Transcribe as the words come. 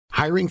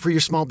Hiring for your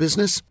small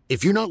business?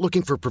 If you're not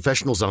looking for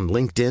professionals on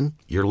LinkedIn,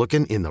 you're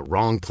looking in the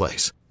wrong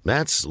place.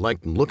 That's like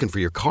looking for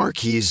your car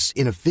keys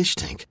in a fish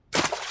tank.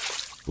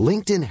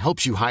 LinkedIn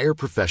helps you hire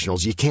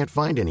professionals you can't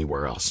find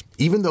anywhere else,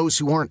 even those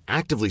who aren't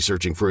actively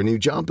searching for a new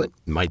job but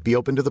might be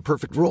open to the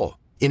perfect role.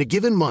 In a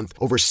given month,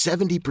 over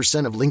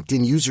 70% of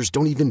LinkedIn users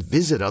don't even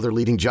visit other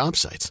leading job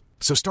sites.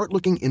 So start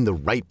looking in the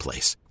right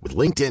place. With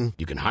LinkedIn,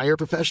 you can hire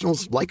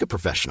professionals like a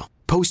professional.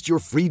 Post your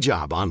free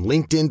job on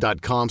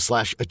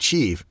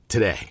linkedin.com/achieve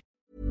today.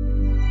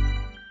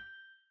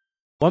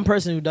 One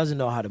person who doesn't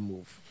know how to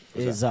move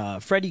is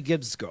Freddie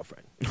Gibbs'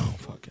 girlfriend. Oh,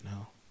 fucking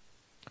hell.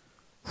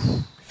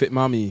 Fit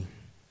mommy.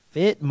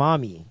 Fit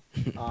mommy.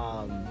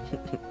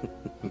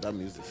 That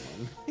music,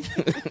 man.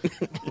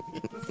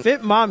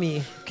 Fit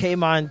mommy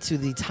came on to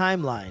the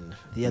timeline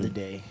the other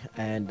day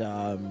and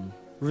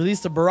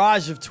released a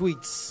barrage of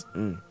tweets.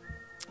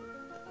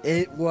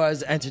 It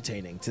was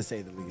entertaining, to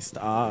say the least.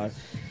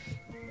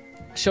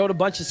 Showed a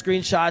bunch of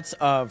screenshots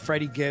of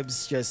Freddie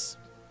Gibbs just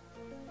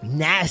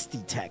nasty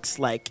texts.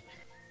 Like,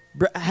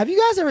 have you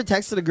guys ever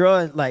texted a girl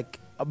and like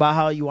about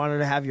how you want her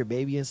to have your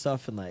baby and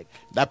stuff and like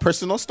That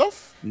personal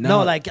stuff?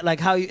 no like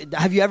how you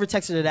have you ever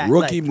texted her that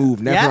Rookie like,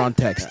 move, never on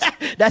text.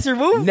 That's your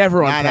move?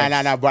 Never on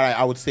text. Nah, but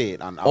I would say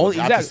it. I would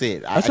have to say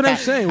it. That's what I'm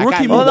saying. I Rookie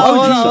can't- move.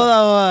 Hold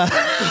on.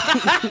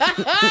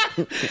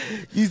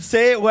 You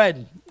say it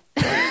when?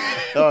 You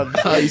stop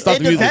It the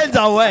music. depends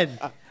on when.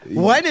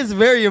 When is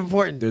very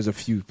important. There's a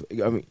few.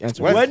 I mean,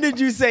 answer. When? When did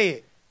you say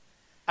it?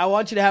 I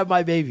want you to have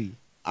my baby.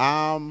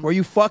 Were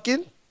you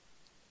fucking?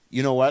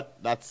 You know what?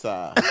 That's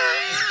Because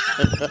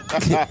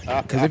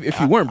if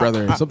you weren't,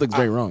 brother, something's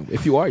very wrong.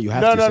 If you are, you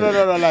have to. no.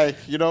 say it. Like,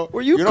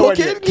 Were you know when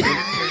cooking?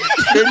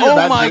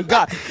 Oh my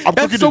God, I'm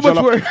that's cooking so the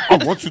much jollof. work. I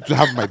want you to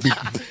have my baby,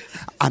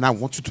 and I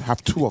want you to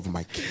have 2 of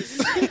my kids.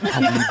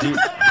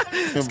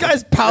 This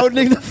guy's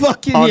pounding the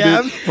fucking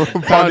yam.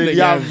 Pounded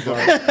yams,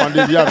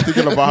 pounded yams,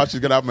 thinking about how she's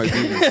gonna have my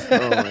babies.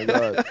 Oh my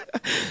god.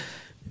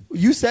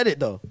 You said it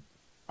though.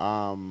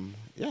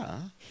 Yeah,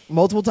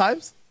 Multiple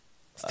times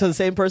to the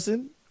same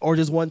person or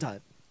just one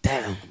time?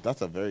 damn,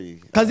 that's a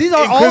very Because these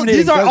are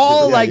Incriminating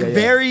all question. like Yeah.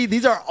 very.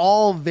 These are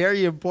all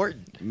very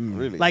important.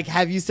 really Like,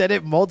 have you said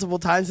it multiple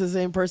times to the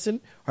same person,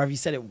 or have you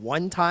said it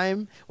one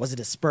time? Was it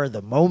a spur of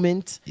the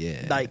moment?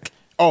 Yeah. Like,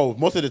 Oh,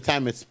 most of the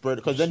time it's spur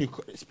because then you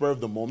spur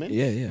of the moment.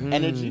 Yeah.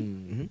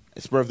 Energy,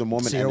 spur of the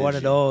moment. so you're energy. one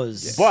of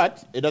those.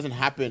 But it doesn't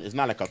happen. It's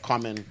not like a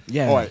common.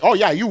 Yeah. Oh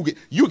yeah. You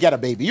get a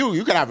baby.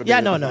 You can have a baby. Yeah,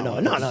 no.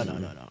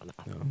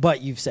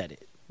 But you've said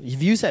it.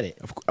 You said it.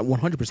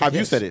 100%. Have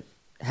you said it?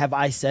 Have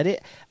I said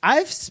it?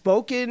 I've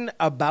spoken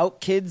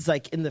about kids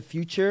like in the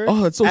future.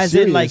 Oh, that's so as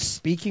serious. in like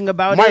speaking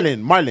about it.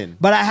 Marlon.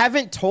 But I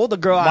haven't told the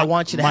girl I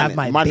want you to have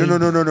my baby. No.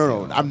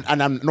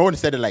 No one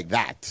said it like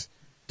that.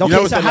 You Okay,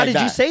 never so said how like did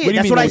that. you say What do it? you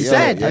That's mean what I like that?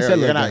 said. I said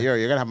like that.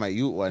 You're gonna have my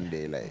youth one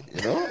day, like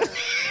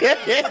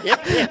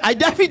I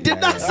definitely did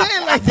not say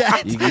it like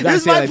that. You gotta This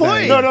is say it my like that.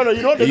 point. No.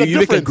 You know, there's You a make a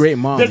difference. great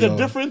mom, There's yo. a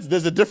difference.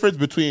 There's a difference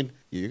between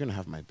you're gonna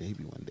have my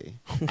baby one day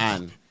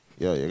and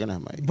you're gonna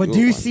have my. But youth do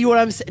you one see day. what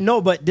I'm saying?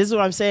 No, but this is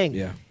what I'm saying.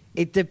 Yeah.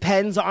 It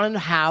depends on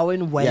how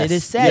and when Yes. it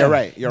is said. You're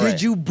right, you're Did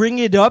right. you bring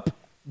it up?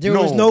 There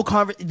No. was no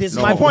conversation. This is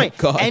No. my point.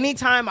 God.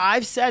 Anytime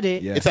I've said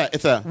it, Yeah.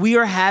 It's a. we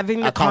are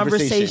having A a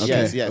conversation.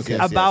 conversation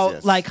Yes, about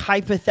yes. like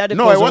hypotheticals.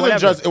 No, it or wasn't whatever.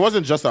 just. It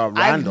wasn't just a I've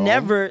random.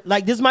 never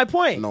like this is my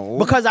point. No.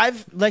 Because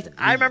I've like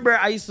I remember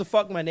I used to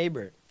fuck my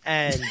neighbor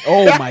and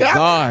Oh my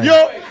God.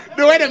 Yo,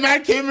 the way the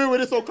man came in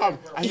with it so calm.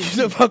 I used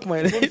to fuck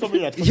my neighbor. somebody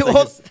that Yo, talks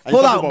like this. And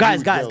hold talks on, about guys.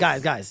 me You with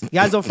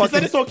guys don't He fuck.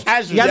 said it so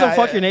casual. You guys don't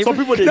fuck your neighbor? Some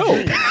people they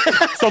dream.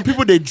 Some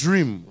people they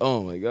dream.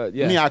 Oh my God.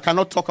 Yeah. Me, I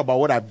cannot talk about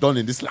what I've done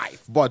in this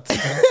life, but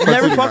You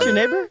never fuck your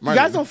neighbor? Man.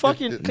 You guys don't fuck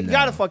your. You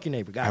gotta fuck your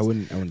neighbor, guys. I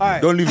wouldn't. All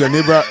right. Don't leave your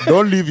neighbor.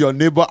 Don't leave your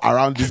neighbor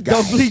around this guy.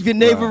 Don't leave your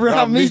neighbor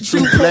around me,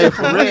 true player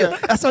for real.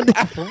 That's what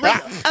for real.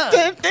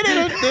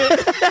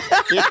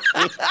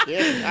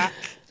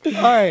 All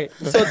right.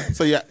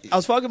 So yeah. I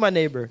was fucking my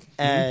neighbor,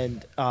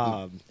 and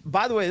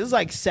by the way, this is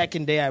like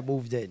second day I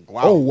moved in.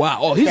 Wow. Oh wow.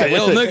 Oh, he's an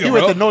ill nigga, He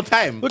bro. was no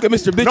time. Look at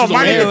Mr. Bitches No, over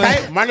man is here. the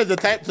type. Man is the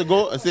type to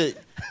go and say,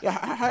 yeah,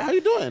 how you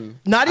doing?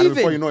 Not And even.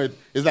 before you know it,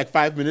 it's like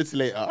 5 minutes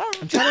later.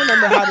 I'm trying to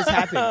remember how this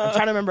happened. I'm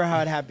trying to remember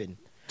how it happened.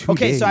 2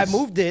 Okay, so I days.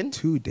 moved in.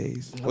 2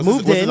 days.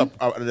 Moved in.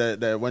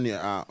 The when you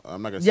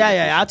I'm not gonna say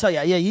Yeah, I'll tell you.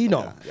 Yeah, you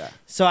know. Yeah.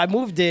 So I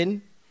moved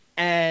in,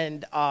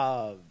 and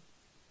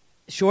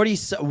Shorty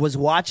was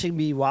watching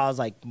me while I was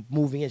like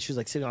moving in. She was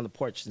like sitting on the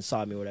porch and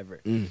saw me, whatever.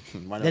 Then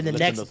the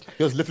next-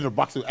 he was lifting the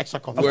box with extra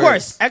comfort. Of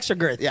course, extra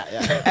girth. Yeah.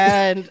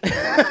 And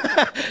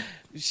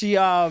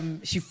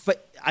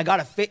I got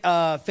a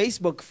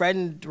Facebook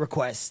friend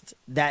request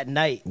that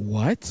night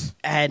What?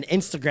 and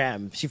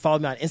Instagram. She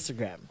followed me on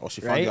Instagram. Oh,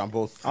 she right? found you on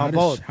both. On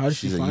both. How does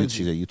she find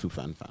She's you? a YouTube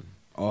fan.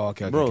 Oh,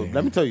 okay. Bro, okay.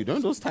 let me tell you,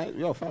 during those times,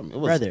 yo, fam, it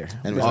was. Brother.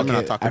 Anyways, Okay, I'm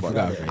not talking I about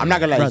forgot. that. I'm not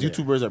gonna lie, Brother.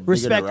 YouTubers are bigger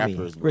Respect than me.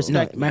 rappers, bro.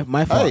 Respect No,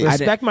 my fault. Hey. I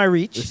Respect didn't- my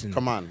reach. Listen,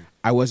 Come on.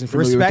 I wasn't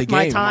familiar Respect with the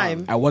my game.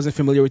 time. I wasn't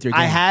familiar with your game.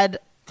 I had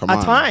Come a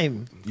on.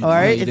 time. You- All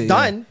right, you it's did,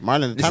 done.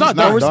 Marlon, It's time's not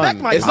done. Respect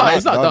my It's time. not.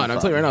 It's not done. I'm fam.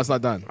 telling you right now, it's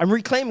not done. I'm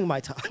reclaiming my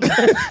time.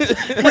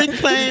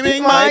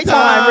 Reclaiming my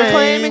time.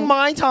 Reclaiming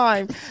my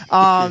time.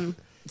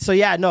 So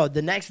yeah, no.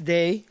 The next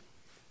day,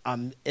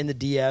 I'm in the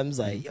DMs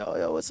like,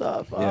 yo, what's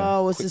up? Yeah.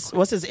 Oh,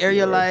 what's this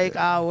area like?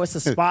 What's the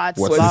spots?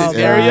 What's Blah, this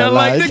blah, area blah.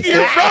 like? Nigga,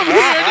 you're from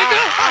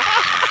here.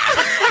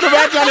 The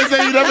man trying to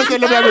say you never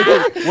said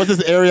everything. What's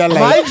this area like?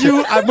 Mind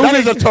you, I'm that moving.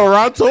 is a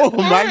Toronto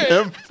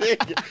man.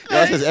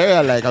 What's this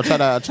area like? I'm trying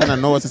to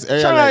know what's this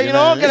area Trying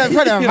like. to, get a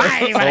kind of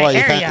vibe of the what, you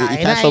area. can't- you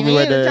can't show me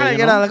where the- Trying to you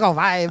get know? a like a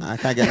vibe. I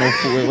can't get no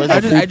food. Where's I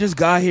the just, food? I just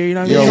got here, you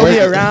know what I Yo, mean? Show me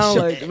where's- around.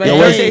 Like, my Yo, third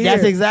where's- day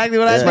That's here. exactly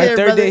what I It's my did,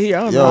 third brother. day here.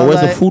 I was Yo, like,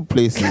 where's the like- food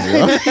places?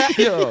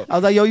 Yo? yo. I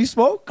was like, yo, you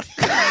smoke?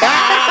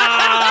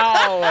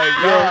 Oh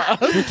my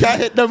god. You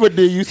can't hit them with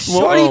the you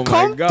smoke. Shorty, Oh my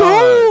come God,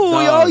 through.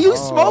 Yo, dog. you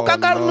smoke? I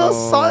got a little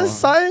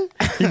son.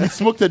 You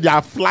smoked it,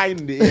 you're flying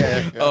in the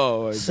air.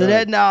 Oh my So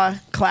god. then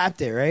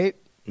clapped it, right?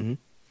 Mhm.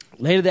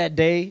 Later that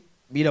day,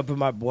 meet up with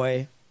my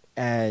boy,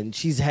 and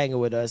she's hanging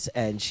with us,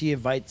 and she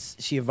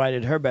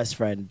invited her best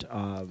friend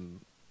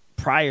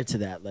prior to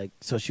that, like,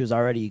 so she was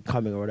already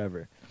coming or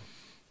whatever.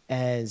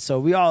 And so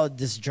we all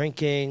just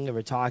drinking and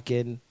we're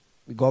talking.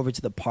 We go over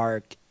to the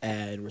park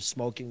and we're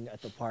smoking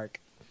at the park,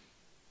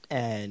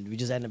 and we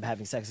just end up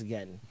having sex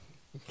again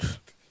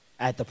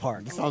at the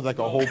park. Sounds like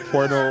a whole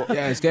porno.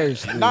 Yeah, it's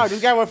getting. No,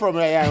 this guy went from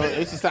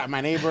it's just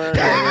my neighbor.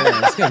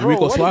 It's getting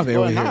Rico what is Suave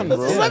going over on, here.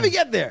 bro? Just let me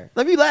get there.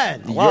 Let me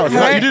land. Wow, you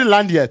Right? didn't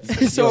land yet.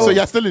 So- so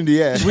you're still in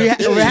the air.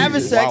 We're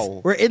having sex.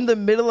 Wow. We're in the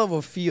middle of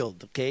a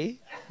field, okay?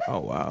 Oh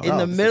wow. In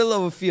the this middle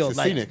of a field. It's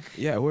Like, scenic.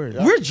 Yeah, word.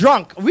 we're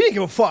drunk. We didn't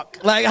give a fuck.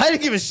 Like, I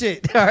didn't give a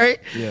shit, all right?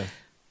 Yeah.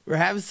 We're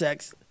having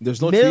sex.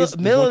 There's no middle, trees.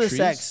 There's Middle no of the trees?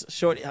 sex.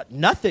 Shorty.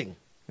 Nothing.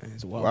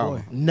 It's a wild Wow.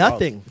 boy.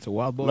 Nothing. It's a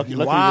wild boy. Luckily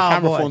Wow, the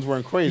camera boy. phones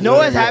weren't crazy. You know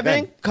what's back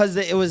happening? then. Because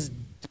it was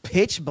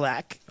pitch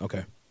black.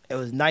 Okay. It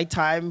was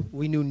nighttime.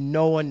 We knew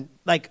no one,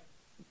 like,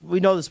 we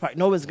know this part.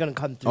 No one's going to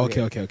come through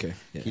Okay. here. Okay.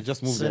 Yeah. He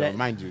just moved So there, that-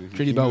 mind you.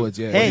 Trinity Bellwoods.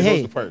 Yeah. Hey, He hey.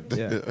 knows the part.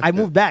 Yeah. I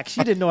moved back.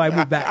 She didn't know I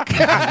moved back.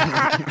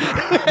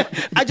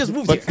 I just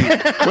moved here.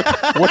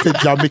 What's a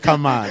Jamaica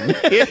man?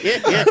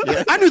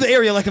 I knew the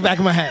area like the back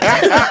of my hand.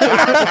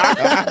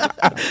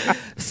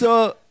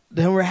 So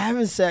then we're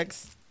having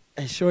sex,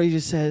 and Shorty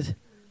just says,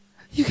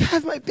 "You can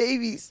have my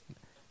babies."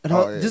 And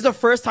Oh, yeah. this is the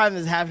first time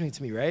this is happening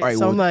to me, right? All right,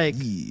 so I'm well, like,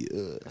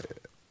 yeah.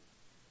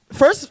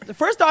 the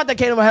first thought that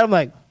came to my head, I'm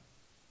like,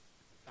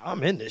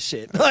 I'm in this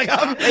shit. Like,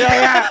 I'm,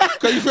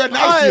 Because you feel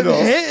nice, you I'm know.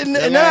 hitting, and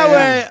then Yeah, I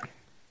yeah. went,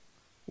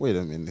 Wait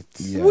a minute.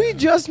 Yeah. we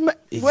just met.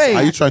 Wait,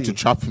 Are you trying to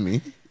trap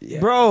me? Yeah.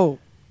 bro,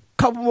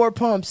 couple more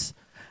pumps.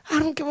 I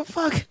don't give a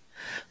fuck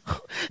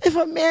if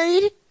I'm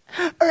married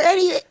or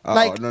any. Oh,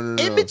 like, no, in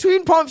no.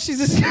 between pumps, she's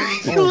just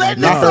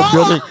letting Not us her off.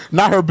 building.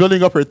 Not her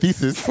building up her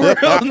thesis.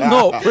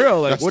 No, for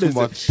real. Like, That's what too is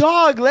much. it?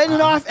 Dog, letting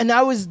it off, and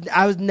I was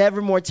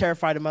never more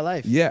terrified in my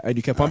life. Yeah, and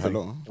you kept pumping.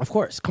 Hello. Of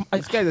course, come,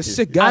 This guy's a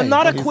sick guy. I'm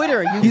not a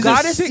quitter. You he's a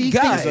gotta sick see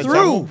guy. things He's a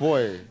through.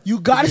 Boy. You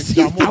gotta He's a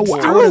see Jamo things boy.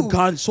 I would have through.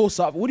 gone so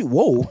soft. What do you?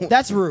 Whoa.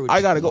 That's rude.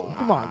 I gotta go.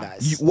 Come on,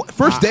 guys.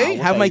 First day,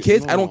 what have are my you-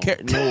 kids. I no. don't care.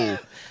 No.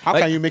 How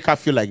Like- can you make her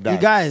feel like that? You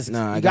guys,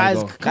 Nah, I you gotta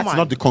guys, go. come That's on.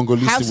 not the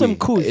Congolese Have some way.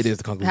 couth. It is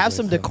the Congolese Have way,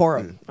 some so.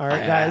 decorum. All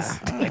right, guys.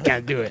 I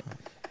can't do it.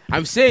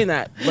 I'm saying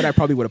that, but I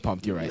probably would have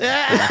pumped. You're right.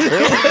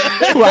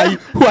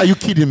 Who are you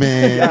kidding,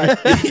 man?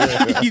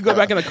 You go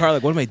back in the car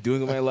like, what am I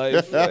doing with my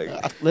life?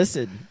 Like,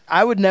 Listen,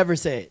 I would never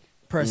say it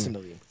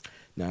personally.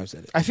 no, I've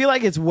said it. I feel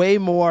like it's way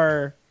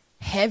more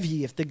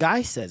heavy if the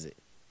guy says it.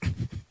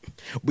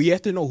 But you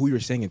have to know who you're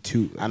saying it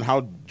to. And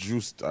how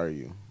juiced are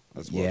you?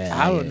 As well? Yeah.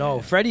 I don't know.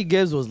 Freddie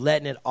Gibbs was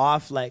letting it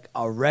off like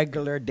a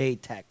regular day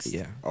text.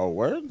 Yeah. Oh,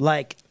 word?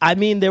 Like, I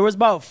mean, there was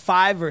about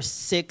 5 or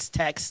 6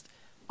 texts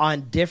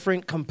on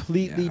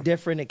completely Yeah.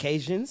 different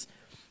occasions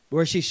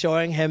where she's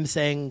showing him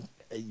saying,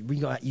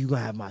 you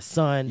gonna have my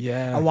son.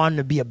 Yeah. I want him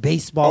to be a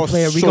baseball Oh,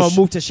 player. We're so gonna she-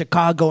 move to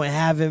Chicago and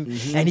have him,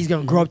 and he's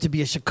gonna grow up to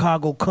be a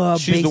Chicago Cub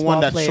She's the baseball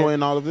one that's player.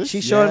 showing all of this?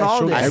 She's Yeah, showing all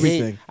showing this.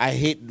 everything. I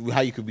hate how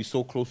you could be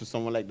so close to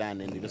someone like that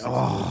and then they just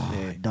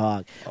Oh,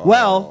 dog. Oh.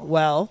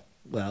 Well.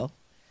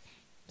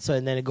 So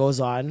and then it goes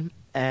on,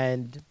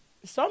 and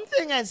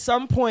something at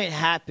some point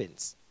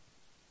happens.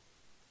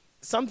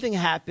 Something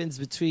happens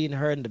between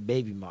her and the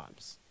baby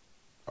moms,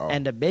 Oh.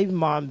 and the baby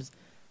moms,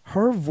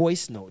 her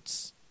voice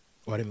notes.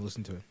 Oh, I didn't even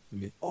listen to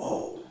it.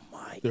 Oh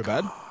my They're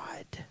bad?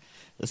 God!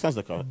 It sounds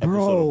like an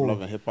Bro. episode of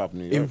Love and Hip Hop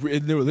New It, York.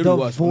 it literally The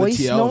was. From the voice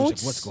TL, I was like,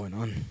 notes? what's going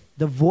on?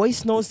 The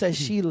voice notes that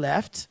she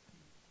left.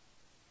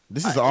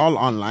 This is all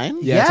online?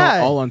 Yeah,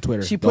 it's all on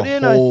Twitter. She The put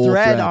in a whole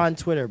thread on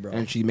Twitter, bro.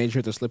 And she made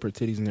sure to slip her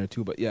titties in there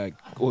too. But yeah,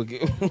 we'll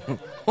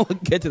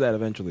get to that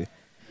eventually.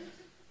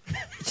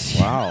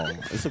 Wow.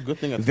 It's a good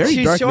thing. It's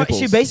Very dark nipples.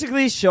 She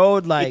basically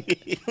showed like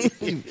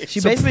she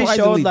basically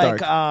showed Surprisingly like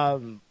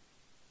dark.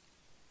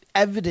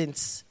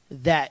 evidence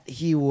that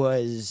he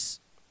was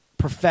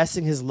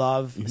professing his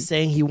love,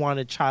 saying he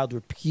wanted a child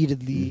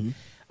repeatedly,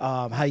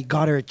 how he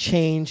got her a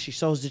chain. She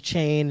shows the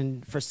chain,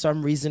 and for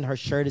some reason, her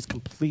shirt is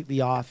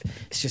completely off.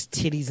 It's just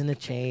titties in the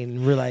chain.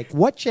 And we're like,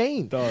 what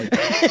chain?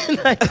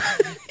 Like,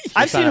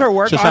 I've seen her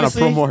work, She's honestly.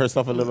 trying to promote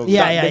herself a little bit.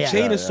 Yeah, The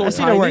chain is so I've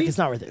seen her work. tiny. It's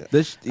not worth it.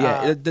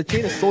 The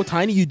chain is so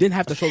tiny you didn't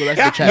have to show the rest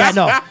of the chest.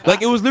 Yeah, no.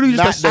 Like it was literally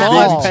Not just a the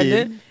small baby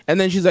pendant, chain. and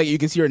then she's like, you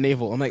can see her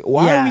navel. I'm like,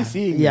 why are we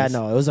seeing Yeah, this?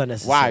 no, it was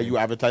unnecessary. Why are you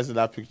advertising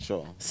that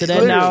picture? So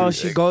then now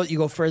Literally. you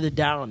go further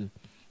down,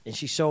 and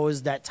she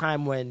shows that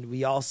time when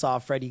we all saw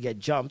Freddie get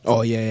jumped.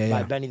 Oh, yeah.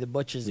 by Benny the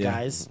Butcher's Yeah.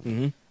 guys.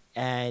 Mm-hmm.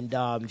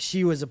 And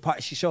she was a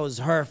part. She shows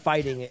her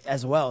fighting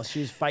as well. She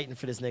was fighting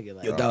for this nigga.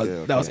 Like,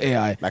 Yo, that was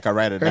AI. Like a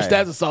ride or Her die.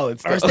 stats are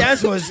solid. her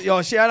stance was,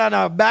 she had on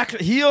a back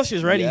heel. She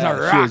was ready to She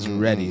rock. was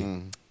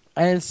ready.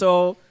 And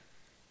so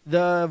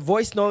the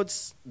voice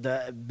notes,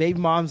 the baby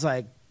mom's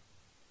like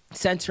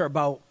sent her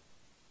about,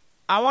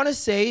 I want to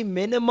say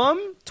minimum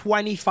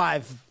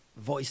 25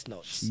 voice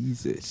notes.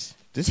 Jesus.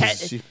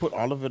 She put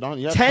all of it on.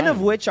 Yeah, 10 of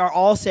time. which are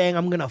all saying,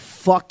 I'm gonna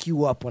fuck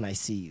you up when I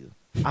see you.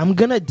 I'm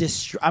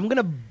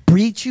gonna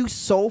breach you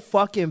so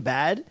fucking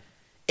bad.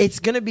 It's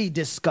gonna be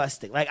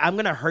disgusting. Like, I'm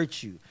gonna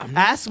hurt you.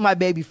 Ask my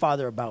baby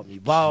father about me.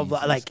 Blah blah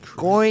blah. Like,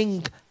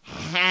 going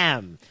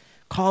ham,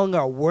 calling her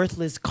a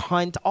worthless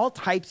cunt, all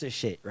types of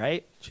shit,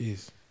 right?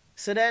 Jeez.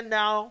 So then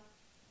now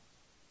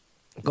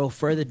go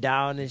further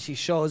down, and she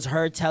shows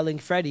her telling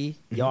Freddie,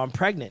 yo, I'm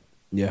pregnant.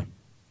 Yeah.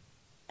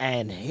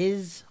 And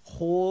his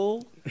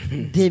whole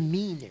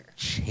demeanor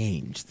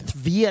Changed.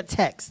 via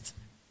text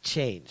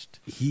changed.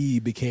 He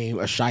became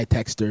a shy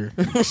texter.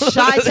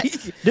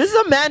 This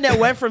is a man that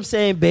went from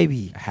saying,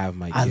 baby, Have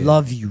my I kid.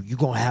 love you. You're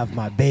going to have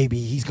my baby.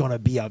 He's going to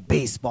be a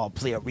baseball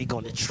player. We're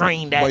going to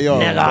train that But yo,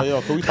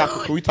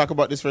 nigga. can we talk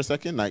about this for a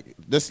second? Like,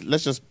 let's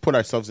just put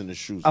ourselves in the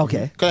shoes.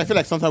 Okay. Because I feel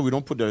like sometimes we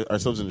don't put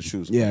ourselves in the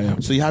shoes. Yeah.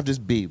 So you have this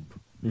babe.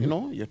 You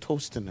know, you're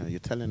toasting her. You're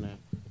telling her.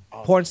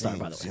 all Porn the star,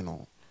 by the things, way. You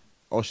know.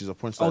 Oh, she's a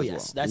porn star. Oh, as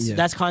yes. well.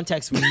 That's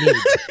context we need.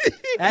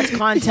 That's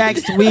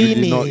context we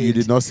need. You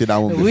did not say that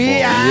one before.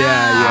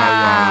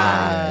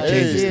 Yeah. Hey,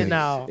 Changes see it things.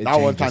 now. It That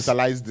one changes.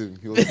 tantalized him.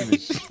 He was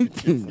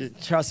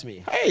finished. Trust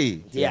me.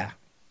 Hey. Yeah.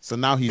 So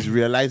now he's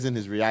realizing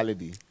his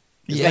reality.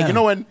 It's Yeah. like, you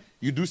know, when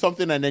you do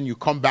something and then you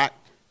come back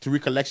to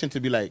recollection to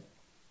be like,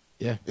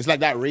 Yeah. it's like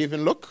that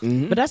Raven look.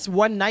 But that's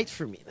one night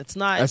for me. That's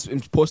not That's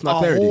post a not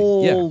clarity.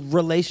 whole Yeah.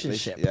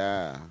 relationship.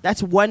 Yeah.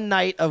 That's one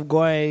night of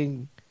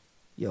going,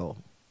 yo,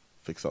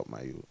 Fix up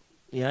my you.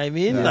 you know what I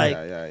mean? Yeah, Like,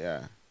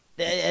 yeah.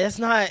 that's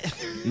not.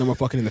 No more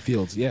fucking in the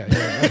fields. Yeah.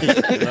 You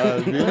know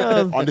what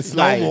I mean? On the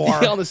slide. No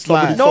more. On the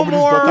slide. No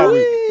more.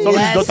 Somebody's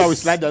Less. daughter will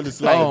slide down the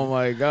slide. Oh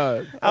my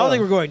god. I don't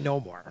think we're going no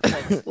more.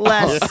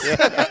 Less.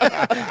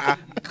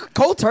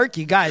 Cold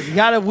turkey, guys. You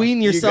gotta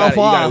wean yourself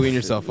You off. gotta wean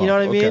yourself You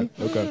know off. what I mean?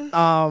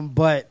 Okay.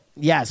 But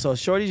yeah, so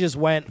Shorty just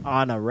went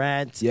on a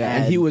rant. Yeah,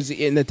 and he was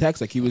in the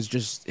text like he was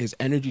just his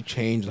energy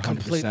changed 100%.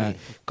 Completely. Texting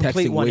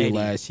Complete way 180.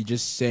 less. He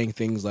just saying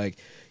things like,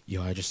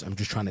 "Yo, I'm just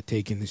trying to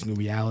take in this new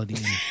reality.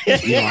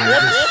 And,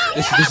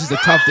 this is a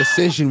tough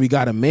decision we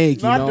got to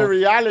make. Not you the know,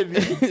 reality.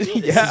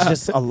 This is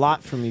just a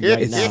lot for me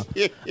right now.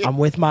 I'm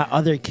with my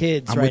other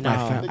kids I'm right with my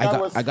now. family.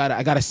 That was-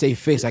 I gotta save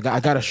face. I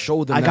gotta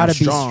show them. I that gotta I'm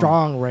be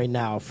strong right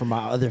now for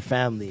my other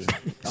family.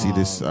 See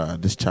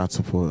this child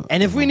support.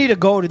 And if we need to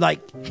go to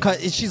like,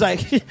 'cause she's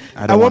like, I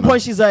at don't one wanna-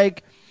 point she's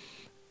like,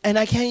 and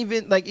I can't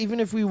even like, even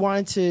if we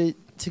wanted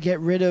to get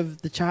rid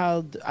of the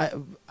child,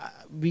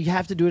 we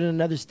have to do it in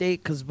another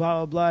state because blah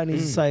blah blah. And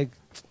he's just like,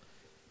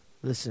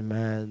 listen,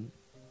 man,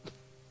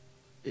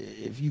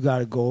 if you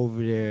gotta go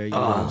over there, you know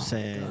what I'm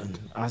saying,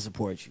 I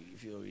support you.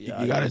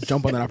 You gotta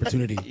jump on that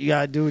opportunity. You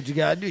gotta do what you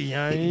gotta do. You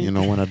know what I mean? You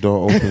know, when a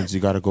door opens, you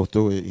got to go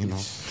through it, you know.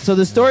 So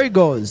the story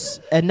goes,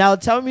 and now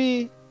tell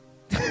me,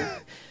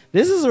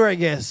 this is where it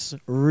gets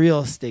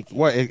real sticky.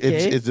 What?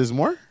 Okay? Is there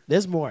more?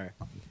 There's more.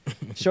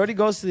 Shorty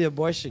goes to the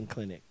abortion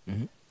clinic.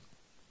 Mhm.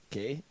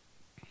 Okay.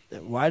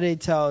 Why do they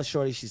tell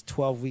Shorty she's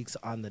 12 weeks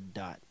on the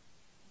dot?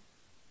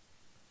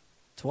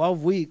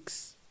 12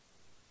 weeks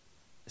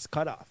is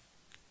cut off.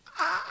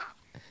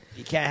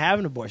 You can't have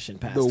an abortion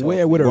past The 12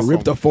 way I would have What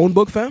ripped phone? a phone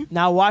book, fam.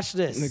 Now watch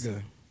this.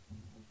 Nigga.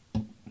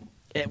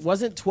 It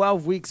wasn't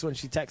 12 weeks when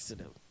she texted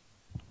him.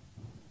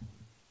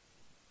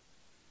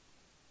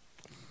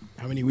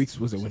 How many weeks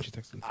was it when she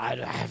texted? I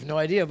have no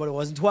idea, but it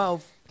wasn't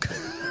 12.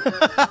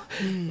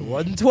 It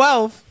wasn't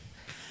 12.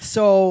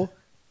 So,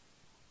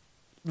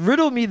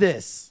 riddle me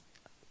this.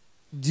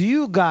 Do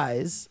you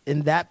guys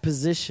in that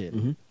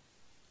position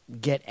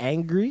get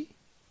angry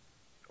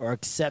or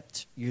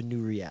accept your new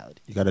reality?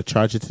 You got to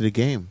charge it to the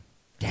game.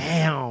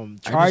 Damn.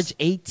 Charge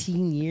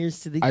 18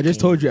 years to the I just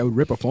game. told you I would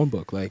rip a phone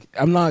book. Like,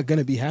 I'm not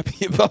gonna be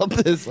happy about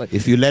this. Like,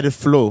 If you let it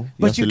flow,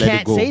 But you have to let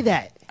can't it go. say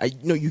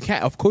that. no, you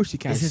can't. Of course, you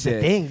can't. This is say the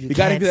it. thing. You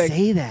gotta can't be like,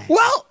 say that.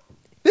 well,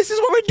 this is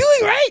what we're doing,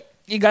 right?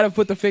 You gotta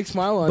put the fake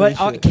smile on. But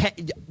and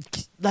shit.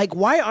 like,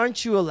 why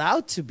aren't you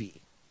allowed to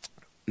be?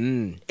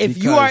 If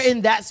If you are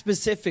in that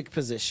specific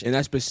position. in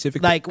that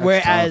specific, Like, that's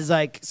whereas, tough.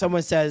 like,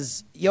 someone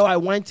says, yo, I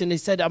went and they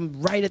said I'm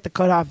right at the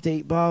cutoff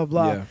date, blah,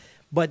 blah, blah. Yeah.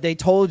 But they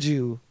told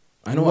you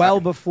I know well I-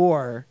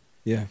 before,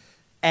 yeah,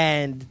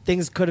 and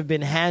things could have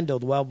been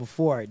handled well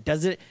before.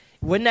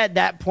 Wouldn't at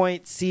that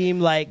point seem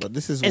like, But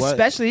this is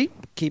especially,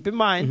 keep in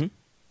mind,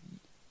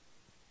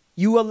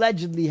 you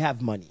allegedly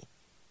have money.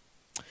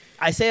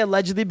 I say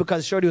allegedly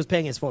because Shorty was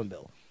paying his phone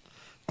bill.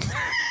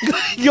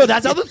 Yo,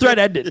 that's how the thread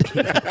ended. She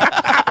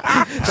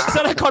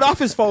said I cut off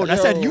his phone. I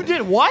said, you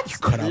did what?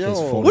 Cut off his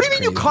phone. What do you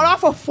mean you cut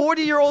off a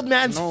 40-year-old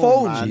man's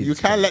phone? Man, you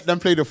Jesus can't let them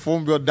play the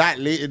phone bill that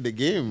late in the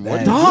game.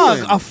 What Dog,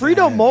 you a doing?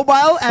 Freedom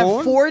Mobile at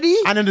Phone? 40?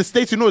 And in the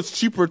States, you know it's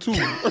cheaper too.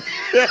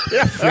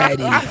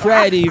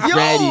 Freddie.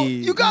 Yo,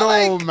 you got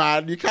no, like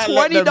man, you can't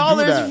let them do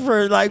 $20 that.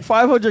 for like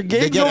 500 They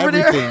gigs get over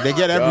everything. there? They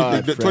get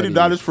everything. God, The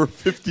 $20 for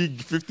 50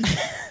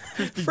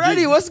 Freddie,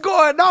 gigs. what's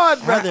going on,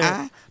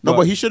 brother? No,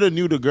 but he should have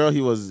knew the girl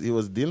he was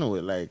dealing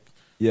with. Like,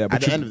 Yeah, at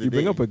but the end of the you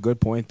bring day. up a good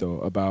point though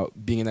about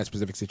being in that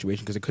specific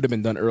situation because it could have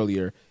been done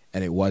earlier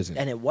and it wasn't.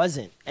 And it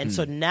wasn't. And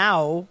so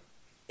now,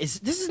 this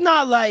is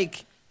not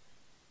like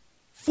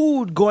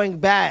food going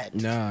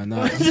bad. No.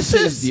 This This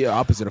is is the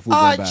opposite of food A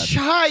going bad.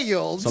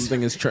 child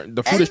Something is the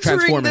food is entering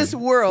transforming this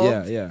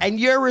world, Yeah. and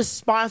you're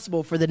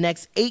responsible for the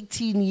next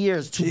 18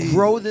 years to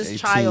grow this 18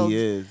 child.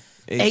 years.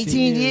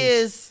 18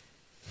 years.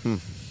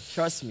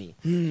 Trust me.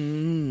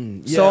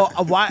 Yeah.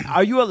 So why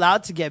are you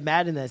allowed to get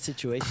mad in that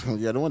situation?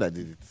 Yeah, the one that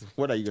did it.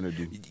 What are you gonna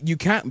do? You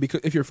can't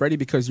because if you're Freddie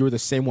because you were the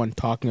same one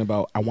talking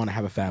about I want to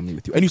have a family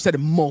with you and you said it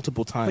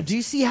multiple times. But do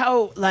you see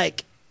how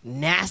like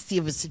nasty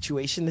of a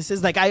situation this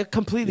is? Like I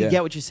completely Yeah.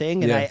 get what you're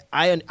saying, and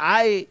Yeah.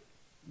 I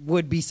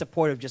would be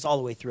supportive just all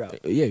the way throughout.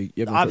 Yeah, you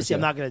have no Obviously,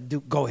 choice, I'm yeah. not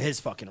gonna go his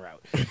fucking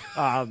route.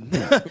 I'm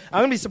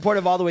gonna be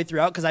supportive all the way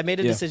throughout because I made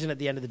a Yeah. decision at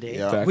the end of the day.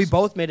 Yeah. Facts. We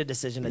both made a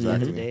decision at the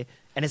end of the Exactly. day,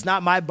 and it's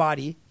not my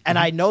body, and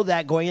Mm-hmm. I know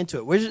that going into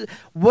it.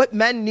 What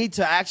men need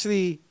to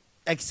actually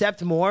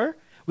accept more.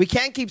 We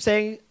can't keep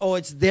saying, "Oh,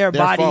 it's their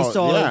body, fault."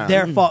 so Yeah.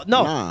 their fault."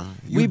 No, Nah,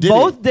 you we did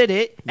both it. did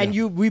it, and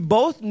we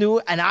both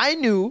knew, and I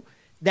knew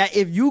that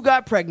if you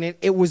got pregnant,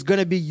 it was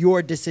gonna be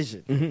your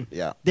decision. Mm-hmm.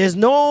 Yeah. There's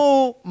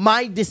no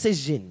my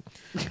decision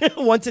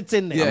once it's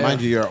in there. Yeah.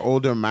 Mind you, you're an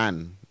older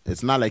man.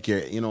 It's not like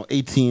you're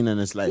 18 and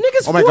it's like,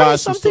 Niggas oh my 40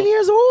 gosh, something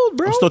years old,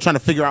 bro. I'm still trying to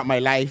figure out my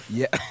life.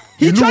 Yeah.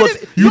 You knew tried what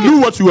to- you yo, knew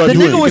what you were the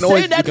doing. nigga was You can always,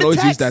 saying that you can in the always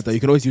use text. that though. You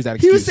can always use that He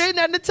excuse. was saying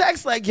that in the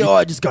text, like, yo,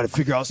 I just gotta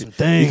figure out some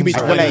things. You can be I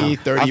feel 20, like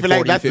 30, I feel like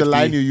 40, that's the 50.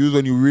 line you use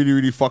when you really,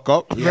 really fuck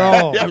up.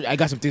 Bro, I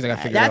got some things I got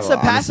to figure that's out. the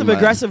honestly, passive man.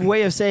 aggressive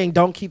way of saying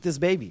don't keep this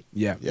baby.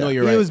 Yeah. Yeah. No,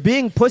 you're He right. was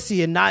being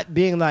pussy and not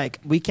being like,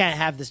 we can't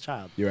have this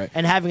child. You're right.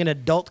 And having an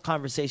adult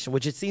conversation,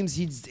 which it seems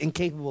he's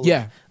incapable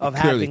Yeah, of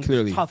clearly, having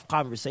clearly. tough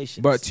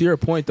conversations. But to your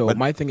point, though,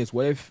 my thing is,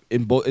 what if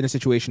in a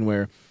situation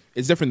where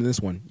it's different than this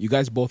one, you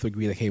guys both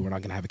agree like, hey, we're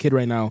not gonna have a kid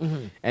right now,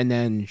 Mm-hmm. and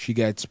then she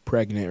gets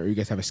pregnant, or you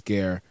guys have a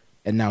scare,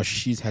 and now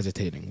she's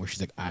hesitating, where she's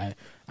like, I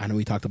know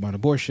we talked about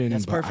abortion,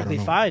 that's but I don't perfectly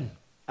know. fine.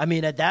 I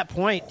mean, at that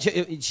point,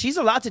 she's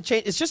allowed to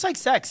change. It's just like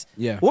sex.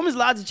 Yeah. Woman's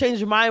allowed to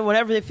change her mind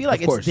whenever they feel like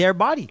Of course. it's their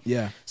body.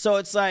 Yeah. So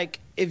it's like,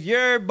 if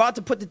you're about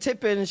to put the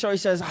tip in and Shorty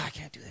says, I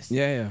can't do this.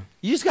 Yeah.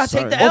 You just got to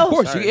take the Sorry. L. Of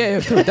course, yeah.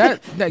 That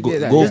Go- yeah,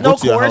 that, go- There's no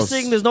to your house.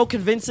 coercing. There's no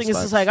convincing. It's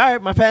Facts. just like, all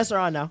right, my pants are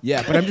on now.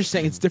 yeah. But I'm just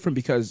saying it's different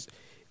because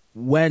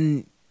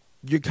when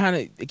you're kind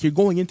of like you're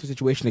going into a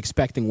situation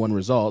expecting one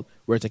result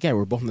where it's like, yeah,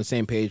 we're both on the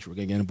same page, we're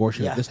gonna get an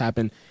abortion, Yeah. this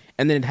happened,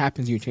 and then it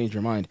happens, you change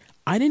your mind.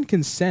 I didn't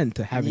consent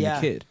to having Yeah.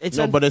 a kid. It's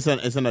No, un- but it's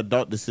an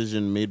adult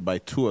decision made by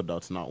two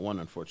adults, not one,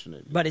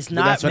 unfortunately. But it's But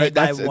not that's what made I-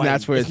 that's- by and one.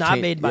 that's where it's it's not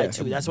changed. made by Yeah.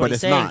 two. That's But what he's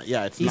it's saying. not.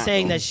 Yeah, it's he's not,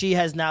 saying though. that she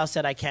has now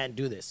said, I can't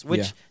do this, which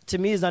Yeah. to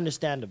me is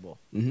understandable.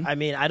 Mhm. I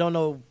mean, I don't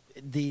know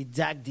the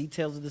exact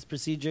details of this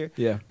procedure,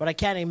 Yeah. but I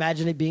can't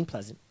imagine it being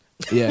pleasant.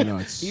 Yeah, no,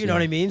 it's You know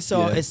what I mean?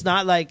 So Yeah. it's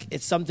not like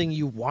it's something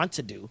you want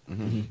to do.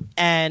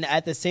 And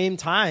at the same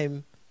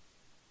time,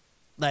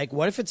 like,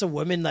 what if it's a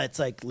woman that's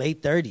like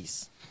late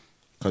 30s?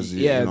 Because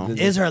Yeah, yeah,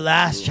 Is her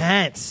last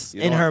chance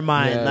You in know, her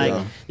mind? yeah, like,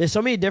 yeah. there's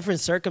so many different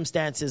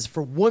circumstances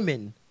for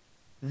women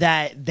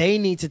that they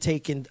need to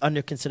take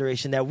under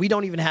consideration that we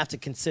don't even have to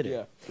consider,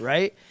 Yeah.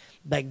 right?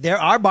 Like,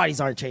 our bodies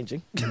aren't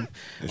changing.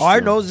 Our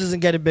true. nose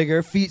isn't getting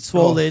bigger, feet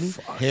swollen,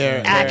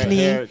 hair, acne,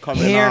 hair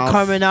hair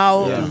coming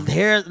out, Yeah.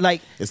 hair,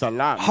 like, It's a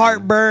lot. man.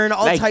 heartburn,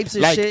 all Like- types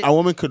of like shit. A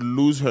woman could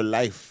lose her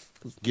life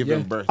giving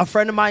Yeah. birth. A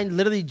friend of mine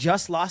literally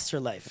just lost her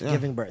life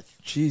giving birth.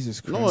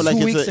 Jesus Christ. No, like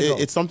 2 it's, weeks ago.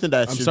 it's something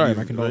that I'm should sorry, be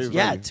my condolences. very,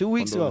 Yeah, very 2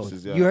 weeks ago.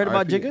 condolences, yeah. You heard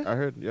about RIP. Jigga? I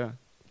heard, yeah.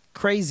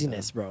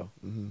 Craziness, bro.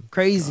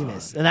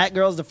 Craziness. And that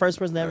girl's the first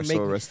person to ever Yeah, make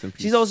so me. rest in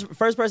She's peace. the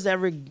first person to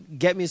ever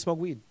get me to smoke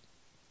weed.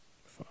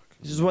 Fuck.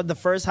 This is what the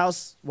first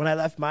house when I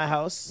left my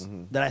house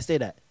that I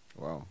stayed at.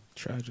 Wow.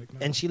 Tragic,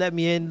 man. And she let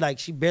me in like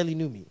she barely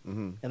knew me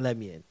and let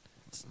me in.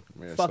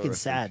 Yeah, so Fucking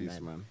rest in sad, peace,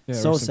 man. Yeah,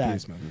 so rest in sad.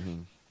 peace,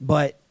 man.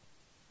 But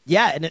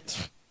yeah, and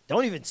it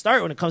don't even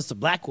start when it comes to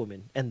black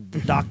women and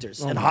the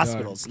doctors Oh and my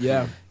hospitals. God.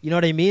 Yeah. You know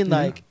what I mean?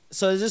 Like,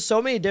 so there's just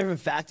so many different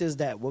factors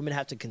that women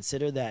have to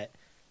consider that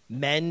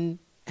men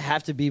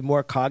have to be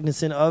more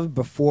cognizant of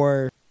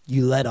before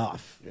you let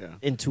off Yeah.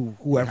 into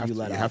whoever you You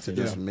let have off. to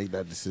into. just make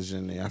that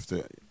decision. You have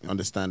to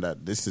understand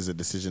that this is a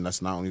decision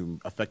that's not only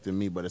affecting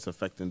me, but it's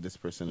affecting this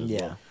person as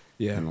Yeah. well.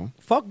 Yeah. You know?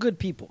 Fuck good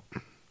people.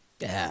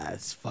 Yeah,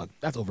 it's fuck.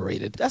 That's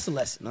overrated. That's a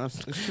lesson. No, it's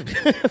true.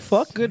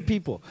 Fuck good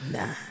people.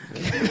 Nah.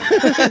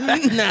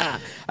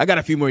 I got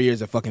a few more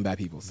years of fucking bad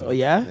people. So Oh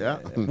yeah. Yeah.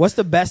 What's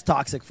the best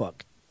toxic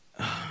fuck?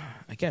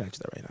 I can't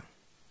answer that right now.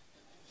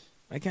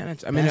 I can't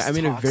answer. I'm in Best a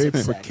very toxic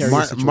sex.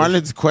 precarious situation.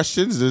 Marlon's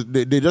questions,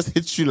 they just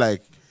hit you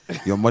like,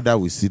 your mother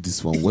will see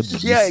this one. What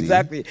did you Yeah, see?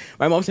 exactly.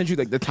 My mom sent you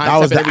like the time. That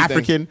was the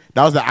African.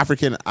 That was the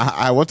African.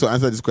 I want to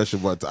answer this question,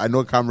 but I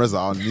know cameras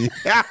are on me.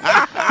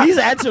 He's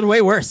answered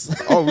way worse.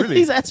 Oh, really?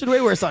 He's answered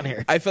way worse on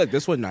here. I feel like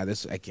this one. Nah,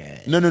 this I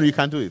can't. No, you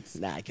can't do it.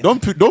 Nah, I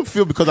can't. Don't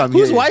feel because I'm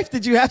Whose here. wife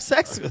did you have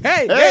sex with?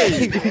 Hey,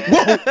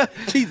 whoa,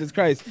 Jesus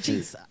Christ.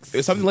 Jesus.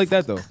 It's something like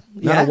that though.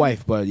 Not Yeah? a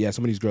wife, but yeah,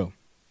 somebody's girl.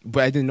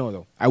 But I didn't know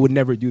though. I would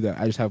never do that.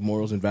 I just have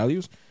morals and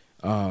values.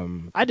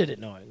 I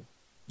didn't know it.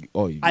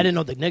 Oh, I didn't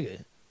know the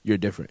nigga. You're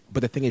different.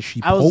 But the thing is,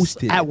 she I was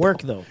posted at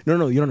work though.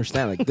 No, you don't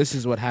understand. Like this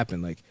is what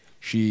happened. Like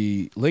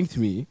she linked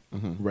me,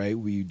 right?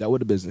 We dealt with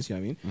the business. You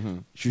know what I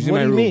mean? She was in What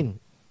my do you room. mean?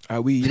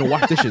 We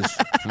wash dishes.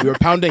 We were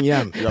pounding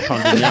yam. You're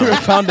pounding We were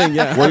yam. pounding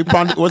yam. Were you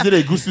pounding? Was it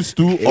a goosey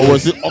stew or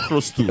was it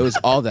okra stew? It was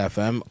all that,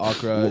 fam.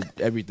 Okra,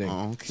 everything.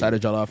 Oh, okay. Side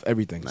of jollof,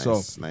 everything. nice, So,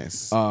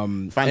 nice.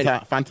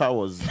 Fanta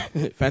was.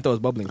 was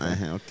bubbling.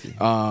 fam. Okay.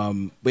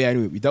 But yeah,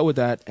 anyway, we dealt with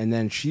that, and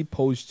then she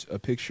posts a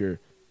picture.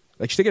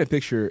 Like she's taking a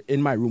picture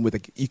in my room with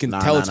like you can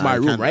tell it's my I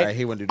room, can't- right? I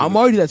hate when they do I'm that.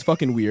 already that's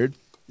fucking weird.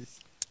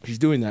 She's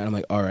doing that. I'm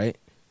like, all right.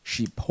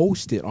 She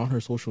posted on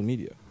her social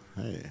media,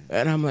 Hey.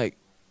 and I'm like,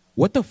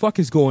 what the fuck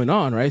is going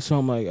on, right? So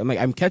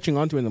I'm catching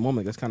on to it in the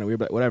moment. That's kind of weird,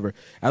 but whatever.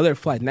 I let her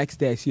fly. Next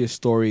day, I see a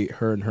story,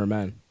 her and her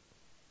man.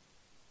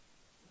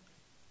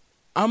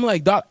 I'm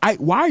like, Doc,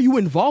 why are you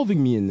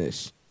involving me in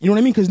this? You know what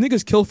I mean? Because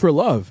niggas kill for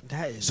love.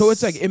 That is- So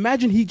it's like,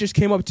 imagine he just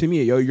came up to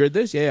me, yo, you're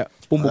this? Yeah.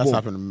 Boom, boom, That's boom.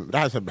 happened. That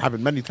has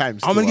happened many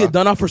times. I'm going to too, get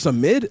done off for some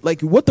mid?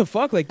 Like, what the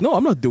fuck? Like, no,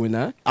 I'm not doing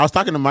that. I was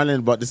talking to Marlon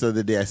about this the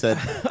other day. I said,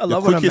 I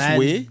love when a man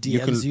way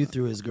DMs you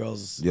through his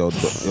girls. Yo,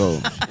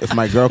 if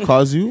my girl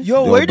calls you,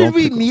 Yo, where did don't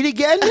we pick- meet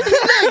again?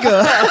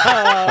 Nigga.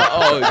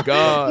 Oh,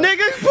 God.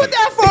 Nigga, put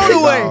that phone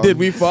away. Did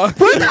we fuck?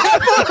 Put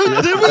that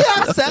phone. Did we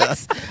have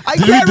sex? I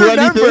Did we can't do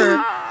remember.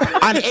 anything?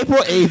 On April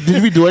 8th,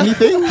 did we do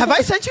anything? Have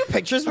I sent you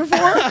pictures before?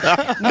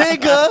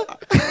 Nigga.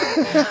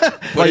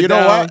 But it you know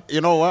down. what?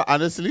 You know what?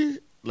 Honestly,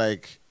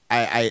 like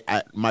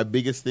I my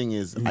biggest thing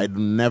is I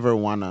never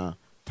wanna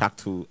talk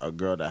to a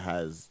girl that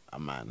has a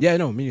man. Yeah,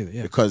 no, me neither.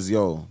 Yeah. Because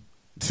yo,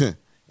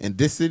 in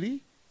this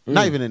city,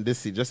 not even in this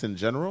city, just in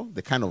general,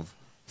 the kind of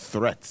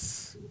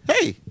threats.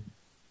 Hey,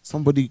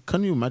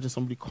 can you imagine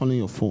somebody calling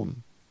your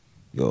phone?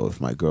 Yo,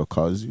 if my girl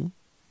calls you,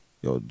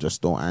 yo,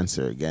 just don't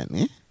answer again,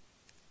 eh?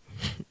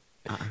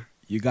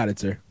 You got it,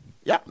 sir.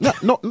 Yeah,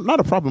 no, not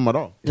a problem at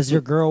all. Does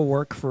your girl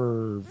work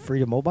for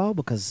Freedom Mobile?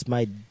 Because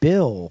my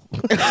bill,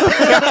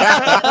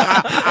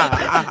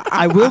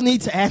 I will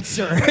need to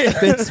answer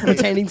if it's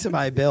pertaining to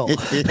my bill.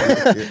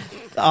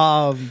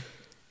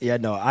 Yeah,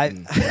 no,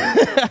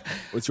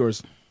 What's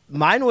yours?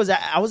 mine was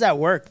I was at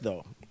work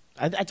though.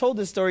 I told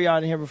this story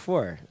on here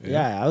before.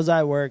 Yeah, I was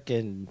at work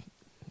and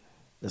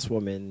this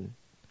woman.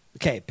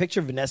 Okay,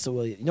 picture Vanessa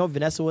Williams. You know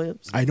Vanessa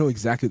Williams? I know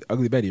exactly.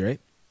 Ugly Betty, right?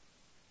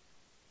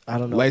 I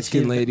don't know.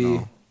 Light-skinned She-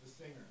 lady.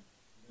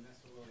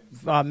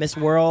 Miss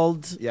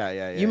World.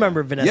 Yeah. You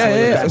remember Vanessa Yeah,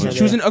 Williams? yeah. back in the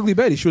She was day? in Ugly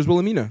Betty. She was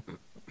Wilhelmina.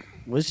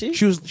 Was she?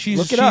 She's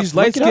Look it up. she's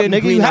Look light it up, skinned,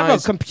 nigga. green You have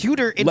eyes. a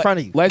computer in front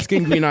of you. Light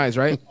skinned, green eyes,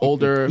 right?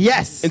 Older.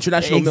 Yes.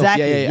 International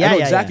exactly. milk. Yeah. I know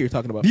exactly what you're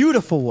talking about.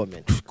 Beautiful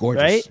woman.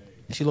 Gorgeous. Right?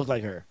 She looked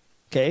like her.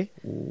 Okay?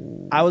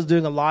 I was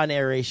doing a lawn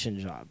aeration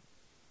job.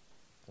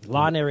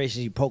 Lawn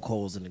aeration, you poke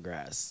holes in the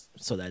grass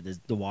so that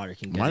the water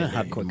can get Mine in there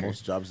had the quicker.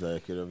 most jobs that I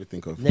could ever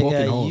think of. Nigga,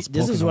 Poking holes,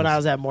 this is poking when I holes.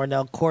 was at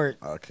Mornell Court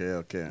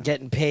Okay.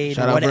 getting paid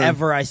Shout out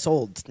whatever I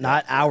sold,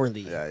 not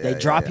hourly. Yeah, they yeah,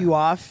 drop yeah. you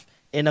off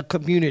in a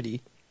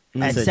community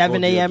at Said,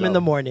 7 go do your a.m. in the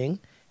job. morning,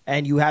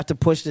 and you have to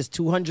push this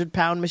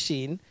 200-pound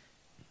machine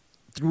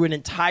through an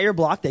entire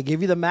block. They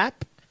give you the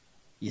map.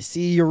 You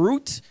see your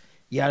route.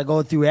 You got to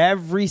go through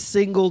every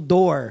single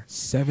door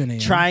 7 a.m.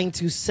 trying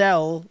to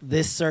sell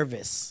this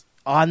service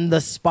on the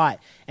spot.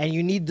 And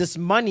you need this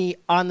money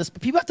on the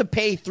spot. People have to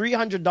pay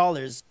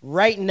 $300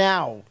 right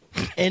now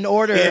in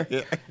order.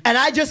 And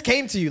I just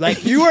came to you.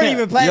 Like, you weren't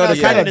even planning Yo, on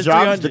the kind spending of this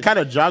jobs, the 300. kind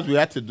of jobs we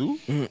had to do.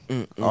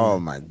 Oh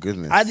my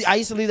goodness! I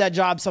used to leave that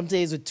job some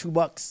days with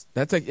 $2.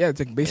 That's like it's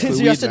like basically It's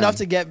just weed, enough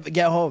man. to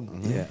get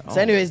home. Yeah. So,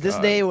 anyways, this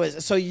day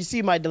was. So you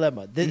see my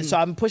dilemma. So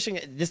I'm pushing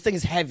it. This thing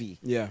is heavy.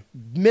 Yeah.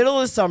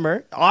 Middle of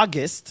summer,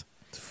 August,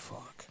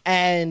 Fuck.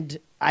 and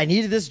I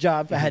needed this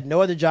job. I had no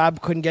other job.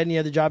 Couldn't get any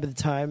other job at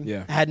the time.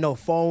 Yeah. I had no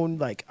phone.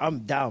 Like, I'm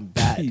down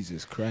bad.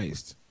 Jesus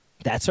Christ.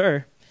 That's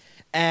her.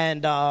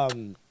 And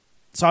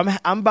so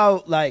I'm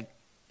about like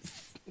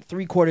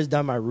 3/4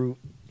 down my route.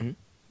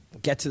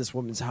 Get to this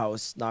woman's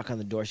house, knock on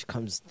the door. She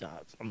comes.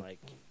 I'm like,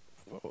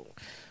 whoa.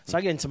 So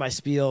I get into my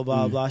spiel,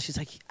 blah blah. She's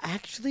like,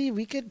 actually,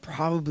 we could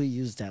probably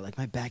use that. Like,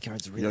 my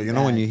backyard's really. Yo, you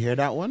know when bad." you hear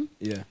that one?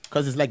 Yeah.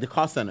 Because it's like the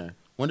call center.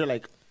 When they're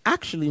like,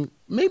 actually,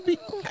 maybe,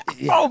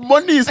 oh,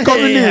 money is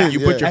coming Yeah. in. You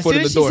put your As foot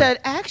soon in as the door. she said,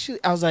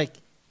 actually, I was like,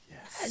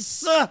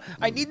 yes,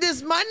 I need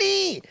this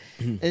money.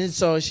 And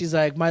so she's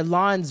like, my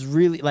lawn's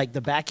really, like,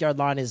 the backyard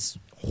lawn is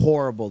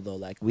horrible, though.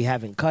 Like, we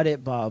haven't cut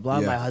it, blah, blah.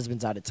 Yeah. My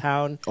husband's out of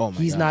town. Oh, my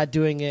He's God. not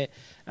doing it.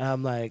 And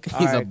I'm like, all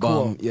He's a right,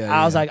 bum. cool. Yeah,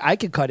 I was yeah. like, I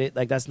could cut it.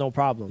 Like, that's no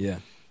problem. Yeah.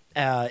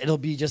 It'll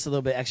be just a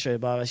little bit extra.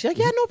 Blah, blah. She's like,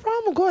 yeah, no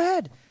problem. Go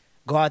ahead.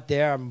 Go out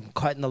there. I'm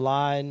cutting the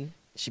lawn.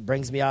 She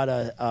brings me out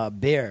a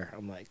beer.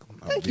 I'm like,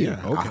 thank you.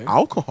 Yeah. Okay.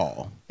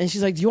 Alcohol. And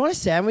she's like, do you want a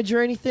sandwich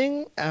or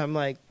anything? And I'm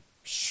like,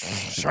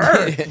 sure.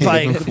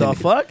 Like, the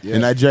fuck? Yeah.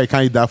 In Nigeria, you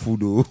can't eat that food,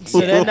 though. So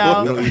then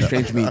now, We don't eat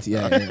strange meat.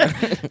 Yeah.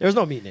 there's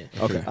no meat in it.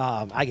 Okay.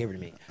 I gave her the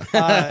meat.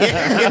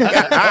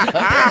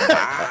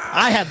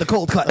 I had the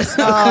cold cuts.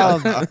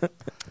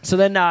 So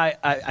then now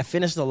I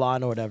finished the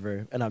lawn or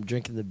whatever, and I'm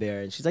drinking the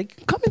beer, and she's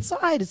like, come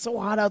inside. It's so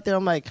hot out there.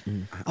 I'm like,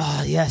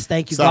 oh, yes,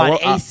 thank you, So God.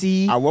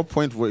 AC. At what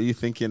point were you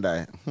thinking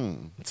that,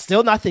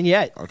 Still nothing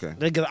yet. Okay.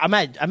 Like, I'm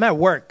at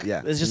work.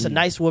 Yeah. It's just a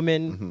nice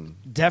woman.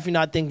 Definitely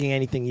not thinking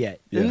anything yet.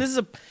 Yeah. And this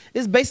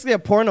is basically a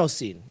porno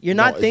scene. You're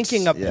not it's-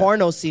 thinking a yeah.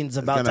 porno scene's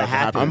about gonna to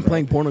happen. I'm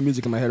playing porno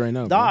music in my head right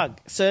now. bro. Dog.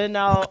 So then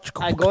now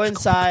I go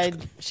inside.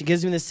 She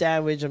gives me the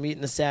sandwich. I'm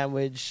eating the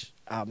sandwich.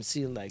 I'm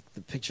seeing like the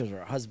pictures of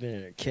her husband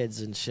and her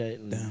kids and shit.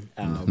 And,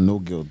 no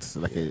guilt.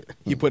 Like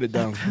You put it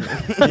down.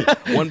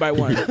 One by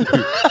one.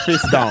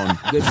 face down.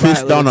 Goodbye,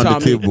 Face down on little the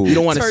Tommy. table. You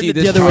don't want to Turn see it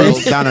the this. other way.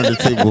 Charles. Down on the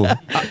table.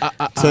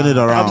 Turn it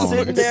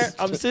around.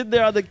 I'm sitting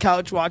there on the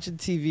couch watching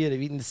TV and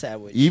I'm eating the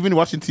sandwich. You even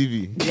watching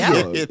TV?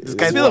 Yeah. This I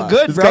guy's was feeling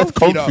good, this bro. guy's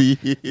comfy.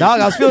 Dog,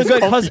 I was feeling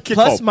good. Comfy. Kick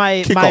Plus up.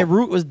 my Kick up.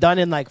 route was done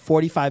in like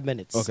 45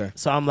 minutes. Okay.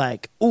 So I'm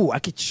like, ooh, I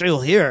could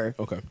chill here.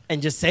 Okay.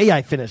 And just say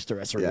I finished the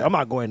rest of it. Yeah. I'm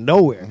not going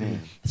nowhere.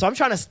 So I'm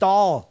trying to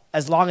stall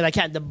as long as I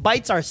can. The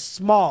bites are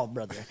small,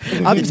 brother.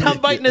 I'm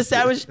biting the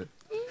sandwich.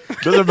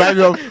 Those remind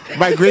me of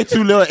my grade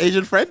 2 little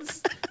Asian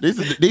friends. They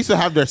used to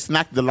have their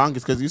snack the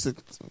longest because used to.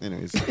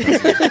 Anyways,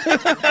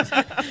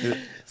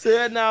 So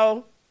then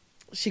now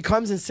she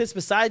comes and sits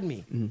beside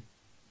me.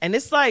 And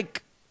it's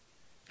like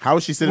how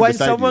is she sitting when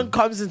beside someone you?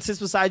 comes and sits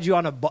beside you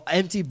on a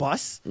empty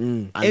bus.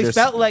 And It there's-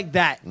 felt like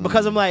that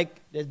because I'm like,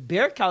 there's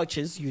bare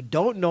couches. You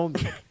don't know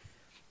me.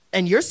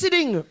 And you're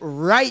sitting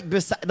right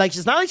beside, like,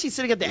 it's not like she's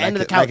sitting at the end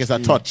of the couch. Like it's a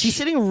touch. She's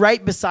sitting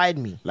right beside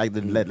me. Like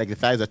the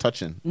thighs are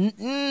touching.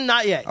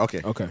 Not yet. Okay.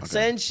 Okay. So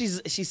then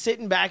she's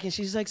sitting back and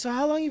she's like, so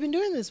how long you been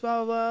doing this?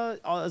 Blah, blah,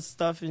 blah, all this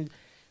stuff. And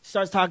she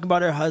starts talking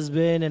about her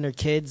husband and her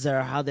kids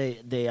or how they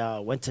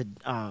went to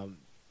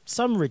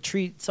some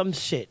retreat, some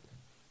shit.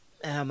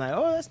 And I'm like,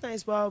 oh, that's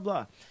nice, blah, blah,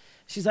 blah.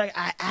 She's like,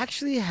 I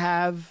actually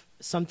have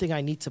something I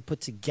need to put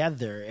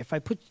together. If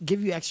I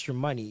give you extra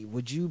money,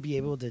 would you be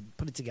able to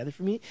put it together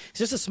for me? It's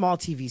just a small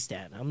TV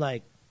stand. I'm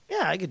like,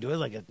 yeah, I could do it,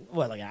 like an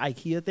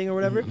IKEA thing or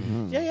whatever.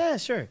 Yeah,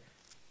 sure.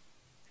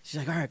 She's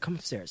like, all right, come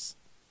upstairs.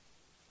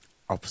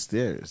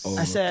 Upstairs.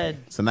 I said,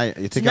 So now you're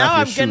so taking now off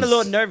your I'm getting a shoes.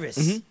 little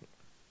nervous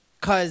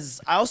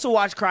because I also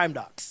watch crime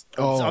docs.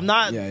 Oh, So I'm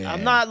not, yeah.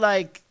 not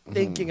like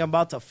thinking I'm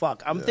about to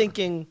fuck. I'm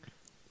thinking,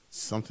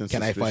 Something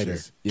Can I fight her?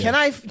 suspicious. Yeah.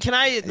 can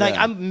I like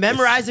Yeah. I'm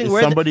memorizing Is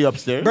where somebody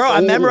upstairs? Bro,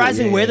 I'm Oh,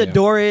 memorizing yeah, where the yeah.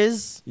 door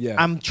is. Yeah.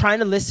 I'm trying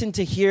to listen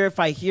to hear if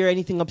I hear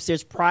anything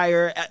upstairs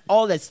prior.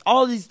 All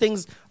these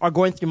things are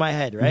going through my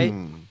head, right?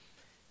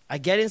 I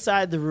get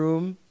inside the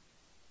room.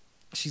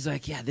 She's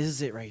like, yeah, this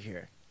is it right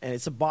here. And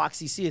it's a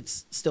box. You see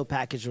it's still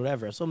packaged or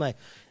whatever. So I'm like,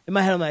 in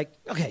my head, I'm like,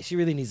 okay, she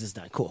really needs this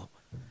done. Cool.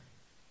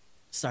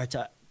 Start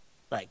to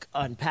like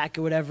unpack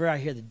or whatever. I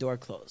hear the door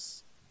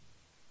close.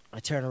 I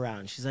turn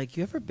around. She's like,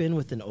 you ever been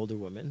with an older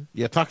woman?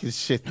 You're talking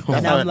shit. That's,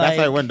 And how, I'm that's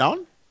how it like- went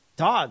down?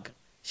 Dog.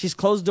 She's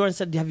closed the door and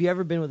said, have you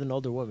ever been with an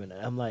older woman?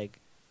 And I'm like,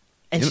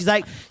 and she's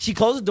like, she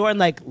closed the door and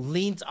like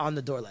leans on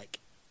the door, like,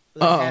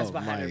 with her Oh, hands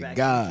behind her my back.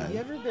 God. Have you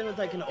ever been with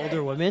like an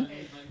older woman?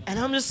 And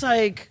I'm just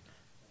like,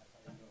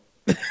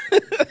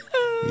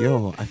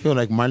 Yo, I feel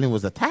like Marlon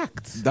was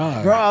attacked.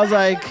 Dog. bro, I was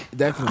like,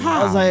 Definitely.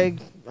 I was like,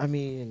 I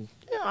mean,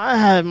 I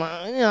had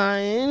my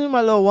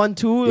little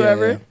 1-2,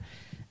 whatever. yeah.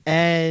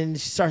 And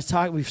she starts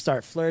talking, we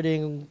start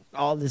flirting,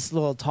 all this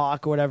little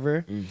talk or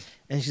whatever.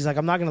 And she's like,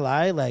 I'm not gonna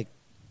lie, like,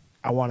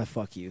 I wanna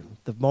fuck you.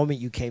 The moment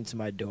you came to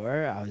my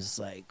door, I was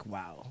like,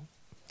 wow,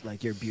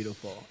 like you're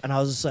beautiful. And I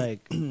was just like,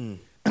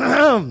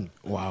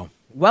 Wow.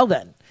 well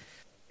then.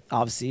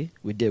 Obviously,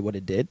 we did what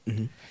it did.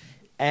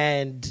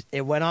 And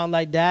it went on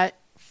like that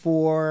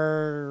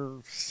for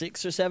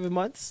 6 or 7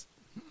 months.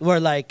 Where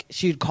like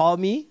she'd call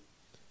me.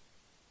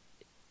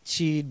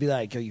 She'd be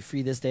like, yo, you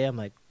free this day? I'm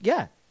like,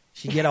 yeah.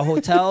 She'd get a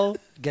hotel,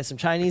 get some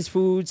Chinese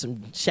food,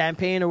 some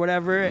champagne or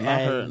whatever.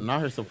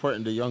 Not her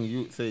supporting the young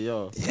youth. Say,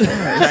 yo.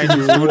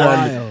 Chinese food.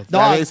 Wild.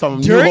 Dog,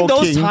 some during New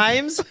those King.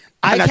 times,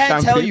 I And a can't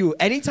tell champagne. you.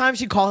 Anytime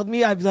she called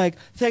me, I'd be like,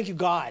 thank you,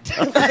 God.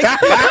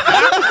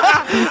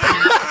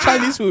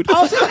 Chinese food.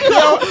 I was like,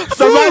 yo,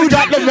 Somebody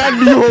got the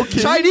man New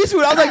King. Chinese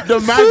food. I was like, The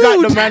man food.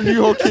 got the man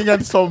New King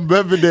and some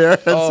baby there and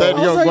said,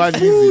 I yo, was go like, on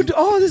food. easy.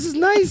 Oh, this is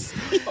nice.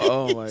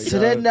 Oh my So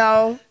then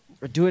now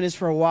we're doing this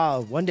for a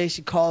while. One day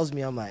she calls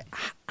me. I'm like,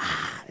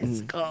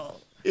 let's go.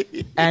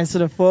 Answer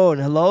the phone.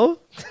 Hello?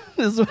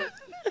 This is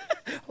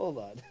hold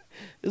on.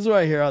 This is what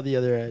I hear on the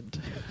other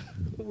end.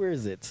 Where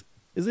is it?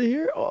 Is it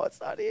here? Oh, it's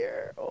not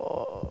here.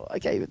 Oh, I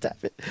can't even tap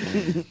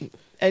it.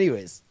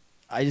 Anyways,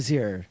 I just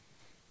hear,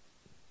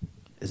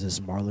 is this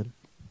Marlon?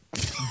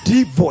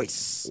 Deep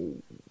voice.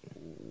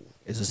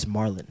 Is this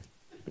Marlon?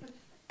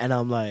 And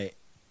I'm like,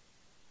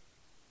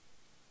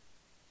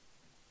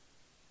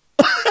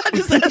 I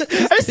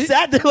just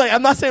sat there like,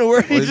 I'm not saying a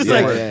word. He's just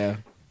like,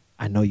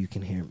 I know you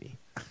can hear me.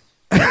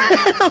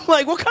 I'm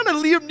like, what kind of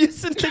Liam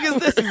Neeson thing is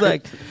this?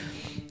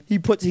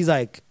 He's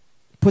like,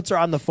 puts her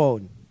on the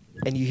phone,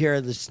 and you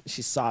hear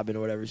she's sobbing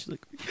or whatever. She's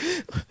like,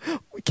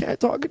 we can't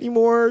talk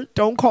anymore.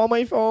 Don't call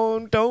my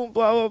phone. Don't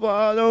blah blah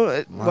blah.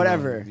 Don't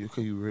whatever. You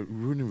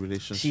ruining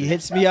relationship. She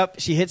hits me up.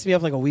 She hits me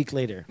up like a week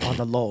later on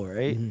the low,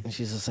 right? And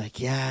she's just like,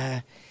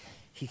 yeah.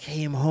 He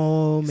came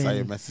home Saw and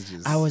your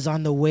messages. I was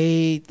on the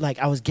way, like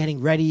I was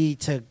getting ready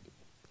to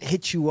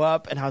hit you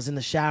up, and I was in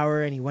the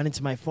shower, and he went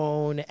into my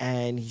phone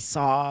and he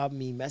saw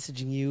me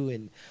messaging you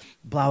and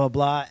blah blah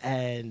blah,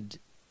 and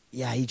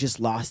yeah, he just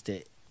lost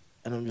it.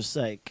 And I'm just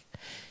like,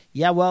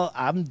 yeah, well,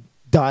 I'm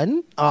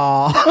done.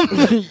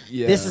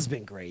 This has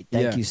been great.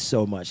 Thank you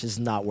so much. It's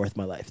not worth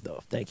my life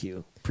though. Thank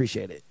you.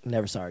 Appreciate it.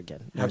 Never saw her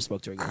again. Never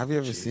spoke to her again. Have you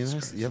ever seen her?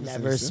 You ever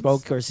Never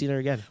spoke or seen her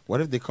again.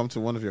 What if they come to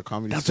one of your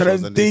comedy That's shows what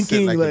I'm and they sit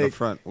thinking. like, Like, in the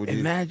front?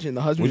 imagine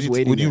the husband's Would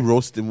waiting. you there.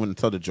 roast him and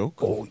tell the joke?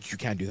 Oh, you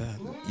can't do that.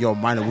 Yo,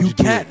 man, would You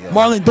do can't, it? Yo?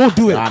 Marlon. Don't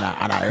do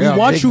it. We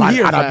want you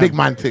here, On a fam. big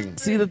man thing.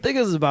 See, the thing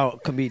is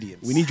about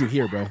comedians. We need you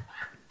here, bro.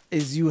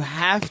 is you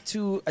have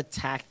to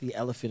attack the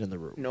elephant in the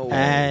room. No.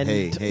 And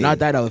Hey. Not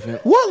that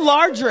elephant. what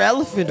larger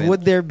elephant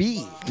would there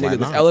be? Nigga, this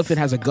not? elephant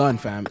has a gun,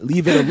 fam.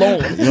 Leave it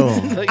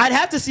alone. I'd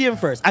have to see him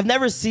first. I've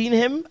never seen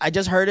him. I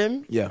just heard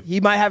him. Yeah.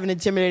 He might have an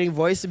intimidating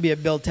voice to be a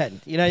Bill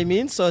 10. You know what I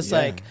mean? So it's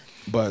like,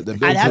 But the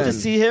I'd have to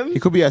see him. He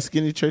could be a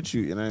skinny church,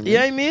 you know what I mean? You know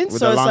what I mean? With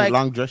So the it's long, like-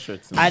 long dress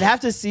shirts. and I'd have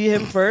to see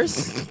him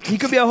first. He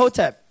could be a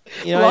hotep.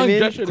 You know what I mean?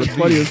 That shit is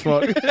funny as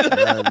fuck. you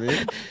know what I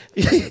mean?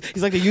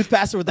 He's like the youth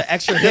pastor with the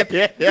extra hip,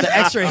 the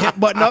extra hip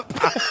button up.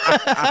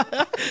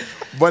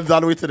 Buttons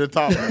all the way to the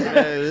top. You know what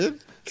I mean?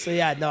 So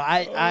yeah, no,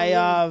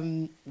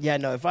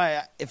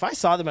 if I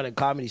saw them at a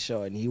comedy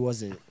show and he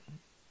wasn't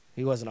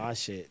on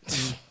shit,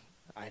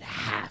 I'd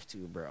have to,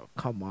 bro.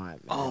 Come on, man.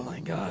 Oh my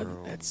god,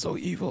 that's so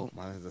evil.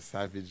 Man is a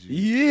savage.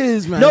 He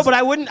is, man. No, but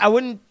I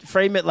wouldn't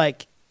frame it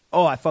like,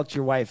 oh, I fucked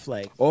your wife.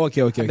 Like, Oh,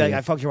 okay. I'd be like, I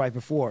fucked your wife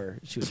before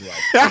she was your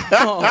wife.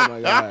 Oh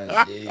my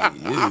god.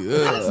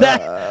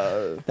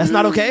 That's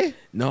not okay.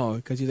 No,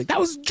 because he's like, that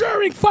was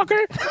during, fucker.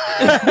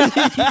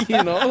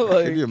 You know, Can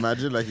like, you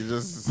imagine? Like, he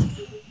just.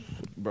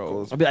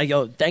 bro. I'd be like,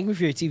 yo, thank me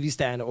for your TV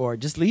stand, or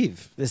just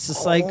leave. It's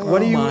just like,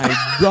 what are you?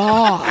 My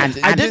god.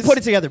 I did put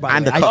it together, by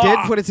the way. I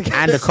did put it together.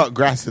 And the cut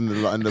grass in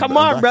the Come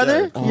on,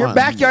 brother. backyard. Your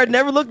backyard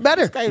never looked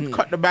better. This guy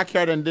cut the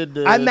backyard and did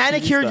the. I TV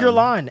manicured stand. your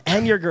lawn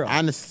and your girl.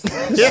 And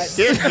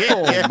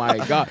Oh my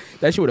god,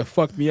 that shit would have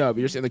fucked me up.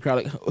 You're sitting in the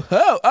crowd like,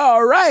 oh,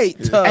 all right.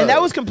 And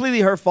that was completely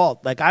her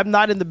fault. Like, I'm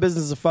not in the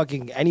business of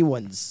fucking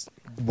anyone's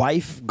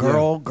wife,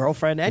 girl,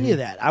 girlfriend, any of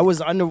that. I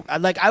was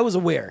I was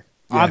aware,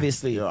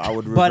 obviously. Yo, I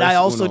would but I reverse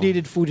also Uno.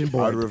 needed food and I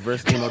would board.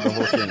 reverse the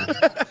whole thing.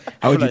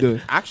 How would you do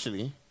it?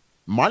 Actually,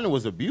 Marlon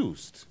was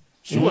abused.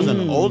 She was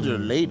an older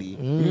lady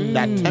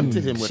that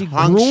tempted him with She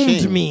Hong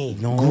groomed Shing. me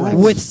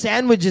with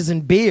sandwiches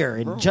and beer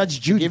and Judge She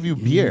Judy. gave you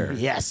beer.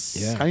 Yes.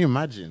 Yeah. Can you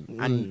imagine?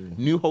 And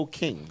New Hope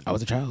King. I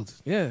was a child.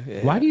 Yeah.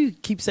 Why do you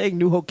keep saying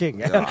New Hope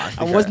King? I I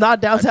think was I-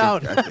 not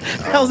downtown. I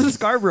think- I was in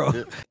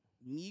Scarborough.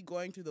 Me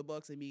going through the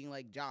books and being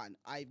like, John,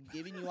 I've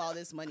given you all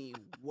this money.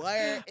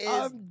 Where is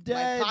I'm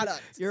dead. my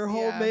product? Your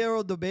whole Yeah.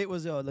 mayoral debate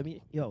was, let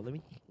me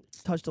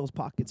touch those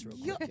pockets real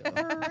Yo, quick. yo.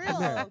 for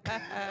real.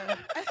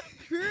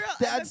 For real.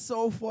 That's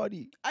so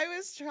funny. I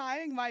was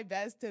trying my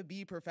best to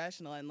be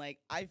professional, and like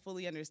I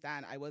fully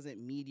understand I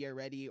wasn't media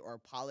ready or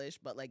polished,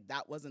 but like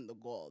that wasn't the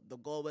goal. The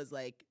goal was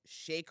like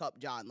shake up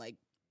John. Like,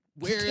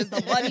 where is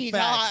the money,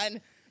 Facts.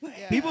 John?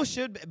 Yeah. People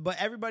should, but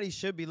everybody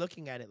should be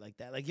looking at it like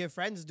that. Like, your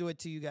friends do it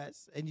to you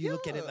guys, and you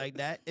look at it Yeah. like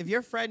that. If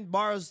your friend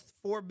borrows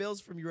 4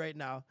 bills from you right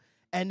now,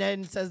 and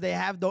then says they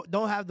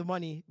don't have the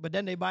money, but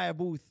then they buy a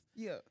booth,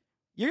 Yeah.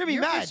 you're gonna be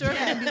You're mad. for sure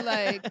gonna be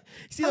like, you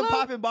see them "Hello?"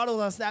 popping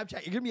bottles on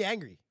Snapchat, you're gonna be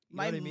angry. You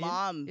know My what I mean?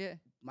 mom, Yeah.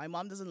 my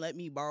mom doesn't let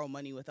me borrow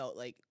money without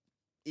like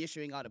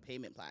issuing out a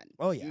payment plan.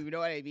 Oh, yeah. You know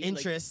what I mean? Like,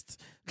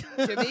 Interest.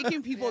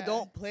 Jamaican people Yeah.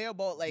 don't play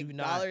about like Do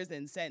not. dollars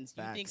and cents.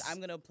 You think Facts. I'm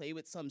gonna play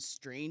with some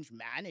strange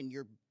man and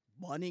you're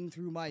running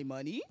through my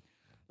money?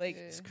 Like,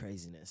 Yeah. It's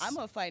craziness. I'm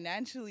a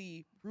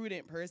financially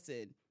prudent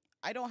person.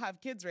 I don't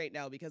have kids right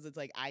now because it's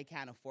like I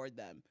can't afford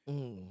them.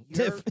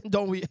 You're-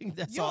 Don't we?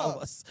 That's all of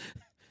Yo. us.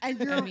 And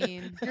you're, I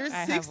mean, you're I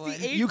have one.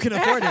 68. You can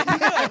afford it.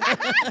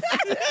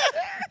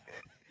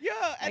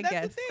 Yeah, and I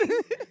that's the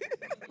thing.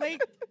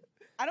 Like,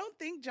 I don't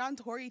think John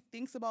Tory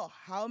thinks about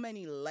how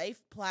many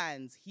life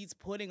plans he's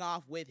putting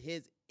off with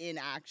his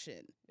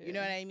inaction. You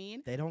know Yeah. what I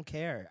mean? They don't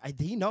care.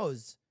 He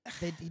knows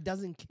that he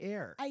doesn't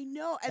care. I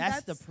know, and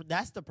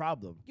That's the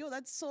problem. yo,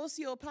 that's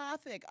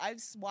sociopathic.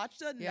 I've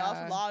watched enough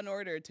Yeah. Law and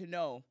Order to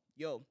know,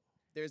 yo,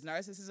 There's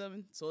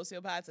narcissism,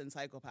 sociopaths, and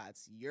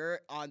psychopaths. You're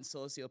on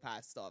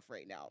sociopath stuff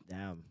right now.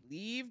 Damn.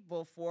 Leave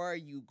before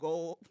you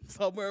go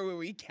somewhere where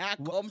we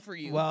can't come for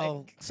you. Well,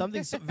 Like,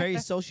 something very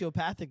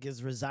sociopathic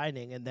is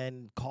resigning and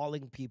then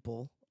calling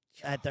people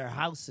at their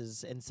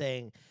houses and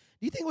saying,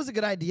 "Do you think it was a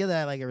good idea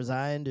that I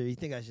resigned, or do you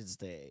think I should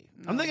stay?"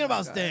 I'm thinking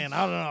about staying.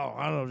 I don't know.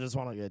 I just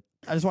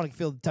want to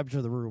feel the temperature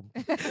of the room.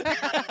 and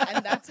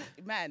that's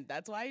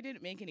why I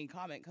didn't make any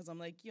comment, because I'm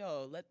like,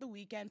 yo, let the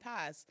weekend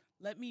pass.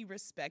 Let me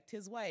respect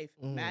his wife.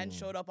 Man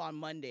showed up on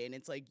Monday, and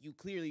it's like, you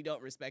clearly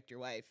don't respect your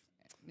wife.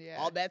 Yeah.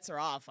 All bets are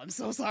off. I'm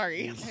so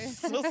sorry. I'm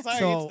so sorry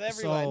So, to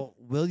everyone. so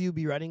will you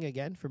be running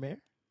again for mayor?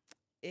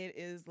 It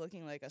is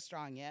looking like a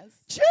strong yes.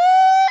 Cheers!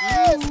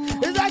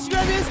 It's actually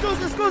going to be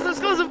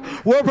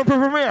exclusive. World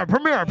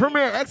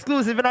premiere,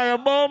 exclusive, and I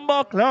am Bomba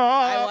I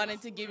Club.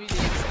 wanted to give you the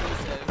exclusive.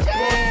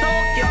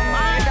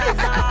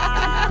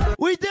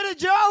 We did it,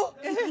 Joe.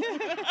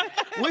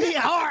 We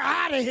are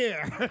out of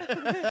here.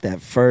 That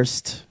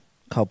first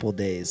couple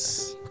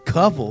days.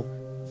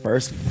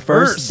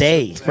 First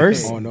day.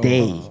 Oh, no.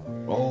 day.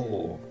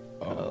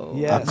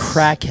 Yes. A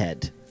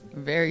crackhead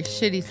Very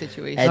shitty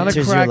situation. And- Not a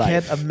enters your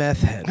life. crackhead, a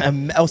meth head.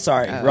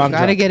 sorry, wrong.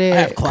 Gotta joke. get it I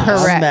have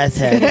class. correct. Meth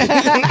head.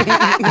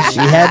 She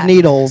had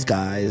needles,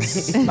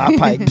 guys, not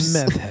pipes.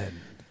 Meth head.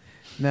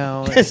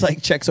 Now, It's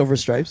like checks over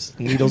stripes,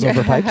 needles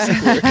over pipes.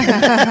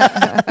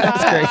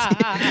 That's crazy.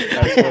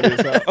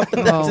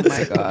 Oh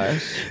my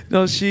gosh.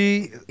 no,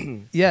 she.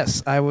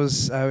 Yes, I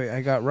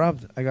got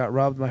robbed. I got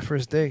robbed my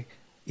first day.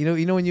 You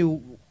know when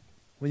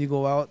you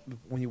go out,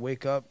 when you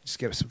wake up, just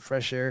get some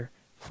fresh air,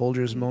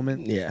 Folgers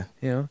moment. Yeah.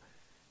 You know,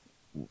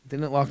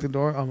 didn't lock the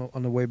door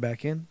on the way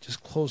back in.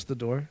 Just closed the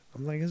door.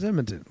 I'm like, it's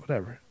Edmonton,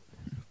 whatever.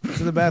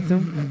 To the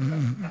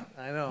bathroom.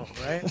 I know,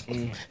 right?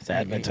 It's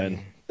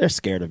Edmonton. They're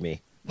scared of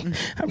me.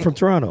 I'm from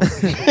Toronto.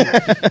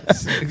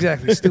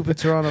 Exactly, stupid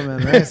Toronto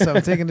man, right? So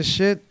I'm taking the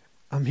shit.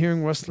 I'm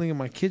hearing rustling in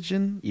my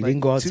kitchen. You like didn't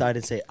go two- outside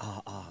and say,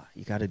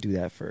 you got to do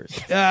that first.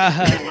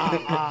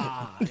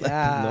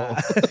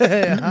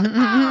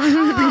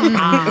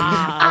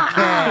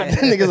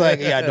 Niggas like,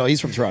 yeah, no,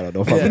 he's from Toronto.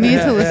 Don't fuck You with need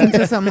me. to listen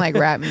to some like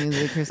rap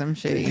music or some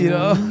shit. You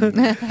know?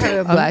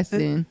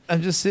 Blasting.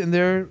 I'm just sitting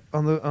there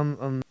on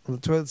the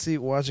toilet seat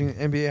watching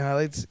NBA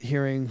highlights,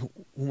 hearing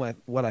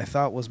what I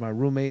thought was my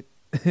roommate,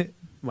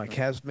 my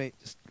castmate,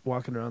 just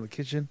walking around the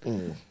kitchen,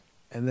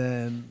 and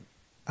then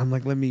I'm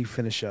like, let me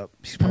finish up.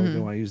 She's probably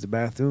gonna want to use the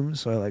bathroom,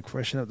 so I like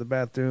freshen up the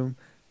bathroom.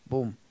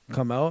 Boom,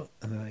 come out,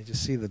 and then I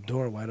just see the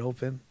door wide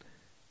open.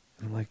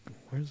 And I'm like,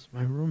 where's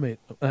my roommate?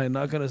 I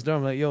knock on his door.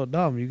 I'm like, yo,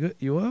 Dom, you good?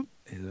 You up?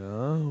 He's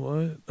like,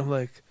 what? I'm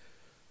like,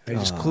 I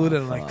just clued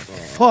in. I'm like,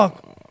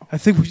 fuck. I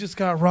think we just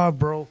got robbed,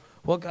 bro.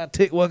 What got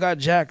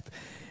jacked?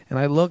 And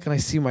I look and I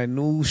see my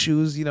new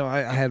shoes. You know,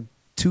 I had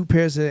 2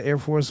 pairs of Air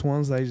Force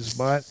Ones that I just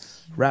bought,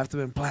 wrapped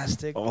them in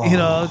plastic. You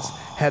know,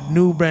 had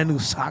brand new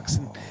socks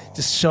and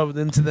just shoved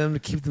into them to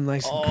keep them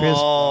nice and crisp.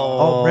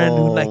 All brand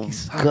new Nike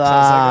socks.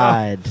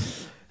 I was like,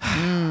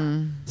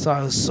 oh. So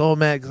I was so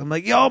mad because I'm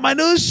like, yo, my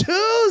new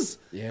shoes.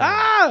 Yeah.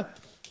 Ah!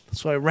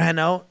 So I ran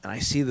out and I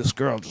see this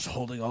girl just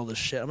holding all this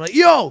shit. I'm like,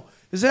 yo,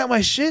 is that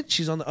my shit?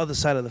 She's on the other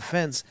side of the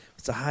fence.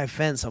 It's a high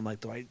fence. I'm like,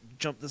 do I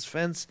jump this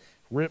fence,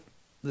 rip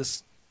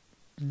this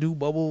new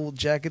bubble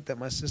jacket that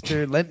my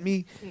sister lent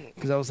me?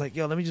 Because I was like,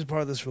 yo, let me just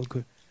borrow this real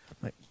quick. I'm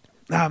like,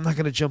 nah, I'm not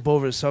going to jump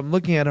over it. So I'm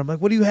looking at her. I'm like,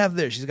 what do you have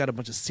there? She's got a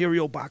bunch of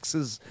cereal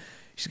boxes.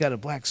 She's got a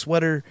black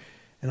sweater.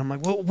 And I'm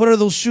like, well, what are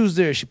those shoes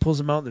there? She pulls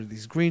them out. They're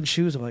these green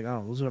shoes. I'm like,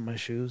 oh, those are my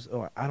shoes.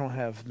 Oh, I don't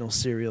have no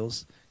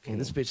cereals. Okay,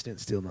 this bitch didn't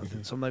steal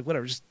nothing. So I'm like,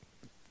 whatever, just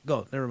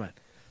go. Never mind.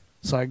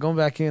 So I go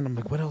back in. I'm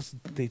like, what else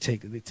did they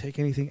take? Did they take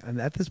anything?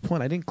 And at this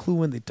point, I didn't clue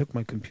when they took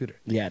my computer.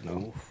 Yeah,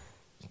 no.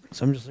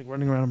 So I'm just like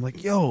running around. I'm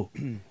like, yo,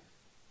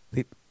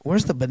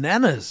 where's the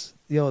bananas?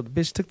 Yo, the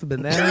bitch took the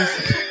bananas.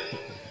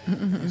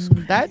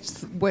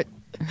 That's what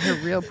her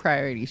real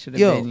priority should have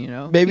Yo, been, you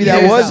know? Maybe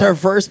that was her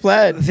first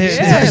plan.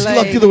 Yeah, She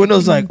looked through the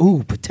windows like,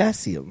 ooh,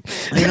 potassium.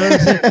 You know what I'm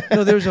saying?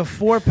 No, there was a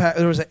 4-pack.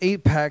 There was an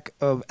 8-pack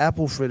of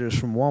apple fritters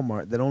from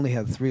Walmart that only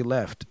had 3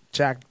 left.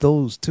 Jacked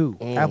those too.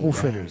 Apple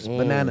fritters,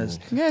 bananas.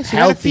 Yeah, she gotta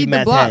Healthy feed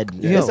the block.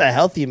 method. Yo. It's a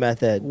healthy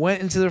method.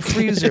 Went into the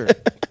freezer.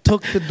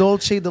 Took the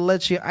Dolce de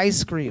Leche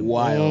ice cream.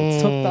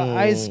 Wild. Took the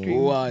ice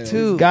cream Wild.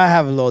 too. Gotta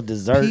have a little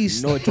dessert.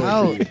 Pieced No joy.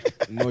 out. for you.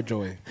 No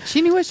joy.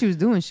 She knew what she was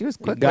doing. She was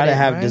quick. Gotta with it.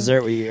 have right?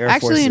 dessert with your Air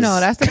Actually, Forces. no,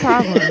 that's the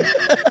problem.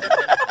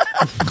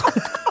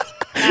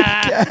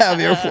 Can't have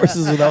Air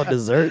Forces without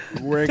dessert.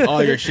 Wearing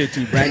all your shit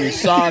too. Brand new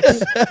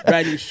socks,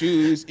 brand new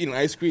shoes, eating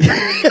ice cream.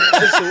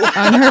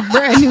 On her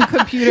brand new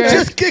computer.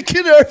 Just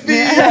kicking her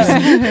feet.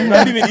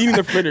 Not even eating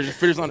the fritters. The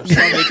fritters on her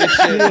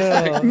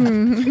stomach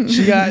and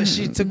shit.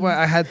 She took my.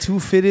 I had 2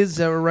 fitteds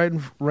that were right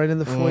in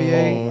the foyer.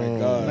 Oh my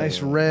God.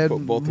 Nice red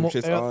Put both them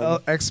shits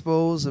on.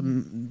 Expos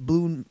and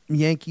blue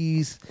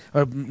Yankees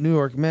or New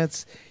York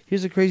Mets.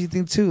 Here's the crazy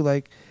thing too.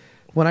 Like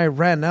when I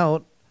ran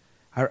out,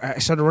 I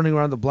started running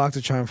around the block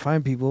to try and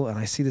find people, and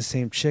I see the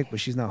same chick, but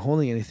she's not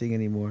holding anything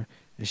anymore.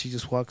 And she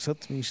just walks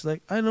up to me. She's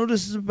like, "I know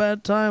this is a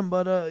bad time,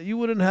 but you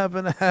wouldn't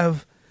happen to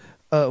have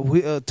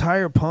a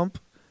tire pump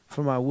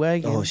for my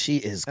wagon. Oh, she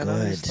is And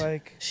I was good.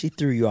 like, She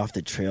threw you off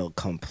the trail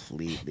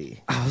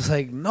completely. I was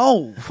like,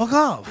 no, fuck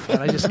off. And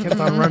I just kept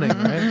on running,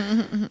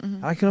 right?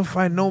 I couldn't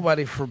find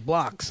nobody for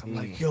blocks. I'm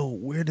like, yo,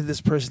 where did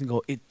this person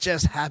go? It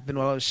just happened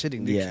while I was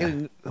shitting. They Yeah.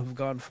 couldn't have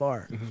gone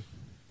far.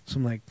 So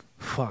I'm like,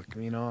 fuck,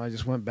 I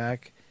just went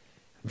back.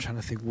 I'm trying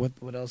to think,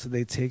 what else did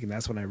they take? And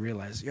that's when I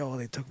realized, yo,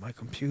 they took my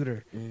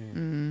computer.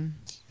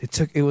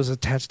 It was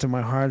attached to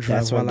my hard drive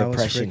That's when while I was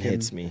depression freaking,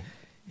 hits me.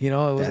 It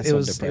That's when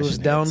was depression hits.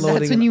 downloading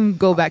That's when you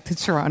go back to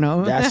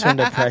Toronto. That's when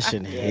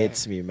depression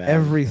hits me, man.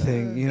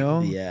 everything,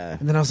 Yeah.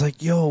 And then I was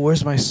like, yo,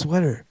 where's my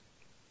sweater?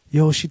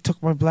 Yo, she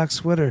took my black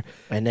sweater.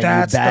 And then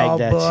That's you bagged the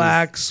that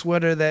black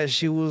sweater that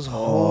she was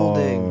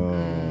holding.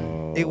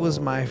 Oh. It was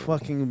my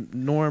fucking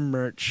Norm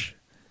merch.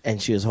 And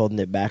she was holding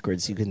it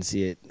backwards. You couldn't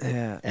see it.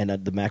 Yeah, And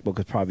the MacBook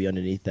was probably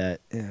underneath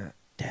that. yeah.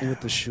 Damn.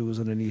 With the shoes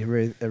underneath,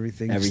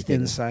 everything, just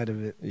Everything. inside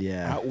of it.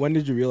 Yeah. When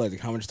did you realize?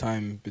 Like, how much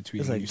time It between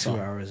was like you 2 saw?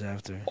 hours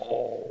after.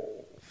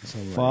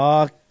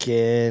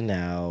 Fucking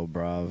hell,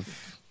 bruv.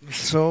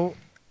 So,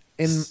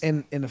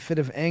 in a fit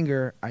of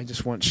anger, I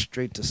just went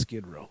straight to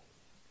Skid Row.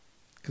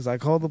 Because I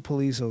called the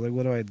police. I was like,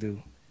 what do I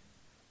do?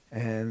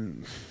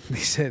 And they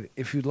said,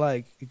 if you'd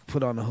like, you can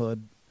put on a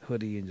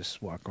hoodie, and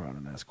just walk around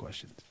and ask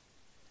questions.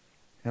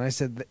 And I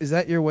said, is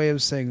that your way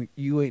of saying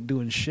you ain't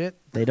doing shit?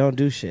 They don't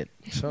do shit.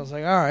 So I was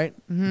like, all right,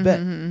 bet.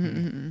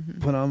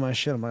 Put on my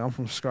shit. I'm like, I'm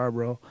from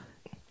Scarborough.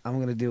 I'm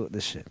going to deal with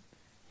this shit.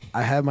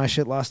 I had my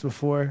shit lost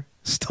before.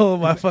 Stole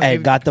my fucking...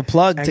 And got the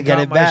plug to and get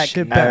got it my back.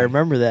 shit I back.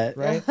 remember that.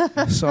 Right?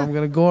 So I'm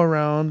going to go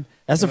around.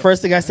 That's the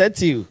first thing I said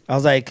to you. I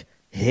was like,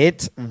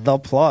 hit the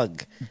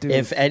plug. Dude.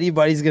 If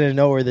anybody's going to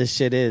know where this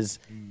shit is,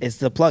 it's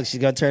the plug.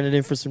 She's going to turn it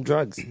in for some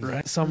drugs.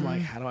 Right. So I'm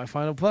like, how do I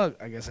find a plug?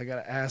 I guess I got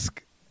to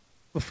ask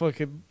the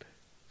fucking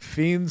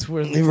fiends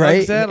where the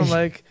Right. plug's at. I'm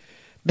like...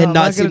 No, And I'm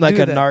not gonna seem like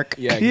do a that. narc.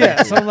 Yeah,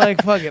 Yeah, so I'm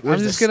like, fuck it. Where's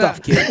I'm the just gonna...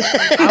 stuff, kid?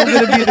 I'm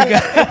going to be the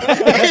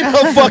guy. In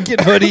a fucking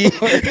hoodie.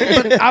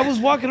 But I was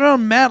walking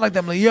around mad like that.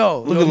 I'm like, yo.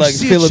 Looking you like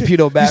see a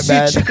Filipino chick- You see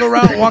Batman. a chick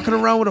around, walking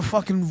around with a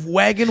fucking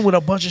wagon with a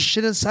bunch of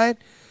shit inside?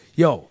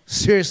 Yo,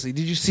 seriously,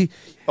 did you see?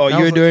 Oh, And I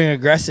you were was like- doing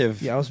aggressive.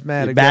 Yeah, I was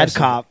mad. You're bad aggressive.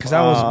 cop. Because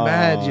I was Oh,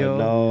 mad, yo.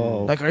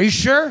 no. Like, are you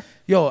sure?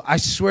 Yo, I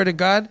swear to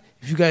God,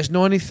 if you guys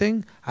know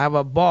anything, I have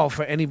a ball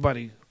for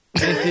anybody.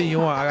 Anything you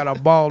want, I got a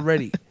ball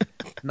ready.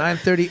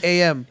 9:30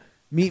 a.m.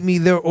 Meet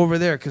me over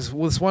there. Because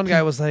this one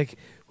guy was like,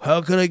 how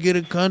can I get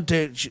in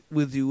contact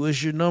with you?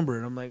 What's your number?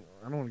 And I'm like,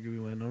 I don't want to give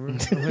you my number. I'm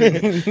like,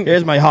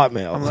 Here's my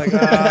Hotmail. I'm like,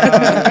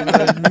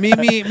 meet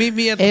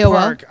me at the AOL?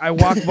 park. I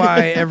walk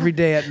by every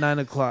day at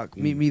 9:00.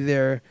 Meet me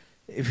there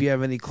if you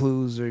have any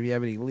clues or if you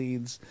have any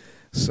leads.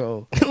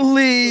 So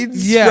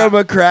leads Yeah. from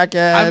a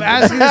crackhead. I'm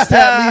asking this to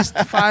at least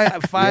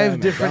five man,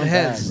 different brown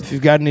heads. If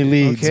you've got any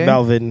leads, Okay.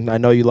 Melvin, I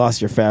know you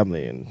lost your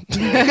family. And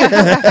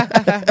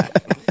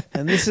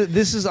And this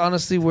is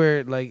honestly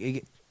where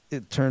like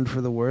it turned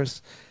for the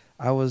worse.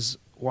 I was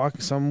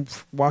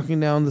walking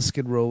down the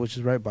Skid Row, which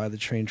is right by the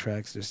train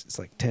tracks. It's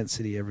like tent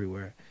city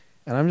everywhere.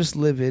 And I'm just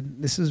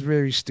livid. This is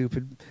very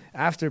stupid.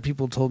 After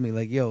people told me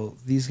like, yo,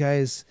 these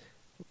guys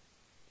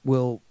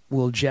will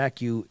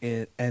jack you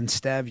and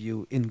stab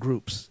you in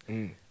groups.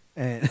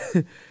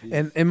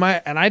 And and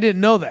I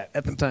didn't know that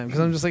at the time because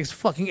I'm just like, it's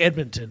fucking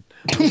Edmonton.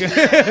 I'm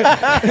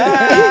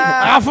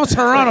from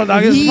Toronto,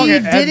 dog. It's He fucking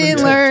didn't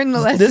Edmonton. learn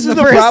the lesson. this is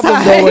the first problem,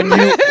 time.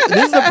 though.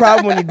 This is the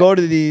problem when you go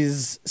to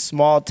these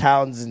small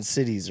towns and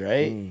cities,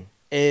 right?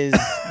 Is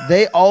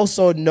they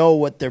also know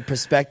what their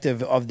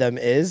perspective of them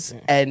is,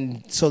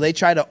 and so they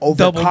try to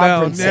Double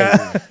down,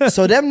 overcompensate.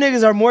 So them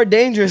niggas are more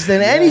dangerous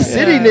than any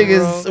city Yeah,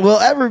 niggas bro. will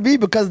ever be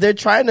because they're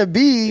trying to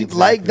be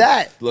like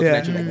that. Looking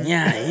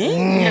Yeah. at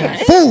you like,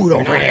 Food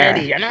over here.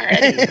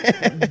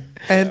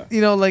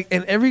 And like,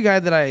 and every guy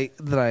that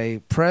I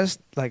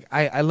pressed, like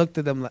I looked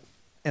at them,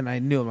 and I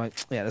knew, I'm like,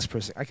 yeah, this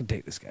person, I can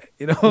take this guy,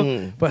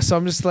 But so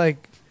I'm just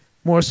like,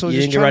 more so You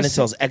just didn't trying run to into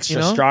those see-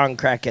 extra strong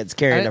crackheads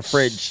carrying a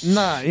fridge.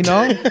 Nah, I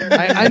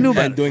knew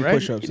better. and doing right?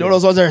 push-ups. You know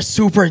those ones that are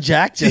super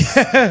jacked, just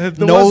The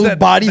no ones that-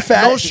 body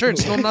fat, no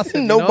shirts, no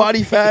nothing, no you know?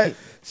 body fat.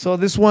 So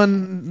this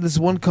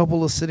one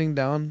couple is sitting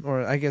down,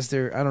 or I guess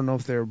I don't know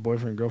if they're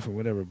boyfriend, girlfriend,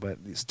 whatever,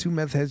 but these two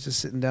meth heads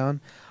just sitting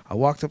down. I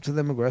walked up to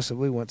them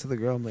aggressively, went to the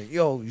girl. I'm like,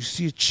 yo, you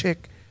see a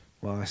chick?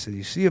 Well, I said,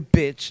 you see a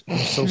bitch? I'm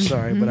so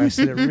sorry, but I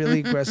said it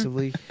really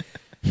aggressively,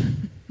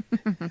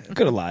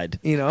 Could have lied.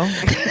 and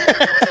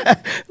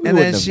wouldn't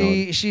then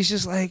have she's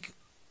just like,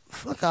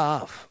 fuck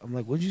off. I'm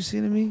like, what'd you say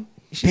to me?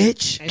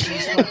 Bitch.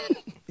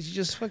 And she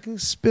just fucking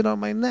spit on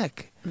my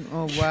neck.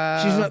 Oh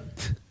wow. She's like,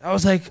 I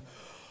was like,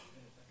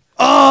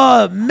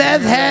 oh,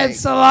 meth head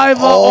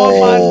saliva on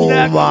my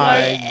neck.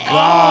 my Like,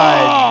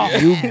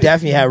 god, you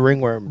definitely had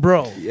ringworm,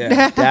 bro.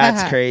 yeah.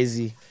 That's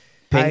crazy.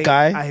 Pink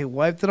eye. I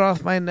wiped it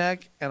off my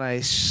neck and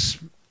I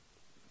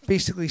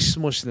basically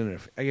smushed it in her.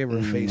 I gave her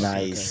a face.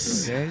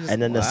 Nice. Okay, just-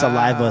 And then the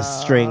saliva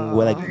string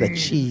with like the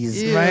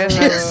cheese. Right?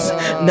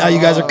 Now you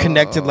guys are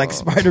connected like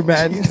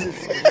Spider-Man.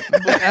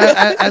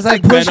 as I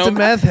pushed the Venom.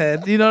 meth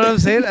head, you know what I'm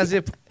saying? As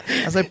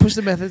I pushed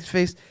the meth head's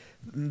face,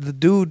 the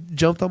dude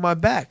jumped on my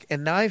back,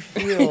 and now I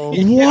feel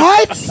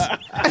What?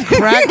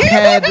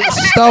 crackhead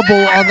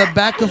stubble on the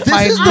back of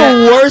my This is neck.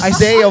 the worst I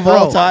day of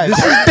all time.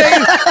 This is day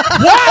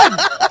one.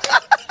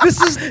 This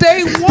is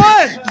day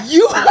one.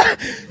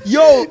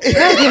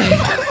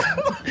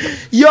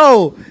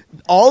 Yo,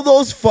 all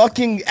those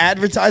fucking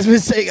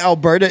advertisements saying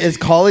Alberta is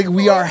calling,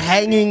 we are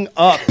hanging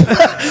up.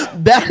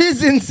 That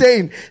is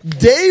insane.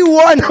 Day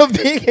one of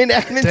being in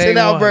Edmonton, Day one.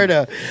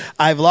 Alberta.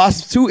 I've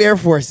lost 2 Air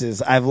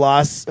Forces. I've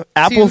lost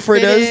apple 2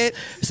 fritters,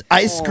 Fitteds,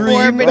 ice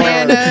cream, 4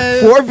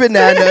 bananas. 4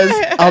 bananas,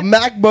 a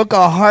MacBook,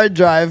 a hard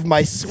drive,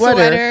 my sweater,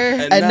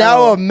 Sweater. and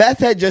now a meth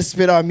head just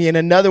spit on me, and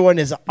another one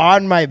is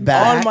on my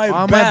back. On my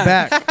On my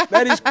back.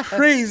 That is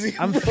crazy.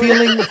 I'm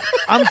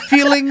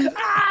feeling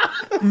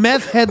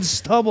meth head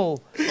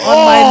stubble on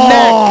my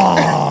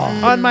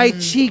neck, on my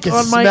cheek, Can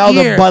on my smell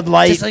the ear. Bud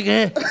Light. Just like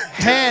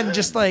hand,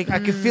 just like I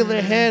can feel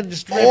their hand.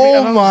 Just and I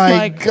Oh was my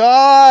like,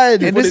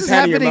 god! And Put this his is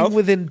hand in your happening mouth?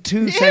 within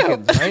 2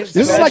 seconds, right?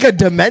 This is like a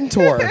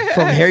Dementor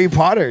from Harry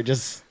Potter.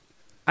 Just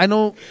I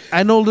know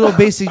little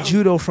basic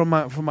judo from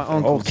my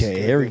uncle.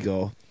 okay. Here we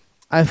go.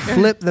 I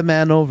flipped the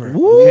man over.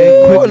 Woo!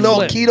 Okay, A quick little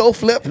flip, keto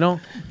flip. you know,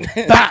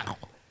 bow.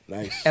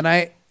 Nice.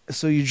 And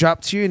so you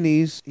drop to your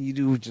knees, you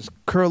do just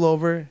curl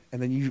over,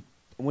 and then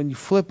when you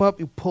flip up,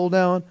 you pull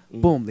down,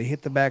 boom, they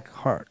hit the back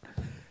hard.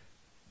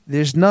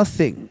 There's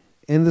nothing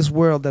in this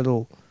world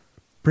that'll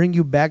bring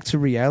you back to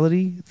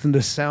reality than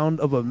the sound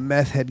of a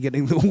meth head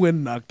getting the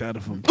wind knocked out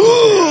of him.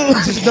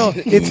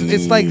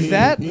 It's like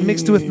that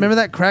mixed with, remember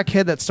that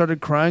crackhead that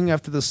started crying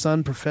after the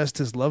son professed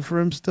his love for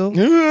him still?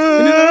 So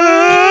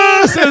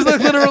it was like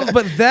literal,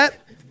 but that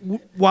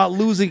while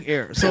losing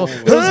air. So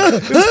it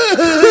was,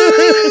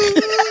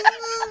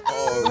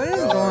 What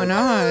is going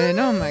on?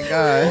 Oh my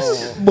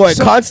gosh. Boy,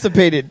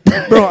 constipated.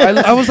 bro,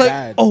 I was like,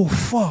 Bad. oh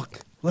fuck.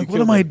 Like, what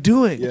killed am I him.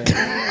 doing? Yeah.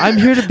 I'm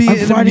here to be I'm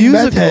in a fighting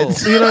meth musical.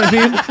 heads. You know what I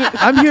mean?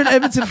 I'm here in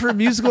Edmonton for a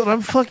musical, and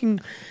I'm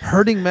fucking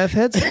hurting meth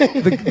heads.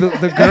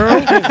 The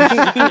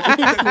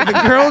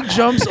girl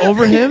jumps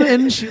over him,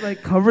 and she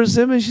like covers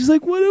him, and she's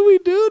like, "What did we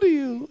do to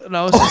you?" And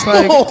I was just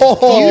like,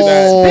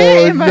 Oh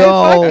spit in my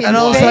fucking and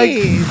I was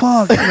face.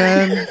 like, "Fuck,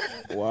 man."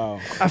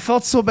 Wow. I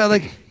felt so bad.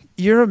 Like,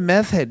 you're a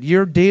meth head.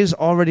 Your day is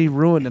already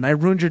ruined, and I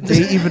ruined your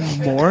day even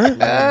more.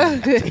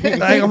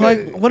 I'm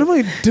like, what am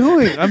I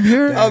doing? I'm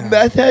here. A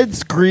meth head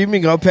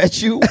screaming up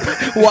at you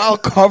while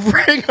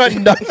covering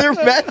another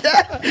meth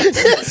head.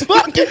 It's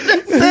fucking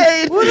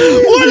insane. What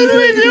did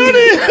we do to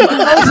you?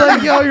 I was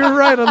like, yo, you're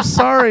right. I'm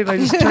sorry. And I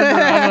just turned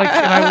around and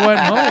I went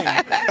home.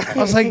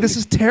 I was like, this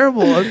is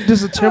terrible. This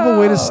is a terrible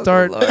way to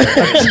start a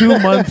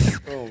 2-month,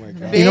 Oh my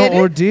god.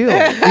 ordeal.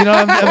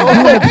 I'm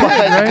doing it,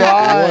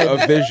 right?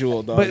 What a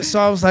visual, dog. But so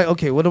I was like,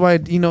 okay, what do I?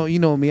 You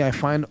know me. I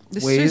find The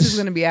streets ways. is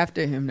gonna be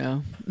after him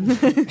now. Here's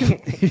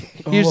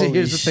the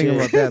thing shit.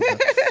 about that.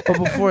 Though. But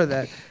before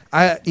that,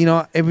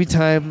 every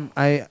time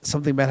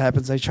something bad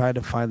happens, I try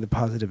to find the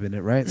positive in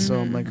it, right? So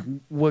I'm like,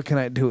 what can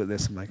I do with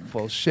this? I'm like,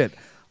 well, shit.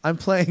 I'm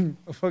playing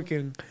a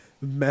fucking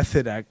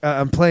method act.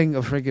 I'm playing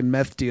a freaking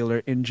meth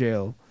dealer in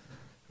jail,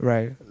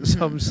 right?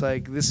 So I'm just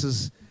like, this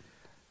is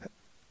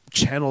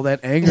channel that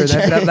anger,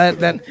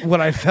 that what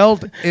I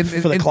felt For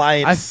the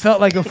clients. I felt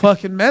like a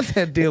fucking meth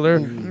head dealer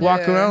walking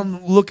Yeah.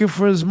 around looking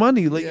for his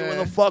money. Like, Yeah. where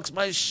the fuck's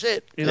my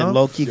shit? You know? And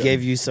Loki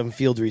gave you some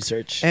field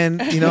research.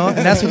 And and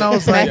that's when I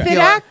was like, Method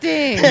yo,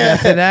 acting.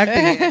 method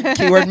acting.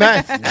 Keyword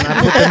math. And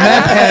I put the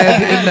meth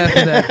head in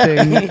method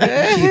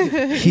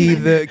acting.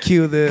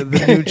 Cue the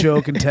new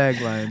joke and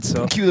tagline.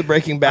 So Cue the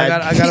Breaking Bad.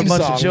 I got a theme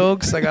bunch song. of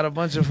jokes. I got a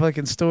bunch of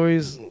fucking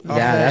stories. off Yeah,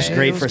 that. that's And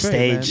great it for was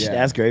great, stage. man.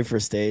 That's great for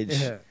stage.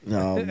 Yeah.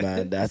 No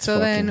man, that's So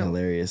fucking then-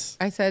 hilarious.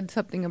 I said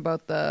something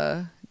about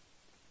what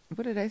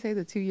did I say?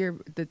 The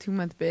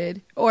 2-month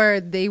bid, or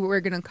they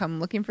were gonna come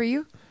looking for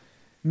you.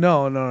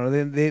 No.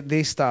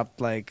 They stopped.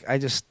 Like, I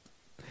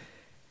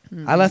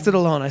left it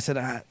alone. I said,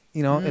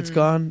 it's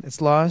gone.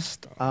 It's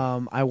lost.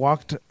 I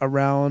walked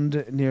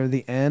around near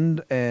the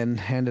end and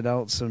handed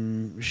out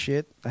some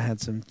shit. I had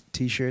some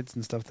T-shirts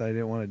and stuff that I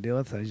didn't want to deal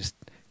with.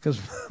 Because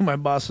my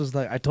boss was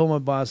like, I told my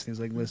boss, and he's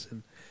like,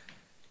 listen,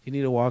 you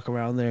need to walk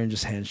around there and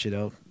just hand shit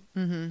out.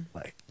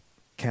 Like,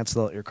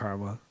 cancel out your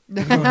karma. I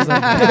was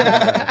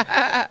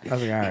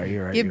like, all right,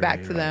 you're right. Give you're back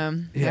right, to you're right."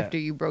 them Yeah. after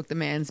you broke the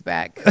man's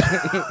back.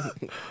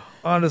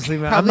 Honestly,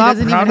 man, Probably I'm not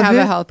doesn't proud even of have it.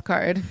 a health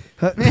card.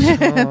 Oh,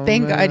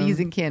 Thank God man. he's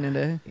in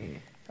Canada.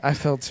 I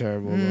felt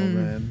terrible though,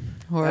 man.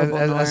 Horrible.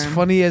 As Norm.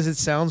 funny as it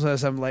sounds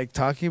as I'm like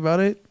talking about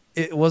it,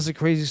 it was a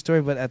crazy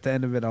story. But at the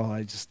end of it all,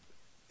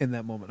 in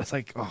that moment, I was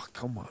like, oh,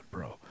 come on,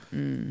 bro.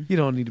 You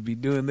don't need to be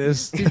doing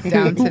this. Stoop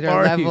down to Who their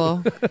are you?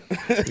 level.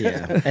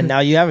 Yeah. And now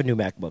you have a new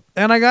MacBook.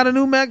 And I got a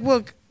new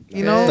MacBook.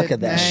 You know, Look at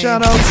that. Nice.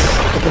 shout outs Look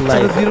at to the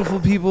life. beautiful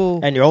people.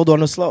 And your old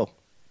one was slow.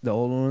 The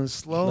old one is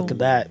slow. Look at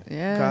that.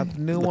 Yeah. Got the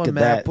new Look one, at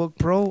that. MacBook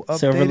Pro.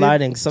 Silver updated,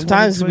 lining.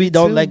 Sometimes we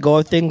don't 2022. let go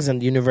of things and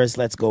the universe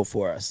lets go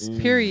for us.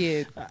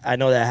 Period. I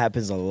know that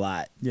happens a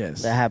lot.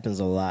 Yes. That happens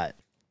a lot.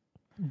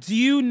 Do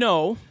you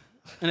know,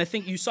 and I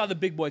think you saw the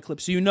Big Boy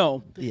clip, so you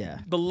know, Yeah.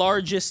 the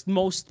largest,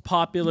 most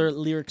popular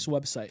lyrics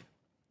website?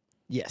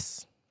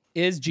 Yes.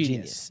 is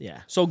Genius.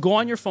 Yeah. So go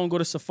on your phone, go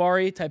to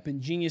Safari, type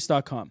in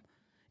genius.com.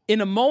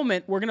 In a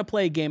moment, we're going to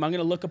play a game. I'm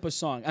going to look up a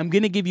song. I'm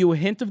going to give you a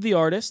hint of the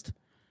artist.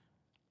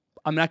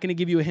 I'm not going to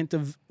give you a hint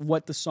of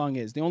what the song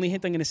is. The only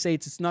hint I'm going to say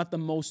is it's not the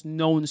most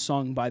known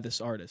song by this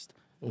artist.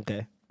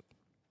 Okay.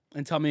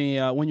 And tell me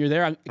when you're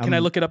there. Can I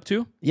look it up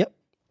too? Yep.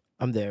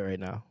 I'm there right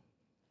now.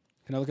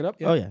 Can I look it up?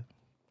 Oh, yeah.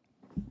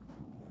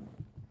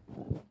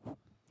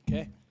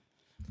 Okay.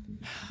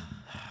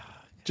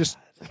 Just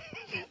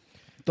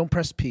don't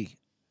press P.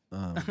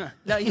 Now,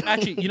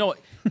 actually, you know what?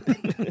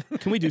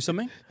 Can we do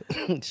something?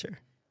 Sure.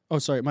 Oh,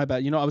 sorry, my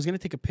bad. You know, I was going to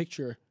take a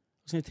picture.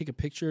 I was going to take a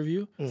picture of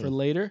you for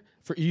later,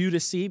 for you to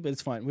see, but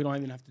it's fine. We don't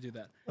even have to do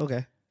that.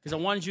 Okay. Because I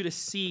wanted you to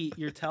see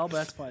your tell, but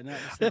that's fine. No,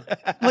 it's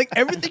not. Like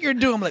everything you're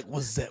doing, I'm like,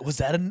 was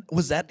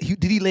that?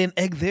 Did he lay an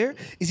egg there?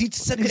 Is he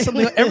setting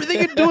something up? Everything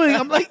you're doing,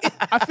 I'm like,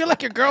 I feel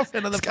like your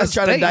girlfriend on the I was first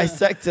trying to date.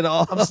 dissect it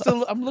all.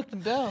 I'm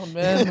looking down,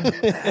 man.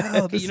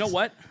 Wow, Okay, you know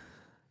what?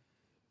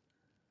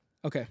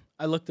 Okay,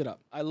 I looked it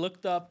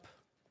up.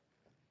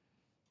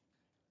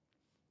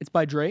 It's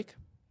by Drake.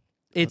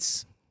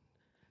 It's,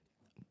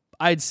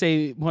 I'd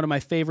say, one of my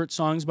favorite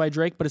songs by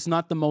Drake, but it's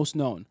not the most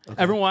known. Okay.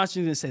 Everyone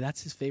watching is going to say,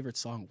 that's his favorite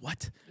song.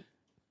 What?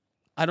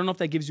 I don't know if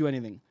that gives you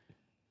anything.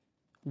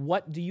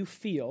 What do you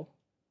feel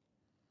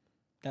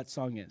that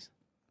song is?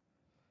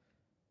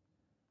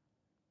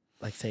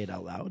 Like, say it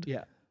out loud?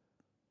 Yeah.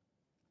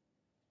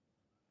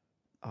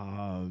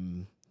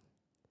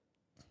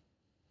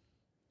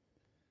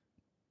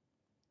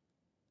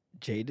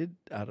 Jaded?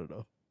 I don't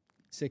know.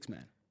 6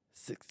 Man.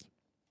 6.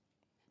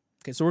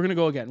 Okay, so we're going to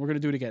go again. We're going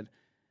to do it again.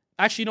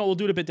 Actually, no, we'll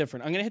do it a bit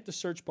different. I'm going to hit the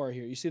search bar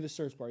here. You see the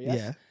search bar, yes?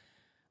 Yeah.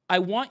 I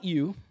want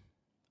you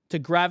to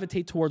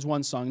gravitate towards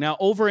one song. Now,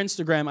 over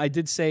Instagram, I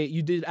did say,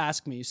 you did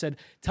ask me, you said,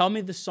 tell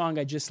me the song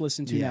I just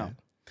listened to now.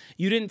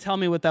 You didn't tell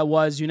me what that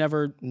was. You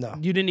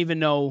didn't even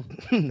know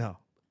No.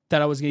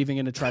 that I was even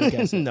going to try to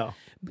guess it. No.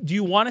 Do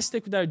you want to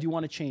stick with that or do you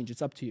want to change?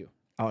 It's up to you.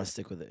 I want to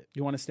stick with it.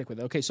 You want to stick with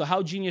it. Okay, so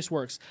how Genius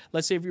works.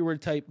 Let's say if you were to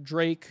type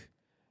Drake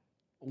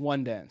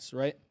One Dance,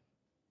 right?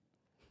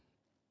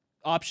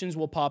 Options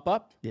will pop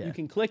up. Yeah. You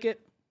can click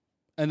it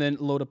and then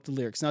load up the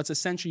lyrics. Now, it's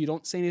essential. You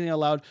don't say anything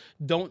aloud.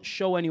 Don't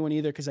show anyone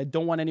either because I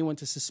don't want anyone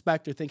to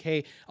suspect or think,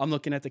 hey, I'm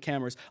looking at the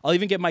cameras. I'll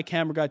even get my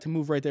camera guy to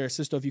move right there,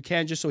 Sisto, if you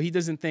can, just so he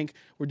doesn't think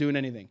we're doing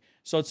anything.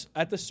 So it's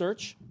at the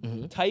search.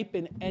 Type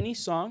in any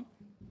song,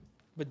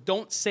 but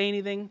don't say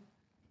anything.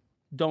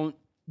 Don't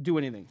do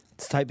anything.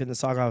 Let's type in the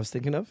song I was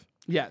thinking of.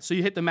 Yeah, so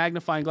you hit the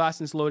magnifying glass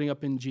and it's loading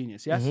up in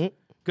Genius, yes?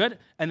 Good.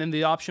 And then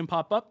the option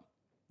pop up.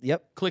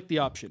 Yep. Click the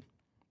option.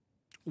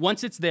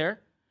 Once it's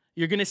there,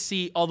 you're going to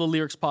see all the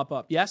lyrics pop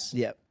up, yes?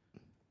 Yep.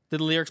 Did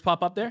the lyrics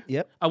pop up there?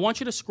 Yep. I want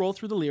you to scroll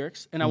through the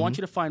lyrics and I want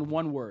you to find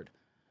one word,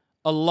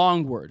 a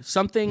long word,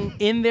 something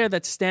in there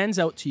that stands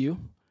out to you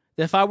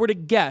that if I were to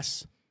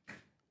guess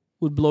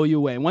would blow you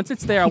away. Once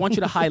it's there, I want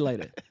you to highlight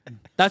it.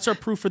 That's our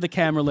proof for the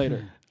camera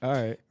later. All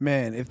right.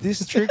 Man, if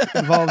this trick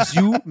involves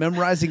you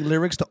memorizing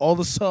lyrics to all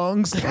the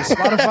songs on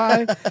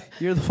Spotify,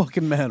 you're the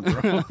fucking man,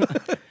 bro.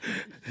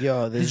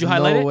 Yo, there's you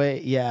highlight no it?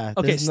 way. Yeah.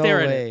 Okay, there's stare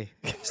no at way.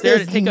 it. Stare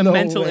at it. There's Take a no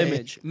mental way.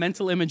 image.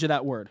 Mental image of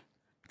that word.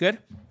 Good?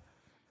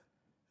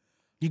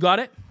 You got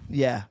it?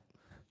 Yeah.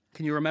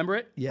 Can you remember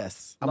it?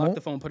 Yes. Lock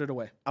the phone, put it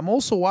away. I'm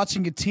also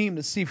watching your team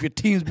to see if your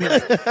team's being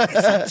like,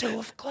 it's a 2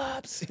 of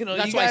clubs. You know,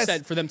 That's you why I guys-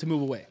 said for them to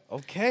move away.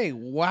 Okay,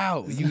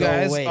 wow. You No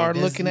guys way. are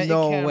There's looking at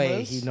no your cameras.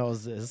 way he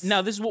knows this.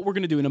 Now, this is what we're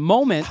going to do. In a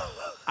moment,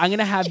 I'm going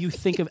to have you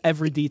think of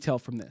every detail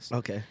from this.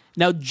 Okay.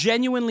 Now,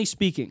 genuinely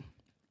speaking,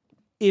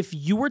 if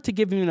you were to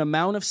give me an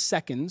amount of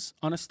seconds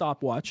on a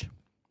stopwatch,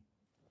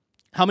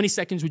 how many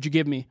seconds would you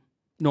give me,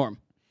 Norm,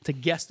 to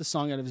guess the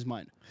song out of his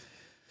mind?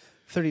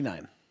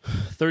 39.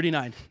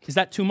 39. Is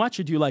that too much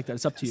or do you like that?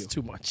 It's up to you. It's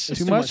too much. It's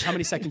Too much? How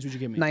many seconds would you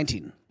give me?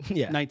 19.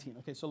 Yeah. 19.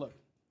 Okay, so look.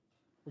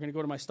 We're going to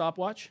go to my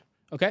stopwatch.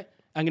 Okay?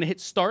 I'm going to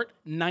hit start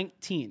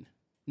 19.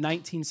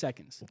 19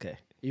 seconds. Okay.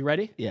 You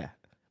ready? Yeah.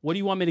 What do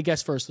you want me to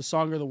guess first, the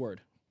song or the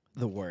word?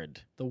 The word.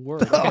 The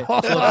word. Okay. So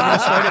look, I'm going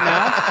to start it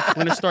now. I'm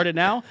going to start it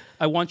now.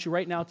 I want you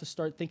right now to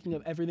start thinking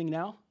of everything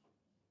now.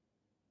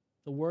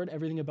 The word,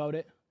 everything about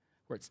it.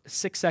 Where it's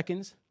 6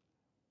 seconds.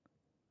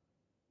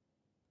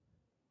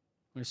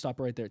 I'm going to stop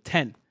right there.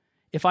 10.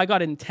 If I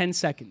got it in 10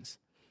 seconds,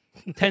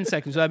 10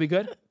 seconds, would that be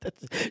good?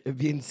 It'd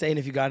be insane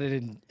if you got it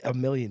in a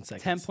million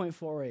seconds.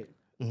 10.48.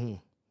 Do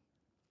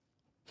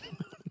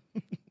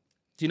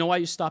you know why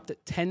you stopped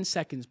at 10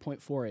 seconds,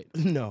 0.48?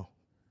 No.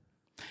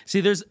 See,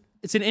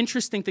 it's an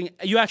interesting thing.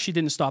 You actually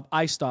didn't stop.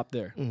 I stopped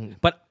there.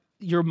 But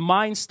your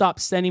mind stopped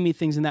sending me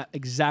things in that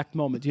exact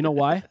moment. Do you know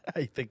why?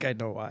 I think I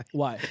know why.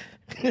 Why?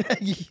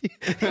 Just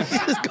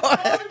go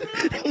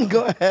ahead.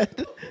 Go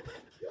ahead.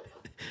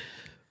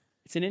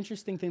 It's an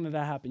interesting thing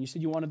that happened. You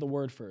said you wanted the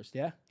word first,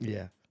 yeah?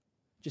 Yeah.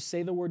 Just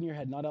say the word in your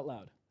head, not out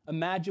loud.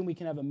 Imagine we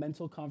can have a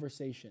mental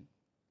conversation.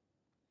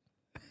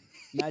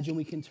 Imagine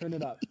we can turn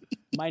it up.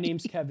 My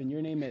name's Kevin.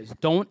 Your name is.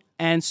 Don't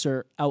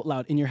answer out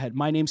loud in your head.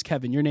 My name's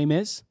Kevin. Your name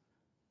is?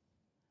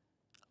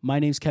 My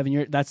name's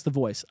Kevin. That's the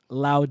voice.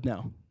 Loud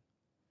now.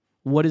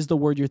 What is the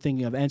word you're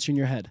thinking of? Answer in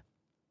your head.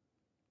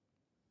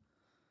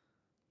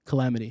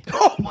 Calamity.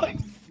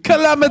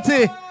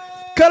 Calamity.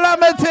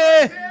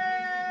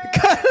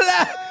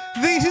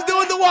 He's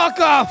doing the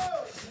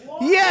walk-off.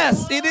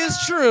 Yes, it is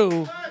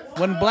true.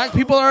 When black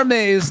people are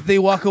amazed, they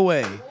walk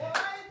away.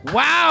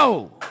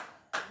 Wow.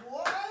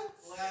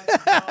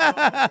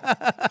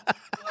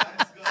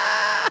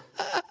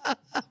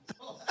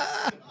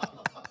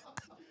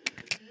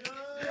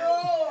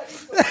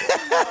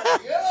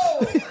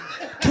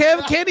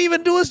 Kev can't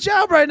even do his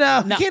job right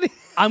now. Now,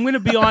 I'm going to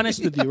be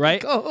honest with you,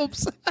 right?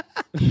 Oops.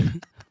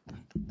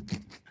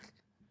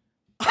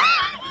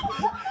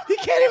 He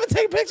can't even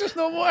take pictures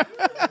no more.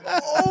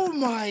 Oh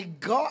my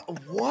God!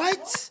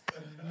 What?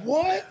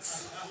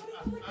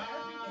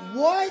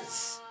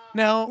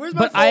 Now, Where's my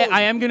But phone?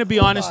 I am going to be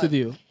honest on. with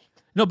you.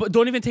 No, but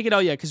don't even take it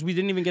out yet because we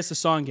didn't even guess the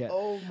song yet.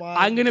 Oh my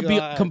I'm going to be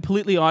God.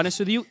 completely honest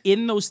with you.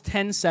 In those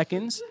 10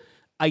 seconds,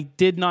 I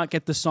did not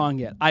get the song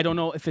yet. I don't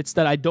know if it's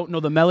that I don't know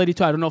the melody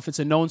to it. I don't know if it's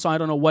a known song. I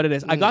don't know what it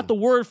is. I got the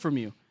word from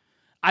you.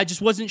 I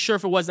just wasn't sure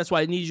if it was. That's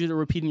why I need you to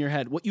repeat in your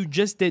head. What you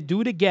just did,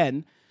 do it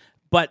again,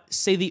 but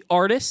say the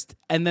artist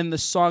and then the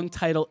song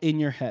title in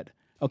your head.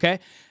 Okay?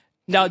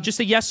 Now, just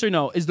a yes or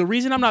no. Is the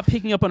reason I'm not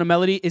picking up on a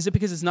melody, is it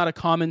because it's not a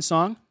common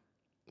song?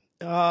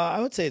 I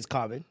would say it's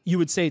common. You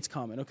would say it's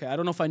common. Okay, I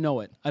don't know if I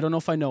know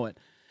it.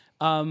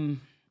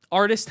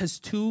 Artist has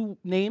 2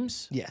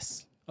 names?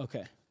 Yes.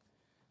 Okay.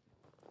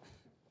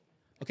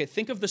 Okay,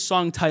 think of the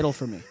song title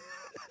for me.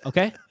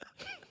 Okay?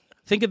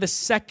 Think of the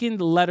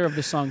second letter of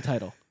the song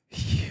title.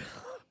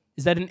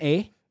 Is that an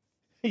A?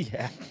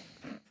 Yeah.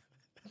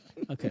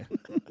 Okay.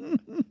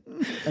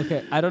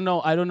 Okay, I don't know.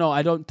 I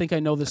don't think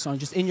I know this song.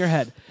 Just in your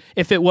head.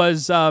 If it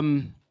was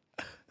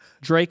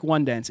Drake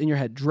One Dance, in your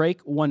head.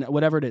 Drake One,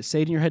 whatever it is.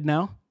 Say it in your head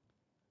now.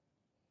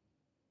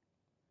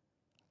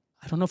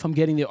 I don't know if I'm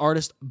getting the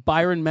artist.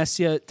 Byron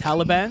Messia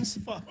Taliban's.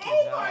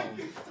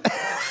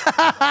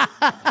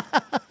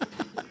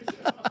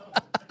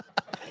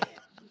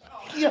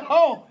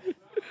 Yo,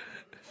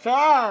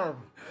 fam.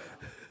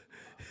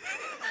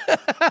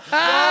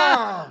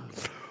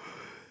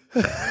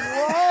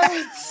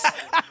 What?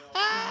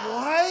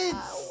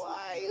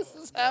 why is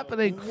this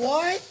happening?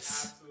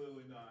 What?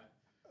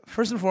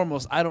 First and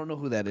foremost, I don't know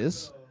who that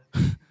is.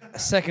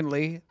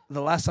 Secondly,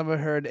 the last time I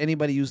heard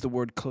anybody use the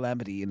word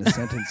calamity in a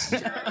sentence,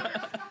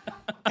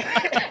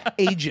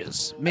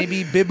 ages,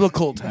 maybe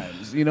biblical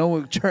times,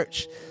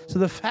 church. So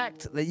the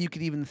fact that you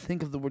could even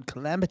think of the word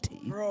calamity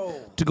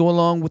to go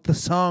along with the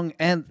song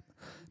and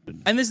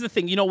And this is the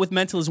thing, with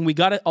mentalism, we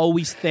got to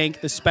always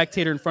thank the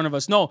spectator in front of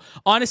us. No,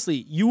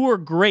 honestly, you were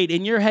great.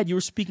 In your head, you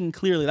were speaking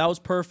clearly. That was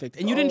perfect.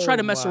 And you didn't try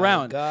to mess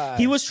around. gosh.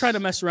 He was trying to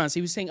mess around. So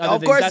he was saying other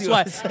Of things. course That's he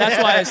why. was.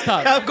 That's why it's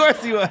tough. Of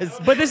course he was.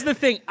 But this is the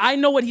thing. I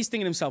know what he's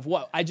thinking to himself.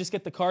 What? I just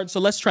get the card. So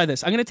let's try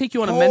this. I'm going to take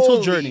you on a mental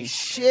Holy journey.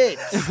 Shit.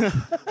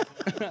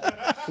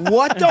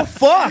 What the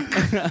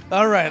fuck?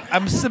 all right,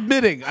 I'm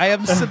submitting. I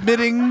am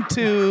submitting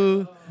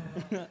to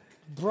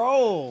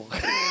Bro.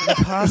 the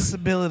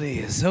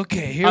possibilities.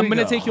 Okay, here I'm we going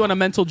to go. take you on a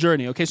mental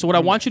journey. Okay. So what I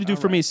want you to do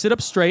for me is sit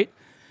up straight.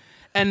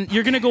 And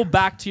you're going to go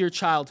back to your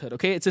childhood,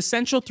 okay? It's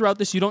essential throughout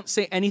this you don't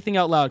say anything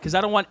out loud because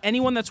I don't want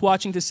anyone that's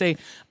watching to say,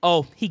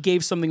 oh, he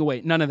gave something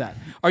away. None of that.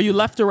 Are you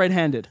left or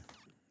right-handed?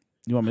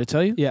 You want me to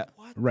tell you? Yeah.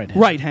 Right.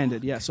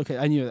 Right-handed, yes. Okay,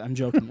 I knew that. I'm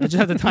joking. I just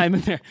had the time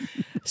in there.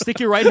 Stick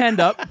your right hand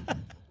up.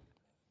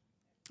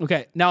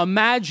 Okay, now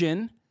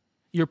imagine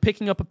you're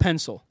picking up a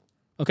pencil,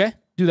 okay?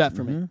 Do that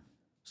for me.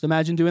 So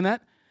imagine doing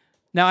that.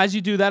 Now, as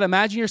you do that,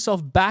 imagine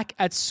yourself back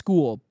at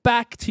school,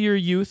 back to your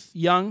youth,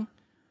 young,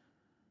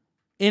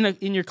 in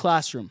your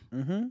classroom.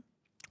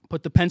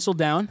 Put the pencil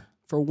down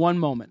for one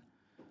moment.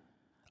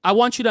 I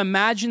want you to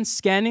imagine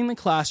scanning the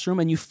classroom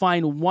and you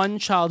find one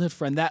childhood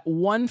friend, that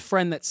one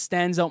friend that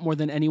stands out more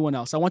than anyone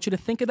else. I want you to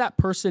think of that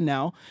person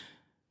now,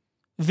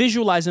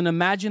 visualize and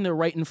imagine they're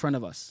right in front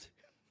of us.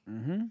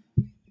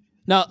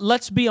 Now,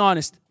 let's be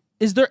honest.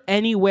 Is there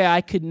any way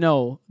I could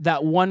know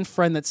that one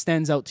friend that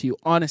stands out to you,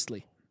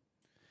 honestly?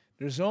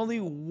 There's only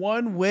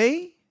one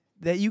way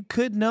that you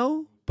could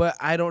know, but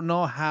I don't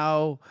know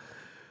how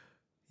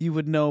you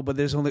would know. But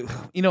there's only,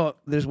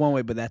 there's one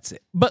way, but that's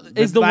it. But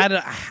is the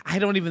I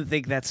don't even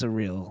think that's a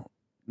real.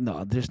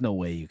 No, there's no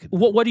way you could.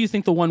 what do you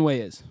think the one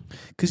way is?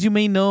 Because you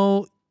may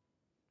know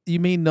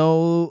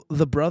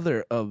the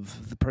brother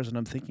of the person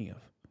I'm thinking of.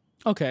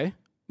 Okay,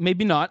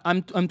 maybe not.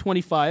 I'm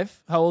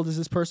 25. How old is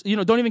this person?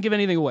 Don't even give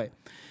anything away.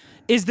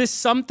 Is this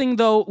something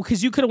though?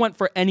 Because you could have went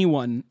for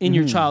anyone in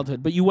your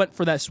childhood, but you went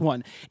for this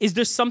one. Is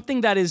there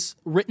something that is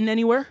written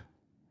anywhere?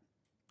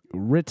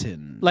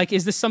 Written. Like,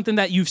 is this something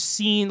that you've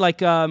seen?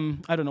 Like, I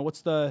don't know.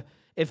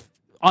 If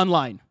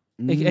online?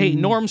 Like, hey,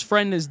 Norm's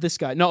friend is this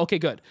guy. No, okay,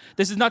 good.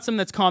 This is not something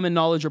that's common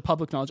knowledge or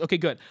public knowledge. Okay,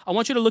 good. I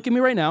want you to look at me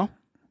right now.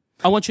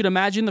 I want you to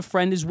imagine the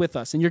friend is with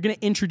us, and you're going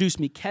to introduce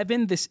me.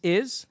 Kevin, this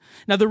is.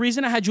 Now, the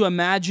reason I had you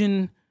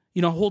imagine,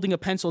 holding a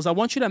pencil is I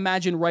want you to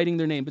imagine writing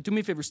their name. But do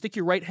me a favor, stick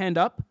your right hand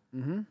up,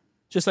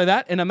 just like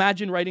that, and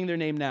imagine writing their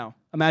name now.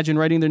 Imagine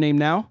writing their name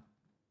now.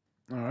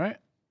 All right.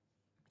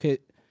 Okay.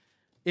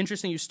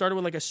 Interesting. You started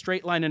with like a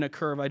straight line and a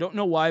curve. I don't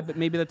know why, but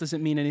maybe that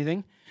doesn't mean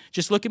anything.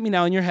 Just look at me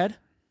now in your head.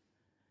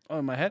 Oh,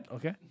 in my head?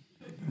 Okay.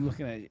 I'm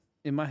looking at it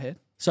in my head.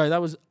 Sorry,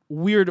 that was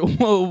weird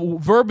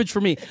verbiage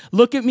for me.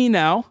 Look at me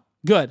now.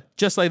 Good.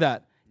 Just like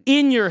that.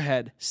 In your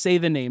head, say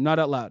the name, not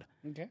out loud.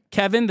 Okay.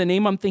 Kevin, the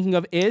name I'm thinking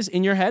of is,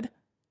 in your head,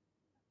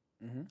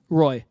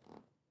 Roy.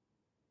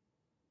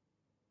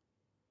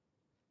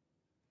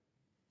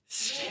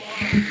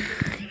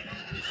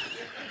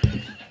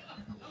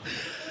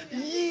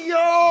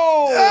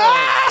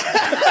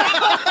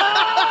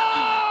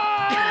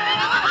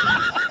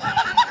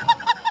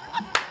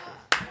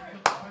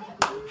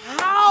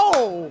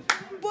 How?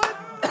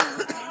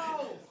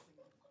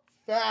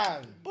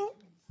 Fam.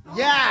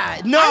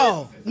 Yeah,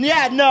 no.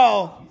 Yeah,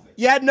 no.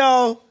 Yeah,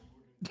 no.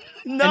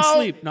 No. And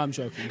sleep. No, I'm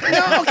joking.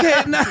 No,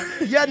 okay. No.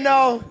 Yeah,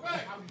 no.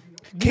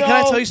 Can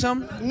I tell you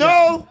something?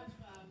 No.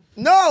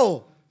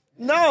 No.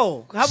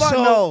 No. How about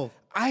So, no?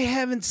 I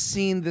haven't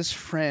seen this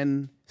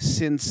friend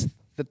since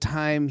the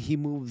time he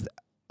moved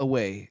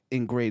away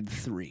in grade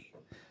 3.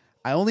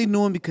 I only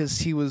knew him because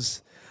he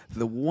was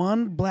the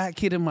one black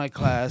kid in my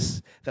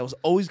class that was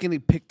always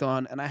getting picked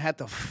on, and I had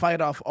to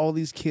fight off all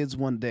these kids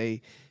one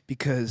day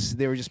because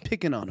they were just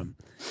picking on him.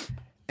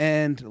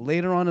 And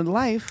later on in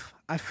life,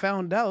 I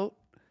found out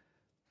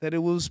that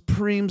it was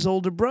Preem's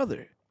older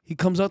brother. He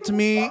comes up to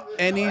me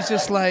and he's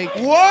just like,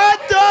 What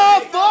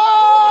the fuck?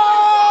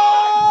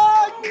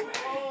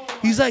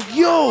 he's like,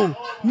 yo,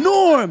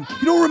 Norm,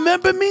 you don't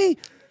remember me?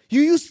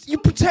 You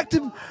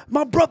protected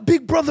my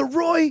big brother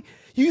Roy.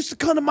 You used to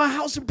come to my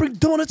house and bring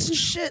donuts and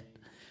shit.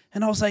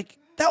 And I was like,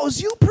 that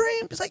was you,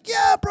 Preem? He's like,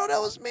 yeah, bro, that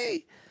was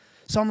me.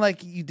 So I'm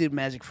like, you did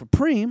magic for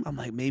Preem. I'm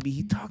like, maybe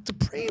he talked to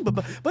Preem,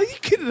 but you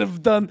couldn't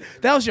have done.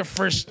 That was your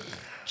first.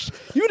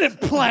 You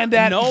didn't plan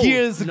that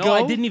years ago. No,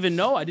 I didn't even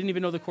know. I didn't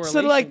even know the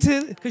correlation. So like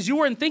because you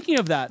weren't thinking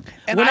of that.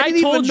 and when I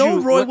didn't even know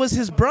you, Roy was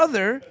his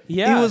brother.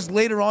 Yeah. It was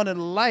later on in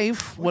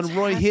life when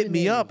Roy hit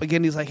me up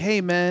again. He's like,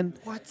 hey man,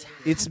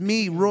 it's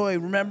me, Roy.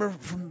 Remember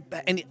from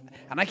and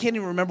I can't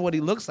even remember what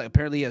he looks like.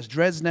 Apparently he has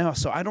dreads now,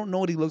 so I don't know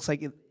what he looks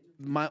like.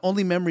 My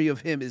only memory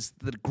of him is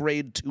the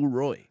grade 2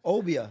 Roy.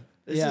 Obia.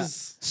 This Yeah.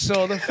 is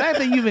So the fact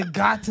that you even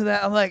got to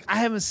that, I'm like, I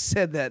haven't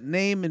said that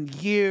name in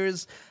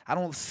years. I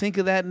don't think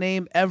of that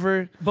name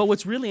ever. But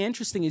what's really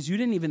interesting is you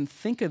didn't even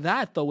think of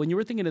that, though. When you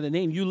were thinking of the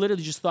name, you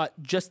literally just thought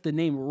just the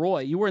name Roy.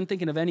 You weren't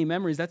thinking of any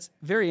memories. That's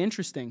very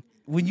interesting.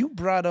 When you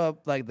brought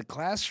up like the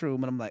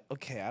classroom, and I'm like,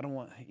 okay, I don't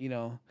want,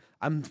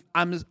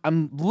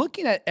 I'm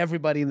looking at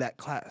everybody in that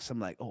class. I'm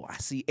like, oh, I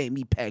see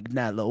Amy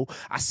Pagnello,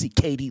 I see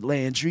Katie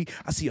Landry,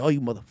 I see all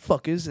you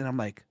motherfuckers, and I'm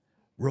like,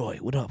 Roy,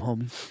 what up,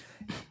 homie?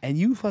 And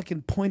you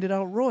fucking pointed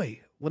out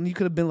Roy when you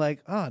could have been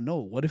like, no,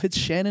 what if it's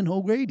Shannon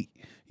O'Grady?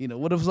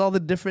 What if it's all the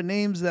different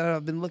names that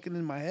I've been looking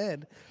in my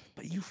head?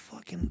 But you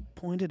fucking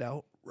pointed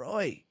out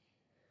Roy.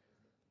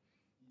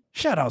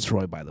 Shout outs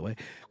Roy, by the way.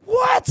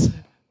 What?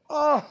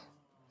 Oh,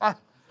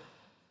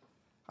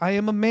 I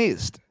am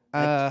amazed.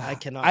 I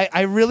cannot.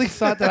 I really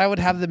thought that I would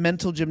have the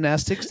mental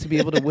gymnastics to be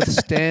able to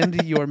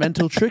withstand your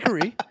mental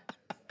trickery.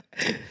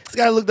 This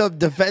guy looked up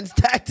defense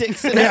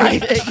tactics and I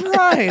everything.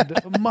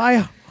 tried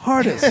my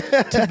hardest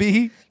to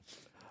be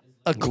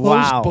a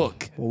closed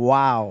book.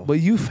 Wow. But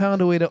you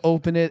found a way to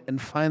open it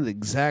and find the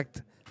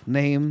exact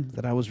name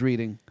that I was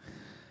reading.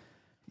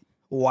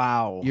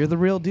 Wow. You're the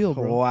real deal,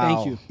 bro. Wow.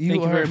 Thank you. You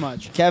Thank you are- very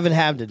much. Kevin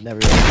Hamden,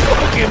 everyone.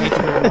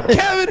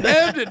 Kevin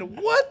Hamden,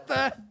 what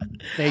the?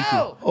 Thank you.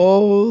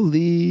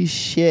 Holy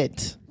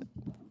shit.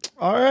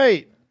 All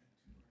right.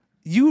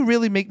 You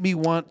really make me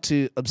want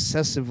to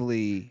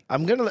obsessively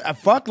I'm going to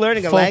fuck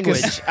learning a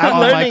focus language. I'm on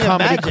my learning a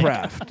comedy magic.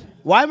 craft.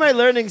 Why am I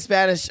learning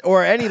Spanish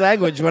or any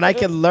language when I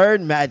can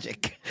learn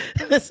magic?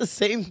 That's the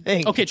same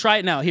thing. Okay, try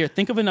it now. Here,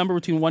 think of a number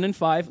between 1 and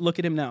 5. Look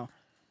at him now.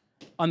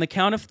 On the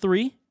count of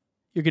 3,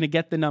 you're going to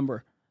get the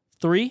number.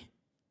 3,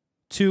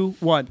 2,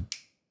 1.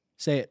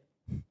 Say it.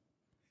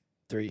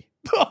 3.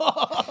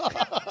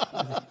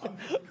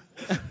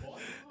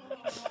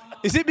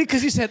 Is it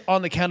because you said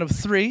on the count of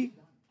 3?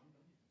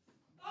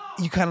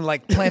 You kind of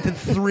like planted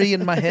 3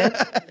 in my head?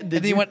 And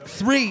then you went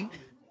 3,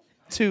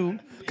 2,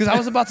 because I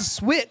was about to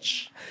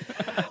switch.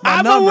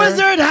 I'm a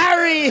wizard,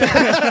 Harry.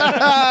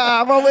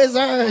 I'm a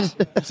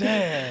wizard.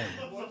 Damn.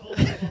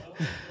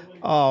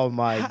 Oh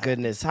my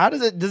goodness. How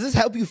does this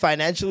help you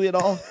financially at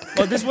all?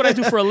 Well, this is what I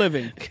do for a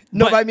living.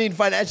 No, But but I mean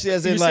financially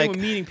as you're in saying like, with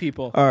meeting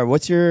people. all right,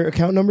 what's your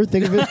account number?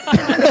 Think of it.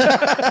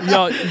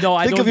 No, I Think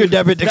don't of your do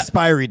debit that-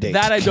 expiry date.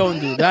 That I don't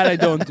do. That I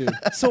don't do.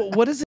 So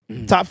what is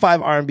it? Top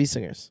 5 R&B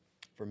singers.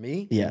 For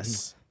me?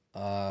 Yes.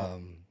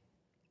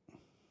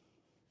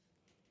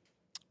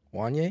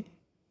 Wanye?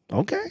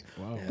 Okay.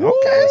 Wow.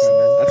 Okay.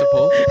 That's a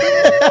pull.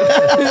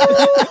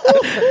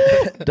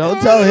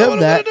 Don't tell him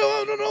that.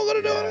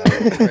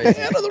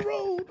 End of the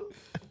road.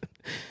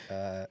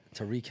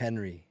 Tariq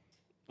Henry.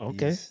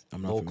 Okay. He's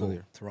I'm not local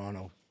familiar.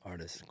 Toronto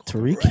artist.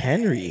 Tariq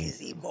Henry.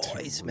 Easy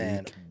voice,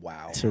 man.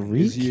 Wow. Is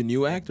Tariq. he a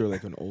new actor or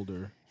like an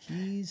older?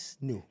 He's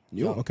new.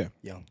 New? Young. Okay.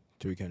 Young.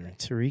 Tariq Henry.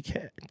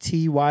 Tariq.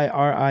 Tyrique.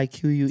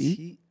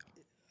 Tarique.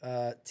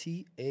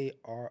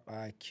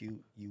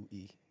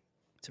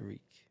 Tariq,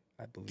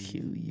 I believe.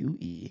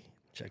 QUE.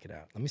 Check it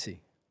out. Let me see.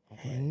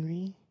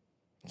 Henry.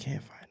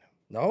 Can't find him.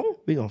 No?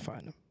 We gonna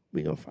find him.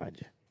 We gonna find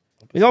you.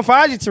 We gonna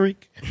find you, Tariq.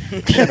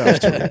 Shut up,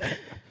 Tariq.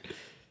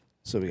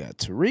 So we got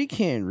Tariq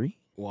Henry.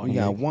 We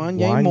got Wanye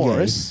Wanye.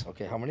 Morris.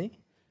 Okay, how many?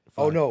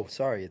 Oh, no.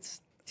 Sorry.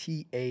 It's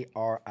Tarik.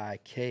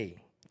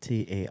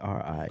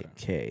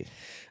 Tarik.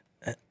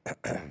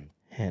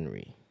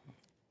 Henry.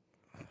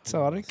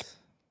 Tariq.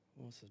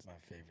 Who's my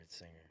favorite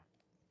singer?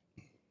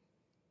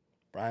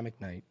 Brian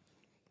McKnight.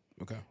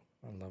 Okay.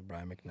 I love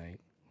Brian McKnight.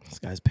 This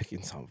guy's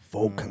picking some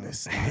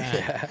vocalists.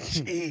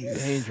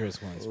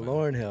 Dangerous ones. man.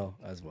 Lauren Hill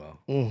as well.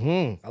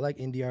 Mm-hmm. I like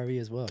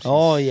NDRE as well.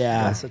 Oh, She's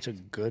yeah. got such a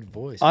good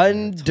voice.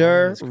 man. Her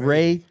tone is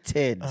great.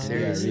 Underrated.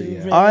 Seriously.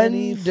 Yeah.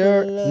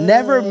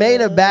 Never made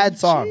a bad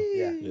song.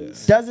 Yeah.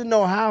 Doesn't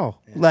know how.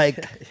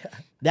 Like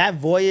that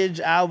Voyage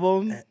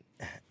album,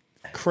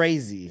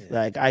 crazy.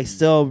 Like I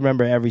still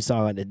remember every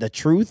song on it. The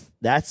Truth,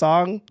 that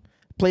song,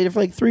 played it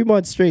for like 3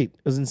 months straight.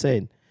 It was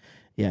insane.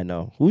 Yeah,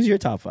 no. Who's your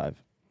top 5?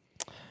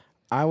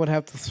 I would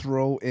have to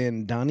throw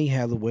in Donny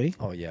Hathaway,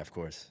 Oh, yeah, of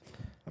course.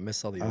 I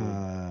miss all the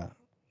old.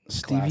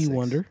 Stevie Classics.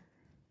 Wonder.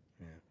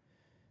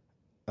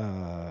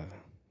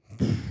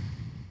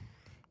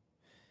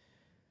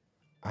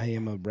 I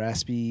am a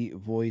raspy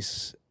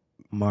voice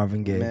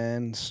Marvin Gaye.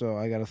 man, so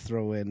I gotta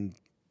throw in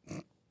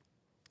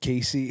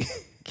Casey.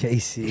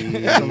 Casey.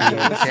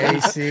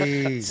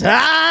 Casey.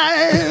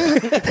 Time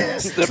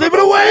slipping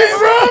away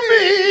from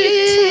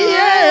me.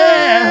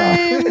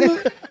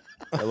 Yeah.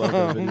 I love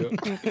that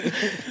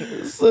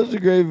video. Such a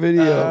great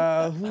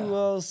video. Who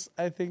else?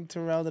 I think to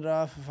round it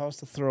off, if I was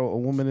to throw a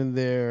woman in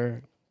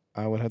there,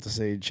 I would have to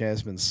say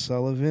Jasmine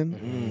Sullivan.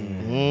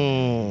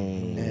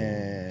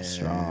 And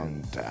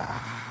Strong.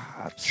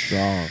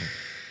 Strong.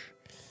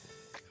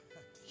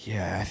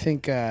 Yeah, I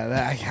think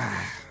I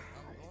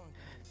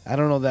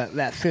don't know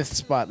that fifth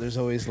spot. There's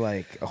always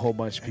like a whole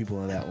bunch of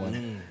people in that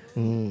one.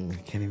 I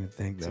can't even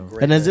think though.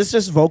 And is this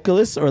just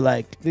vocalists or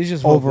like These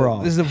just overall?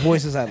 This is the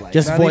voices I like.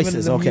 Just Not even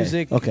voices? the Okay.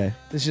 music. Okay.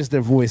 It's just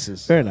their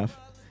voices. Fair enough.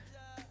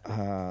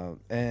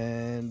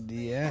 And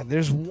yeah,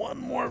 there's one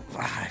more.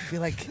 I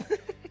feel like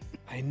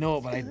I know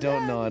it, but I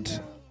don't know it.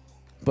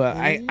 But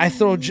I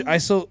throw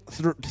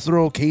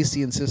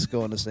Casey and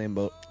Cisco in the same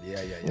boat.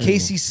 Yeah.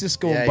 Casey,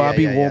 Cisco, Yeah, and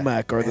Bobby yeah.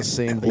 Womack are the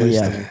same voice.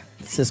 to me. Yeah.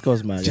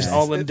 Cisco's my Just guy.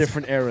 all in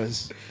different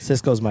eras.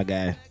 Cisco's my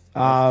guy.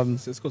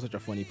 Cisco's such a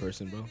funny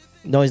person, bro.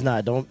 No, he's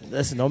not. Don't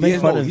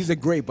make fun of. He's a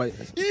great, but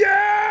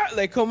yeah,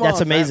 like come on, That's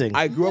amazing. fam.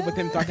 I grew up with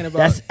him talking about.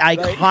 That's like,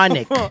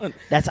 iconic. come on.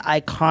 That's The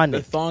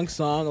iconic. thong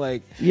song,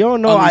 like You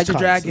don't know Unleash the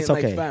icons. Dragon, It's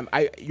like okay. fam.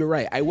 You're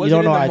right. I don't wasn't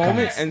in know the icons.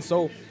 moment, and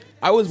so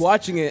I was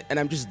watching it, and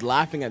I'm just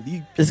laughing at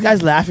these. This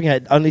guy's laughing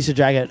at Unleash the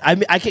Dragon. I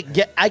mean,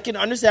 I can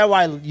understand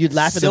why you'd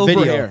laugh at the Silver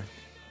video. hair.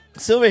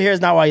 Silver hair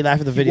is not why you laugh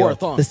at the video. wore a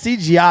thong. The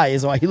CGI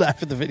is why you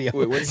laugh at the video.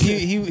 Wait, what's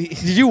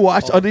Did you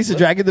watch Unleash the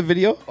Dragon the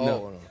video?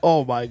 No.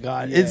 Oh my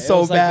god, Yeah, it's so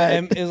was like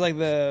bad.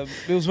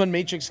 it was when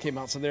Matrix came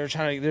out, so they're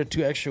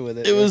too extra with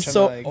it. It was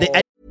so.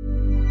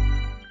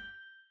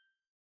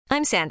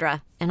 I'm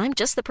Sandra, and I'm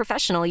just the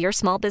professional your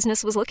small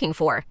business was looking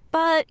for.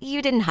 But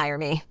you didn't hire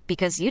me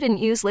because you didn't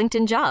use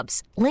LinkedIn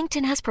Jobs.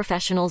 LinkedIn has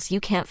professionals you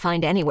can't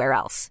find anywhere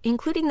else,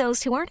 including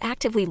those who aren't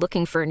actively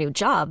looking for a new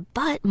job,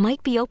 but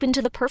might be open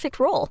to the perfect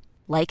role,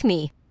 like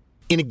me.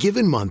 In a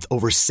given month,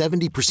 over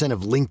 70%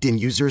 of LinkedIn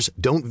users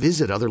don't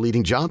visit other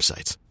leading job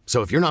sites.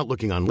 So if you're not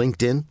looking on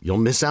LinkedIn, you'll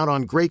miss out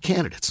on great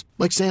candidates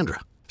like Sandra.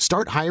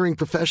 Start hiring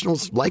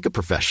professionals like a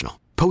professional.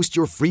 Post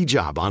your free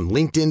job on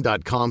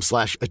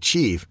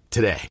linkedin.com/achieve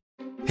today.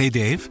 Hey,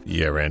 Dave.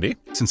 Yeah, Randy.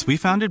 Since we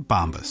founded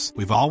Bombas,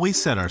 we've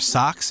always said our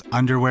socks,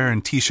 underwear,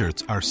 and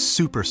T-shirts are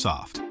super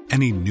soft.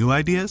 Any new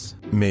ideas?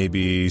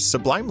 Maybe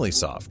sublimely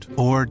soft.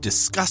 Or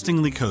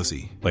disgustingly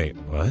cozy? Wait,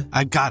 what?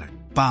 I got it.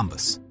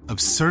 Bombas.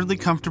 Absurdly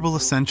comfortable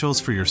essentials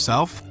for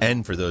yourself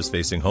And for those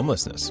facing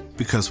homelessness.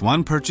 because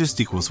one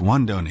purchased equals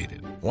one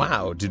donated.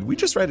 Wow, did we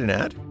just write an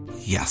ad?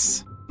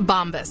 Yes.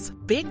 Bombas.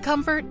 Big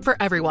comfort for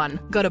everyone.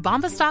 Go to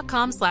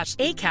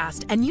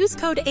bombas.com/ACAST and use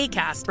code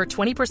ACAST for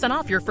 20%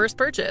 off your first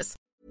purchase.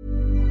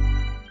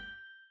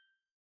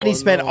 He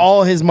spent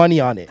all his money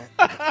on it.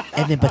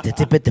 And then but the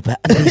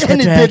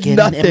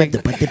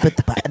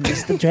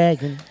Unleash the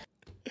Dragon.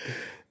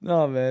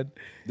 No, man.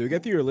 Did we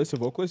get through your list of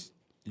vocalists?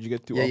 Did you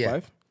get to all Yeah.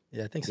 5?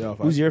 Yeah, I think Yeah, so. all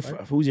 5.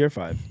 Who's your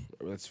 5?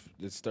 Let's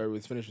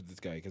finish with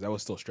this guy because I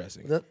was still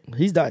stressing.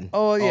 He's done.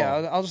 Oh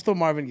yeah, I'll just throw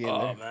Marvin Gaye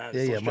in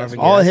there. Yeah, Marvin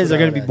Gaye. All That's his what are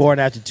going I to be had. born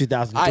after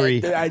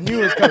 2003. I knew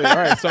it was coming. All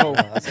right, so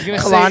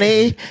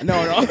Kalani.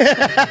 no,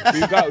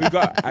 we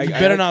got. You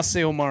better not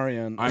say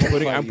Omarion.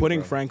 I'm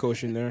putting Frank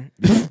Ocean there.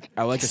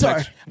 I like the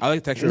Sorry. text. I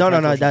like the texture. No, of no,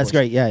 Frank no. Ocean's That's voice.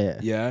 great. Yeah.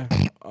 Yeah.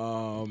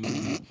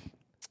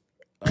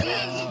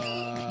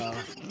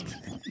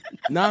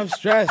 Now I'm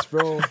stressed,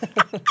 bro.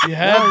 You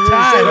have Say what's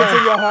time.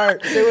 in your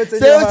heart. Say what's in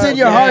Say what's in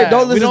your heart.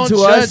 Don't we listen don't to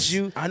judge us.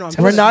 you. I know. I'm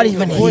Tell We're us not the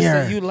even voice here.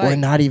 that you like. We're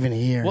not even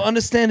here. We'll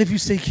understand if you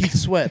say Keith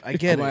Sweat. I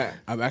get it.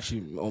 I'm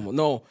actually almost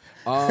no.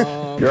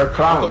 You're a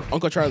clown.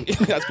 Uncle Charlie.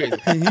 That's crazy.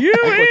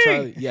 Uncle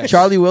Charlie. Yes.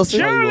 Charlie Wilson.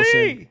 Charlie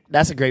Wilson.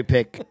 That's a great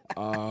pick.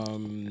 Yo,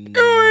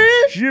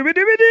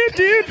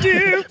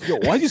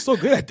 why is he so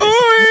good at this?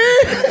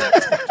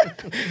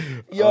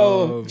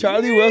 Yo,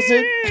 Charlie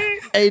Wilson.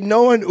 Ain't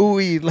no one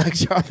ooey like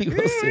Charlie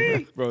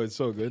Wilson. Bro, it's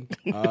so good.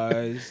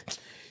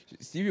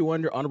 Stevie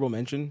Wonder, honorable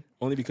mention,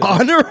 only because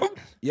Honorable?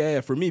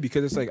 Yeah, for me,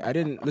 because it's like I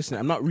didn't listen.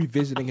 I'm not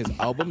revisiting his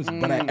albums,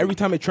 but every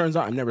time it turns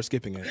on, I'm never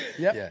skipping it.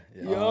 Yep. Yeah.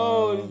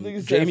 Yo,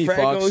 this nigga Jamie said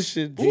Frank Foxx.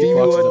 Ocean, Jamie Stevie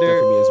Foxx is up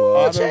there Wonder, for me as well.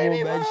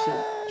 honorable mention.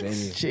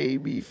 Jamie.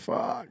 Jamie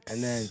Foxx.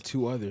 And then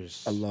two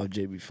others. I love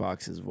Jamie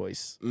Foxx's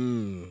voice.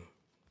 Mm.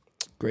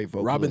 Great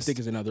vocalist. Robin Thicke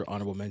is another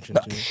honorable mention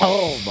too.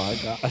 Oh my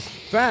god,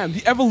 fam!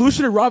 The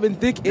evolution of Robin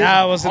Thicke is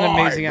That was an hard,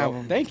 amazing bro.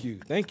 album. Thank you.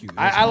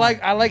 I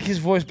like his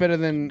voice better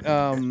than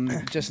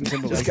Justin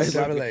Timberlake.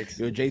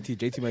 Yo,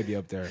 JT might be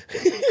up there.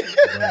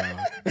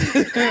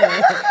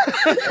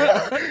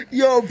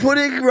 Yo,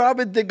 putting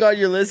Robin Thicke on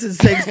your list and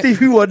saying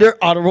Stevie Wonder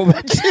honorable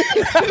mention.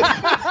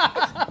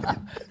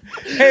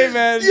 Hey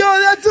man, Yo,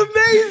 that's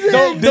amazing.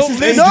 Don't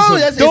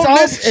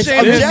It's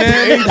shame him,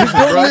 man. objective.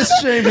 Don't list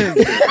shame him.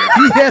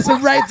 He has a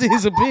right to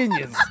his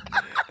opinions.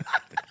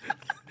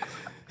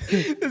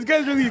 This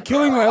guy's really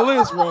killing my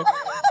list, bro.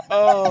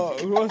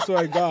 Who else do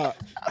I got?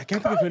 I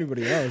can't think of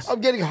anybody else.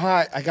 I'm getting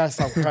hot. I gotta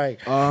stop crying.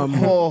 I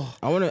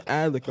want to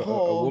add like a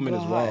woman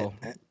as well.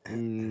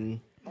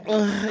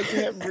 I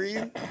can't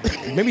breathe.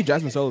 Maybe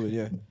Jasmine Sullivan,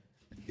 yeah,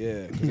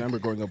 because I remember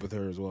growing up with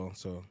her as well.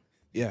 So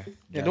yeah.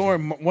 Yeah, don't worry.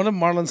 One of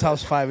Marlon's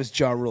House 5 is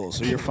Ja Rule,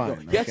 so you're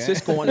fine. Get okay?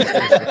 Cisco on the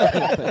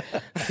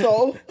list.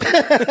 So,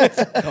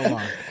 Come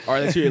on. All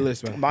right, let's hear your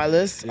list, man. my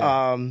list: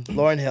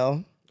 Lauryn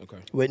Hill, Okay.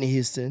 Whitney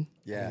Houston,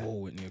 Yeah. Oh,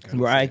 Whitney. Okay.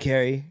 Mariah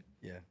Carey,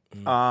 Yeah.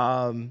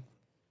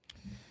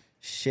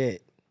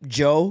 shit,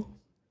 Joe,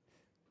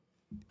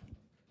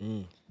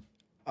 who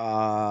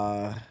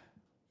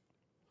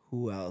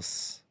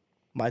else?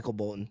 Michael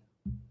Bolton.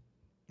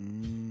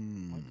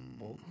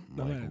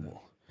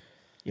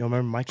 You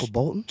remember Michael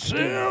Bolton?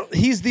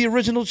 He's the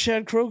original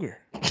Chad Kroger.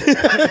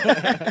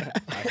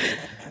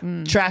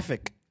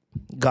 Traffic,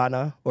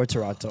 Ghana or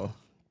Toronto?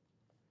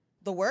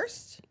 The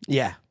worst?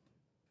 Yeah.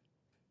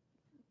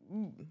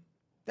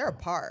 They're a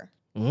par.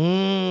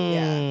 Mm.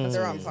 Yeah,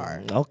 they're on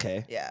par.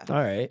 Okay. Yeah. All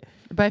right.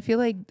 But I feel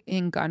like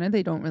in Ghana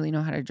they don't really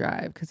know how to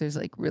drive because there's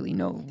like really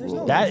no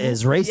rules. That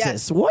is racist.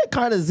 Yes. What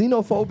kind of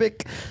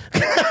xenophobic?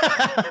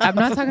 I'm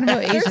not talking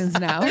about Asians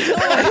now.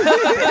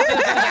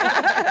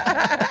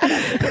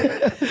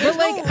 But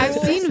like I've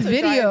seen rules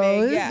to driving,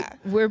 videos yeah.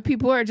 where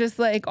people are just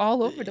like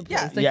all over the place.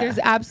 Yeah. Like Yeah. there's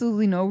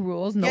absolutely no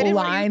rules, no Get in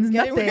where you- lines,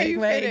 get in where nothing. you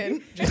Like, fit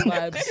in. Just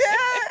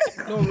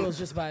vibes. No rules,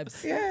 just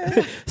vibes.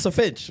 Yeah. So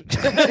Finch.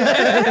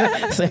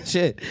 Same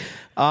shit.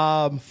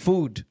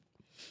 Food.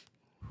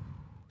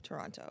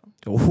 Toronto.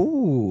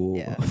 Ooh.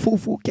 Yeah.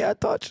 Fufu can't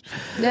touch.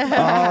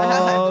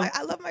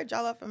 I love my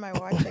jollof and my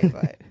wache,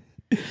 but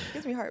it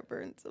gives me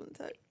heartburn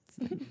sometimes.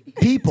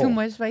 People. Too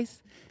much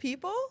spice.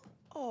 People?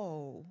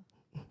 Oh.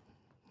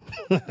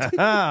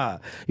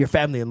 Your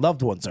family and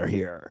loved ones are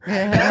here.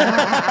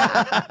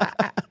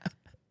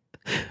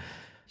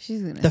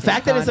 She's gonna. The say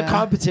fact that it's a Ghana.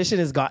 competition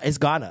is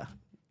Ghana.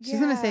 She's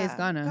gonna say it's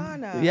Ghana.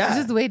 Ghana. Yeah. She's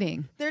just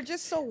waiting. They're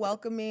just so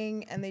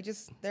welcoming, and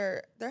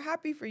they're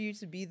happy for you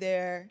to be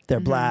there. They're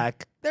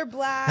black. They're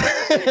black.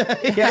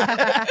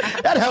 Yeah.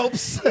 That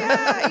helps.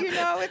 Yeah,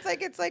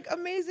 it's like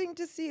amazing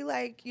to see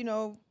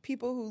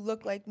people who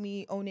look like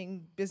me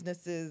owning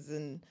businesses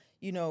and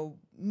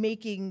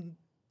making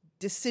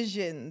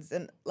decisions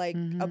and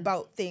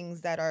about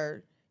things that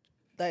are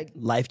like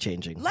Life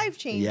changing.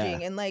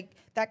 life-changing and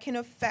that can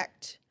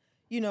affect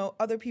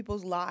other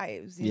people's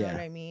lives, you know Yeah.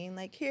 what I mean?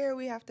 Like here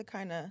we have to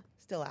kind of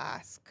still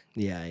ask,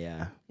 Yeah.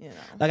 you know.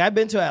 Like I've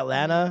been to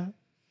Atlanta,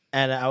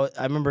 and I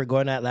remember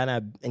going to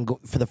Atlanta and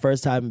for the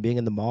first time being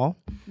in the mall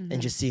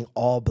and just seeing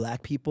all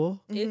black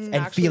people It's and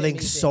actually feeling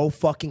amazing. so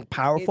fucking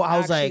powerful. It's I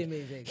was like,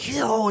 actually amazing.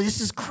 yo, this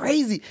is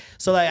crazy.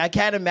 So like I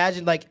can't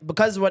imagine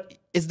because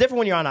it's different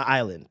when you're on an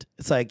island.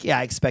 It's like, yeah,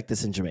 I expect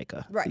this in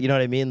Jamaica. Right. You know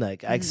what I mean?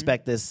 Like I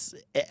expect this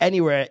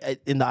anywhere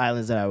in the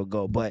islands that I would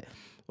go. But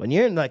when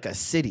you're in like a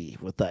city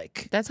with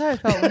like That's how I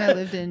felt when I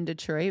lived in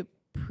Detroit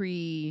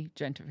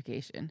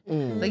pre-gentrification.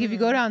 Like if you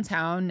go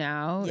downtown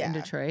now Yeah. in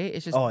Detroit,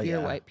 it's just Oh, pure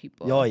yeah. white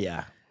people. Oh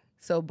yeah.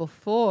 So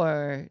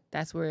before,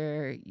 that's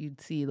where you'd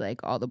see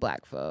like all the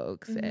black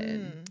folks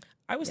and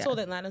I was Yeah. told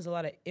Atlanta's a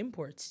lot of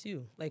imports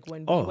too. Like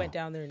when Oh. we went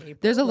down there in April.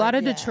 there's a lot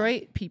of yeah.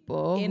 Detroit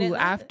people In who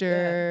Atlanta,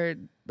 after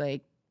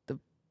like the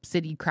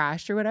city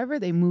crashed or whatever,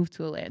 they moved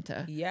to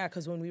Atlanta. Yeah,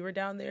 because when we were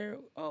down there,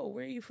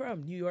 where are you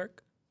from? New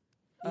York,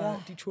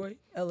 Detroit,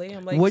 LA.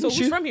 I'm like, Wouldn't so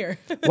who's you? from here?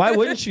 Why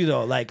wouldn't you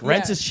though? Like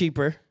rent Yeah. is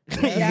cheaper.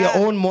 Yeah.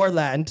 You own more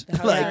land.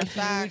 The Like houses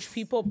are huge.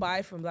 People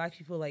buy from black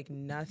people like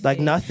nothing. Like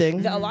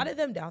nothing. A lot of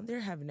them down there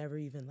have never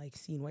even like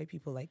seen white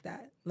people like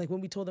that. Like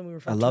when we told them we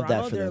were from I love that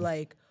Toronto, for they're them.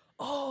 like,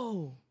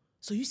 oh,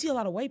 so you see a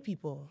lot of white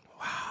people.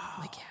 Wow.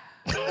 Like,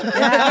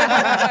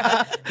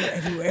 they're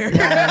everywhere.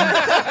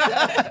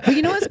 But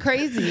you know what's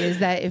crazy is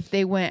that if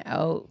they went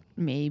out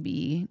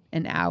maybe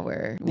an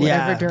hour,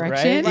 whatever Yeah,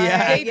 direction, right?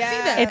 Yeah. They'd see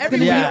that. it's gonna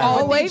everywhere. be all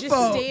But they white just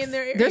folks. stay in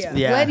their area. There's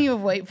Yeah. plenty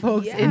of white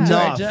folks in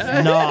enough,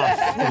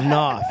 Georgia.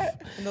 enough.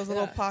 In those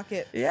little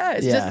pockets. Yeah,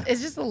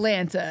 it's just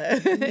Atlanta.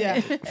 Yeah.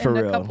 For and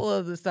real. a couple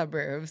of the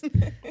suburbs.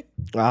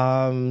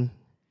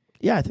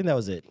 Yeah, I think that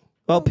was it.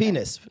 Well,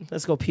 penis.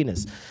 Let's go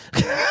penis.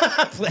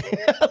 She's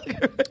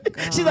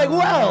like,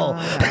 well.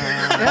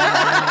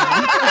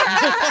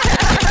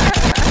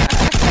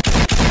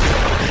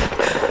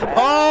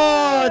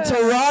 Oh,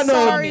 Toronto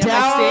Sorry, am I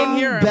down staying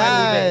here or am I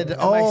bad.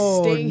 moving? Am I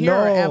Oh, staying here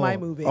no. or am I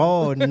moving?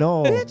 Oh,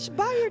 no. Bitch,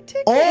 buy your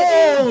ticket.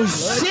 Oh,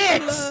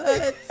 shit.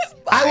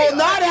 I will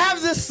not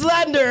have the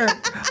slander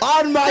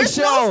on my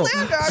show.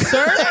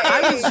 Sir,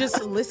 I was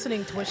just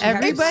listening to what she had to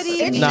Everybody-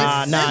 say.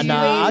 Nah.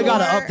 I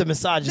gotta up the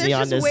misogyny There's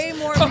on just this. way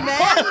more men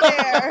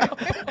there.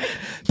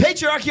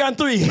 Patriarchy on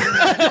 3.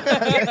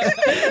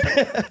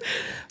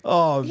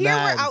 Oh, Here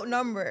man. we're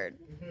outnumbered.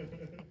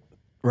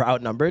 We're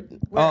outnumbered?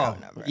 We're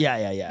outnumbered.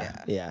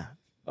 Yeah.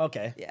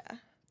 Okay. Yeah.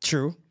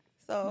 True.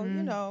 So,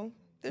 you know.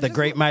 The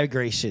Great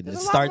Migration. It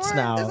starts There's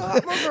a now.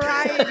 lot more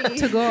variety.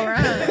 to go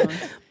around.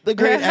 The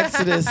Great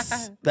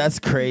Exodus. That's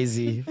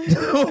crazy.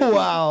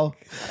 Wow.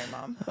 Sorry,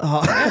 Mom.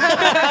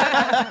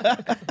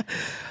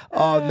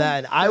 Oh,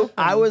 man.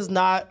 I was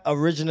not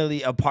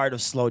originally a part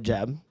of Slow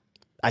Jam.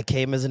 I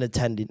came as an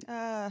attendee.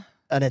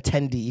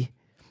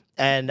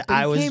 And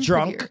I was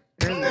drunk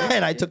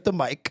and I took the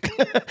mic.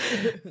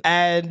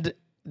 And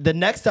the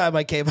next time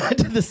I came, I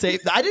did the same.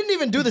 I didn't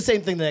even do the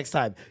same thing the next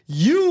time.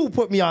 You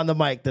put me on the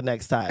mic the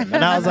next time.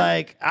 And I was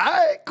like, all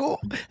right, cool.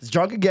 I was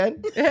drunk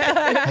again.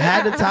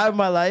 Had the time of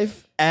my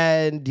life.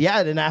 And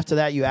yeah, then after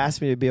that, you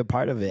asked me to be a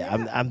part of it.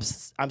 Yeah.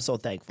 I'm so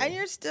thankful. And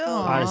you're still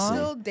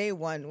Honestly. day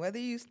one, whether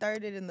you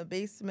started in the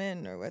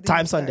basement or whether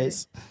Time you started-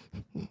 Sundays.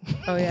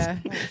 Oh yeah.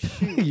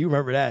 You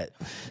remember that.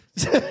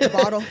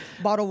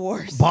 Bottle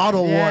wars.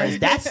 Bottle wars.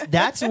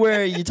 That's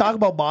where you talk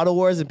about bottle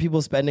wars and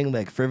people spending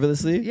like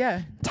frivolously.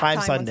 Yeah. Time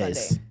on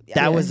Sundays. Sunday. Yeah.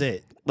 That Yeah. was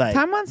it. Like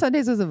Time on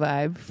Sundays was a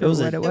vibe for It was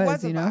what a- it It was,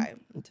 was a you know. vibe.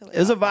 Until it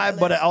was a vibe,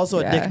 but also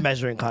a Yeah. dick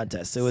measuring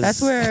contest. It was.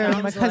 That's where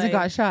my Sounds cousin like-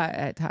 got shot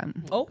at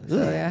time. Oh, So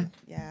yeah.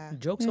 Yeah.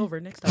 joke's over.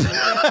 Next time.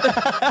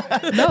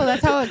 No,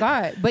 that's how it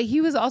got. But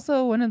he was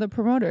also one of the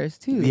promoters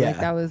too. Yeah. Like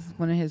that was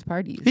one of his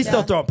parties. He's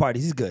still throwing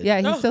parties. He's good.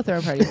 Yeah, he's still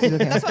throwing parties. He's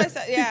okay. That's what I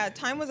said. Yeah,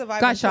 time was a vibe.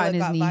 Got until shot it in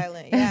his got knee.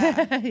 violent.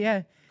 Yeah.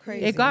 Yeah.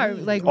 Crazy. It got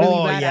like really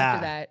Oh bad yeah.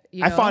 after that.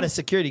 You I know? fought a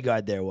security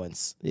guard there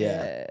once.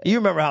 Yeah. You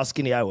remember how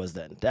skinny I was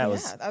then? That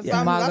was. That's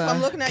Yeah. why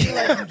I'm looking at you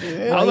like,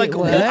 I was like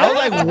Wait, I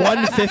was like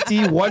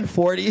 150,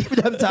 140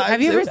 them times.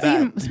 Have you It ever was bad.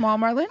 seen Small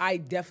Marlin? I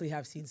definitely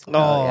have seen some.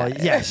 Oh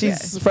yeah,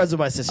 she's friends with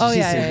my sister. Oh, She's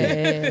yeah, seen yeah,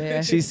 it.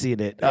 yeah. She's seen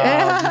it.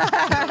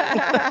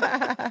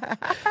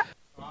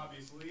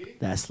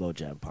 That Slow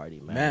Jam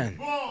party, man.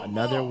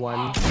 Another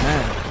one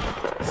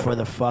for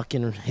the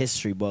fucking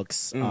history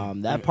books.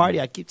 That party,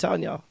 I keep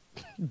telling y'all,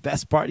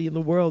 best party in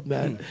the world,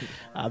 man.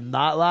 I'm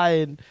not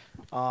lying.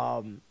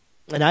 And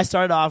I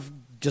started off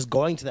just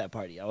going to that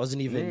party. I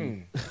wasn't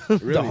even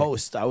the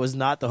host. I was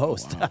not the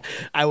host. Wow.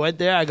 I went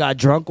there, I got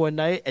drunk one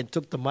night and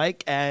took the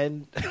mic,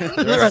 and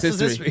the rest is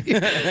history.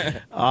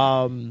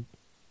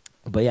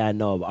 But yeah,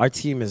 no, our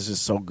team is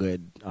just so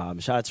good.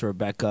 Shout out to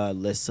Rebecca,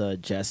 Lissa,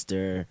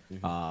 Jester,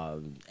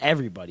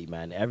 everybody,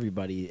 man.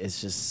 Everybody.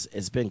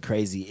 It's been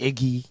crazy.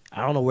 Iggy,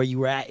 I don't know where you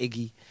were at,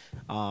 Iggy,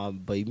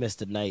 but you missed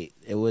the night.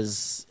 It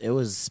was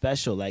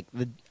special. Like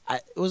it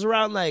was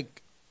around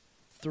like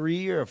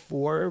 3 or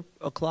 4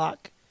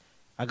 o'clock.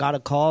 I got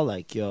a call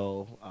like,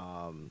 yo,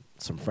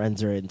 some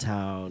friends are in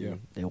town. Yeah.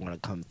 They want to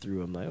come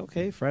through. I'm like,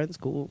 okay, friends,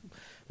 cool.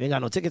 We ain't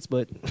got no tickets,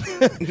 but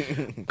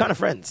kind of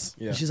friends.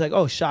 Yeah. She's like,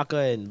 oh, Shaka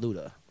and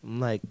Luda. I'm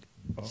like,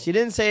 she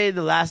didn't say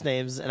the last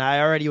names, and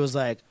I already was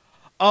like,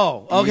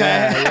 oh, okay.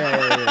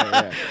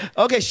 Yeah.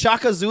 Okay,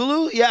 Shaka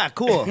Zulu? Yeah,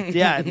 cool.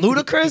 Yeah,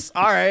 Ludacris?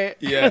 All right.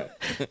 Yeah.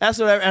 That's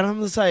what and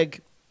I'm just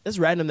like, it's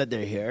random that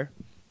they're here.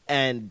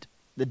 And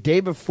the day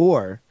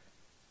before,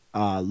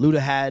 Luda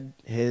had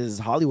his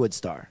Hollywood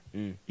star.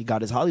 He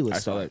got his Hollywood I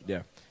star. saw that.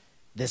 Yeah.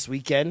 This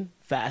weekend,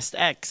 Fast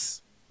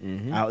X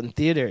out in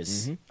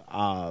theaters.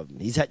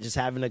 He's just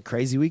having a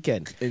crazy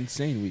weekend.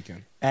 Insane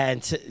weekend.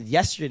 And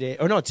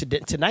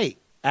tonight,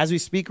 as we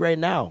speak right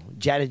now,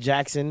 Janet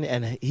Jackson,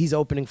 and he's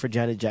opening for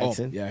Janet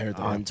Jackson yeah, I heard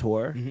that, on yeah.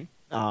 tour.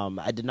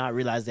 I did not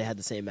realize they had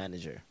the same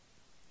manager.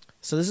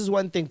 So this is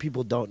one thing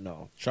people don't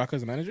know. Shaka's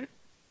the manager?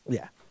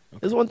 Yeah.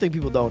 This is one thing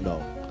people don't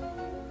know.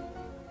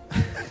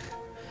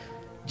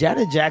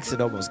 Janet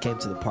Jackson almost came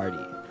to the party.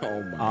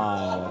 Oh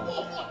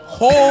my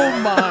Oh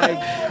my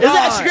God. It's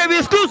actually going to be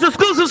exclusive.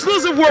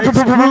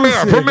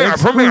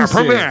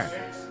 Premiere.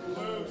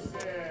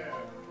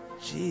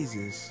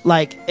 Jesus.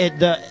 Like, it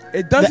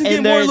doesn't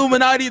get more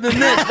Illuminati than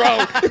this, bro.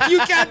 You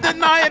can't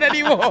deny it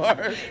anymore.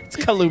 It's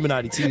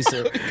Illuminati to you,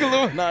 sir.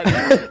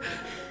 Illuminati.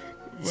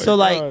 So,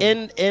 like,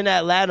 in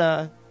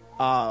Atlanta,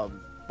 my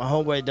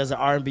homeboy does an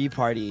R&B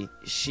party.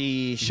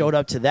 She showed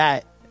up to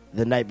that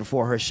the night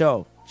before her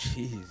show.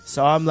 Jeez.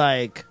 So I'm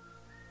like,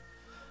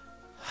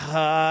 oh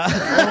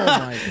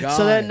my God.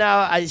 So then now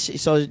I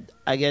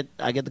get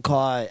the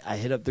call. I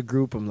hit up the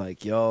group. I'm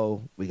like,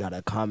 yo, we gotta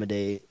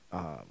accommodate.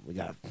 We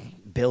gotta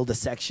build a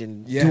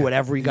section. Yeah. Do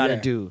whatever we gotta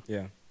Yeah. do.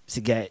 Yeah.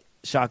 To get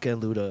Shaka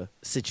and Luda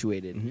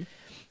situated,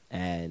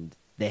 and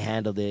they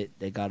handled it.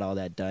 They got all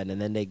that done, and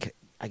then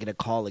I get a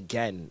call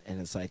again, and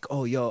it's like,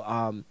 oh,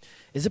 yo,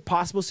 is it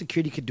possible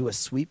security could do a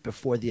sweep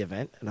before the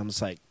event? And I'm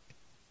just like,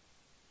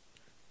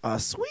 a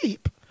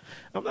sweep?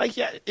 I'm like,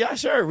 yeah,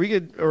 sure, we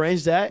could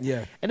arrange that.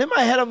 Yeah. And in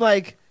my head, I'm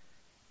like,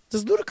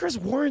 does Ludacris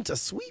warrant a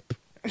sweep?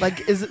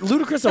 Like, is it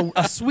Ludacris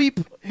a sweep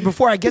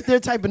before I get there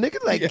type of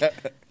nigga? Like,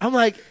 I'm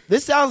like,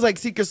 this sounds like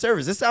Secret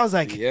Service. This sounds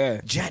like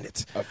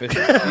Janet.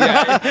 Official.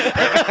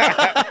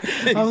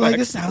 I'm like,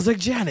 this sounds like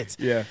Janet.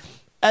 Yeah.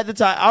 At the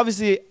time,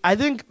 obviously, I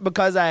think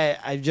because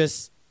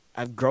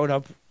I've grown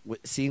up with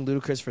seeing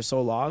Ludacris for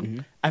so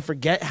long, I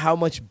forget how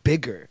much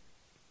bigger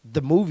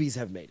the movies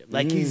have made him.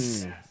 Like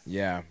he's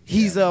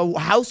a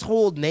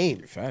household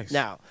name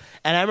now.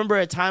 And I remember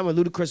a time when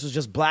Ludacris was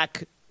just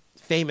black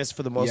famous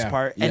for the most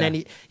part, and then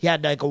he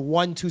had like a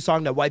 1-2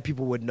 song that white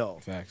people would know.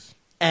 Facts.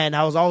 And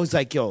I was always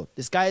like, yo,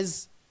 this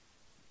guy's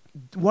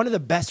one of the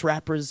best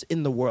rappers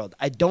in the world.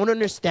 I don't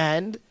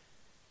understand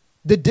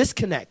the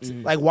disconnect.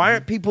 Like, why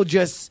aren't people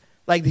just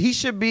like, he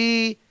should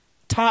be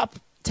top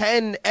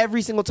 10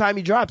 every single time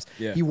he drops.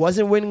 He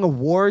wasn't winning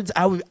awards.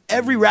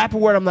 Every rap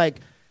award, I'm like,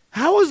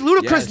 how is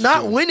Ludacris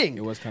not winning?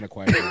 It was kind of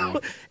quiet.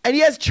 And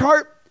he has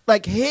chart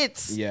like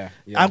hits. Yeah.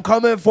 I'm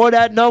coming for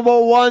that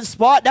 #1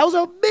 spot. That was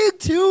a big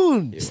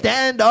tune.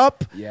 Stand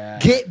up.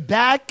 Get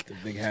back. The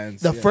big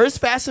hands. The first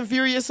Fast and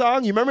Furious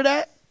song. You remember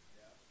that?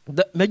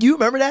 You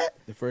remember that?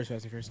 The first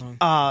Fast and Furious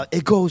song?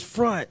 It goes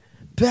front,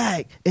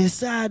 back,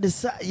 inside the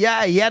side.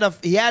 Yeah, he had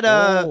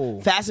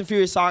a Fast and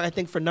Furious song, I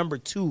think, for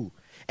 #2.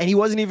 And he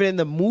wasn't even in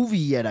the movie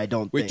yet, I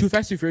don't think. Wait, 2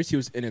 Fast and Furious, he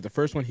was in it. The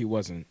first one, he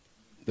wasn't.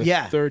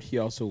 The third, he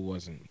also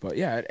wasn't. But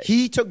yeah.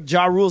 He took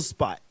Ja Rule's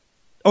spot.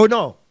 Oh,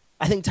 no.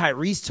 I think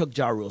Tyrese took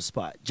Ja Rule's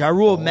spot. Ja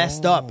Rule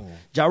messed up.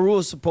 Ja Rule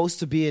was supposed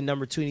to be in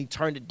 #2, and he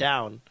turned it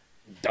down.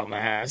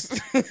 Dumbass.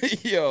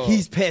 Yo.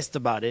 He's pissed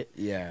about it.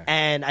 Yeah.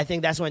 And I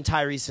think that's when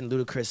Tyrese and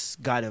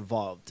Ludacris got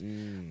involved.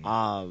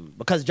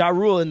 Because Ja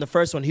Rule in the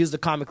first one, he was the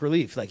comic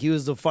relief. Like, he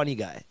was the funny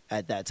guy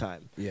at that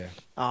time. Yeah.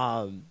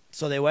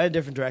 So they went a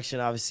different direction,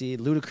 obviously.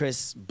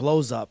 Ludacris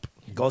blows up.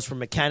 Goes from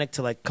mechanic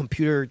to, like,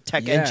 computer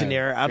tech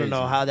engineer. I don't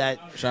know how that...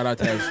 Shout out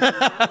to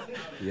I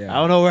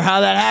don't know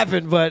how that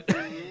happened, but...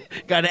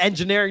 got an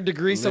engineering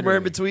degree somewhere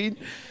in between.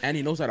 And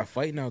he knows how to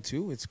fight now,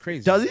 too. It's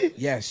crazy. Does he?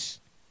 Yes.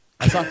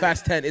 I saw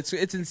Fast 10. It's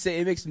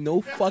insane. It makes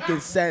no fucking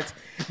sense.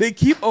 They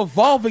keep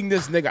evolving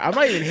this nigga. I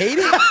might even hate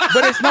it,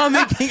 but it's not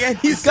making any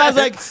sense. Guy's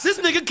like, this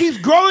nigga keeps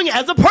growing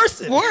as a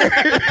person.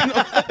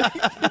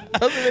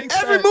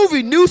 Every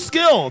movie, new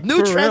skill,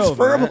 new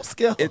transferable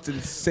skill. It's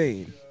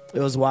insane. It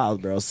was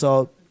wild, bro.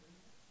 So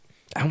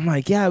I'm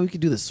like, yeah, we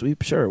could do the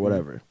sweep. Sure,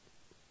 whatever.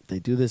 They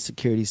do the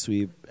security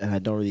sweep, and I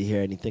don't really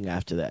hear anything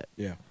after that.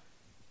 Yeah.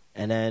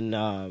 And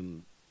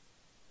then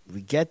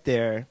we get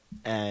there,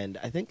 and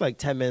I think like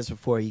 10 minutes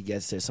before he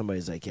gets there,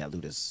 somebody's like, yeah,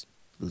 Luda's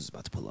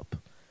about to pull up.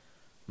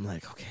 I'm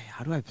like, okay,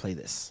 how do I play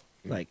this?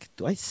 Like,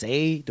 do I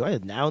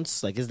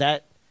announce? Like, is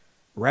that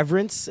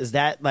reverence? Is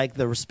that like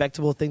the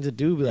respectable thing to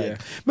do? Be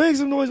like, make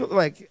some noise.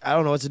 Like, I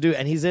don't know what to do.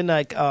 And he's in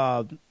like,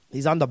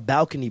 he's on the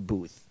balcony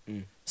booth.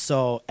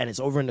 So, and it's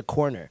over in the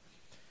corner.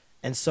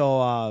 And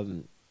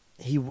so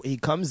he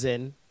comes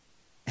in,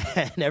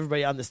 and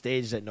everybody on the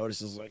stage that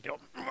notices like, yo,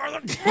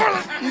 Marlon,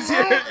 he's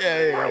here.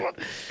 Yeah.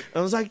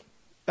 I was like,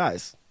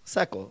 guys,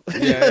 settle.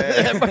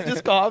 Everybody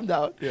just calm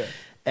down. Yeah.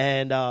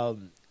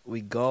 And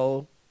we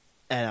go,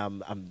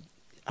 and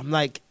I'm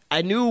like,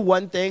 I knew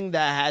one thing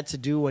that I had to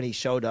do when he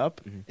showed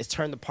up is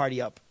turn the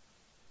party up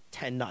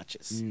 10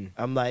 notches.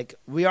 I'm like,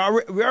 we're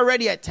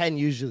already at 10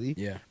 usually.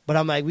 Yeah. But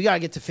I'm like, we gotta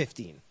get to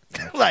 15.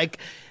 Like,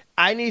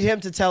 I need him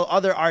to tell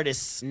other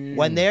artists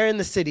when they're in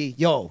the city,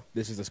 yo,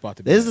 this is the spot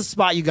to be. This is the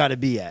spot you gotta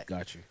be at.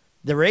 Got you.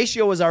 The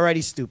ratio was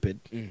already stupid,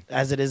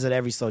 as it is at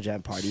every slow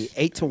jam party.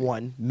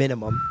 8-1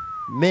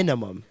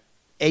 minimum.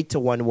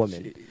 8-1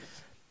 women.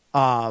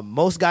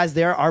 Most guys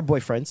there are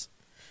boyfriends.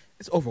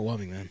 It's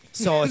overwhelming, man.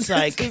 So it's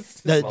like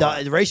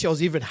the ratio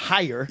is even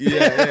higher.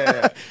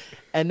 Yeah.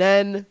 And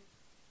then,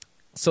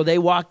 so they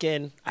walk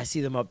in. I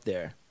see them up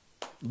there.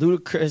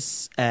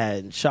 Ludacris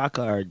and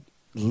Shaka are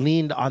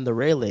leaned on the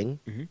railing,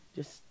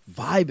 just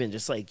vibing.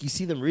 Just like, you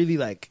see them really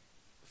like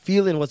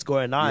feeling what's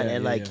going on.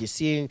 And you're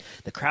seeing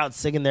the crowd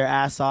singing their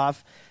ass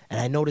off. And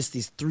I noticed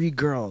these 3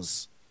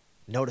 girls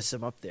notice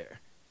him up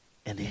there.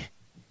 And they,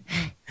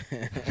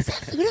 is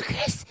that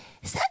Ludacris?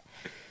 Is that?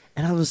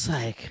 And I was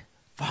like,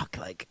 fuck,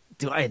 like,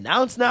 do I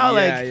announce now?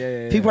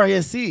 People are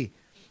going to see.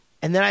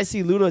 And then I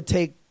see Luda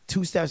take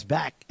 2 steps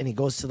back, and he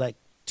goes to like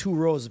 2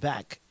 rows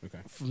back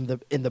from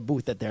in the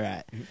booth that they're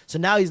at. So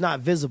now he's not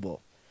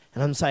visible.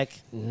 And I'm just like,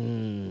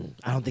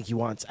 I think he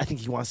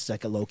wants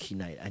like a low-key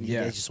night. He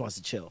just wants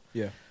to chill.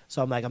 Yeah.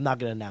 So I'm like, I'm not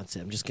going to announce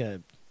it. I'm just going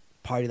to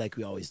party like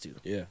we always do.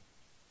 Yeah.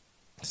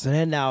 So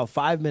then now,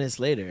 5 minutes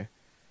later,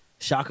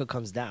 Shaka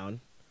comes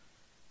down,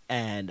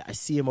 and I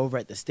see him over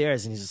at the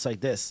stairs, and he's just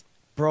like this.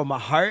 Bro, my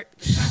heart.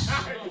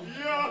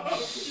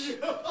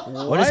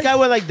 When this guy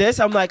went like this,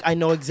 I'm like, I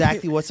know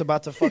exactly what's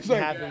about to fucking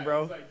happen,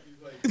 bro.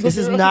 This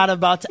is not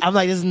about to, I'm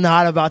like, this is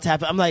not about to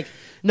happen. I'm like,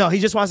 no, he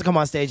just wants to come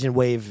on stage and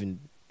wave, and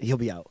he'll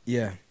be out.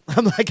 Yeah.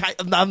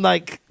 I'm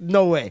like,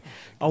 no way.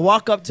 I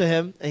walk up to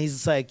him, and he's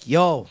just like,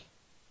 yo,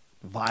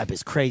 vibe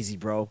is crazy,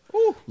 bro.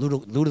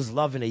 Luda's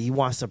loving it. He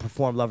wants to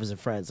perform Lovers and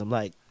Friends. I'm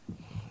like,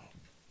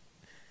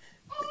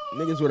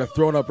 Niggas would have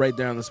thrown up right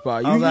there on the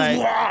spot. I was like,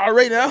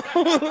 right now.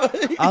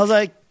 I was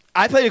like,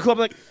 I played a club.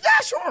 I'm like, yeah,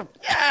 sure,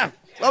 yeah.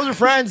 Those are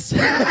friends.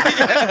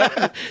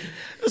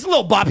 It's a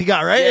little bop he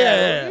got, right?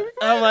 Yeah.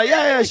 I'm like,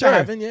 yeah,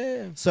 sure.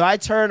 Yeah. So I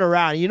turn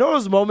around. You know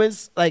those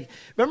moments, like,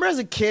 remember as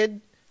a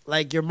kid,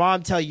 like your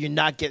mom tell you you're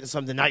not getting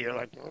something, now you're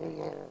like,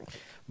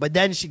 but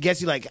then she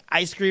gets you like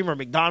ice cream or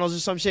McDonald's or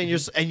some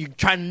shit, and you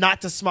try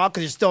not to smile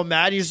because you're still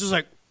mad. And you're just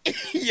like,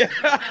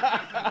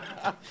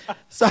 yeah.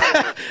 So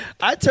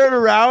I turn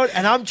around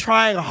and I'm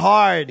trying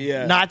hard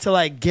not to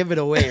like give it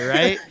away,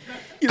 right?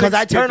 Because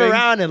I turn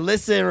around and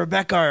listen, and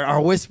Rebecca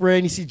are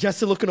whispering. You see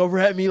Justin looking over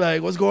at me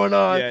like, what's going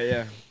on?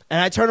 Yeah. And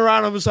I turn around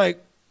and I'm just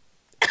like,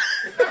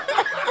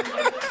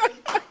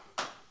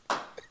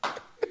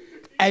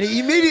 and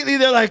immediately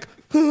they're like,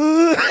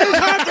 what's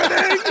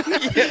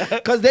happening?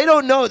 Because they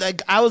don't know.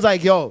 Like, I was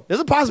like, yo, there's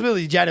a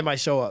possibility Janet might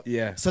show up.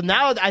 Yeah. So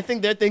now I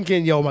think they're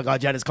thinking, yo, oh my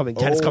God, Janet's coming.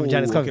 Janet's coming.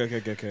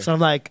 Okay. So I'm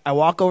like, I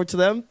walk over to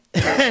them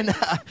and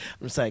I'm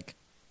just like,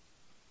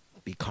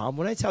 be calm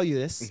when I tell you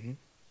this. Mm-hmm.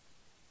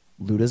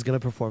 Luda's going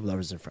to perform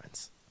Lovers and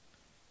Friends.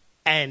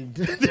 And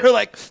they're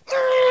like,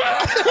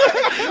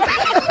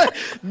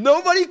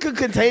 nobody could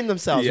contain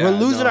themselves. Yeah, We're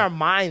losing no. our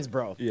minds,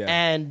 bro. Yeah.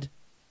 And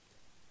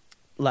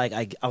like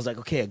I was like,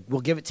 okay,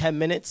 we'll give it 10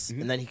 minutes,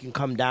 and then he can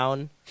come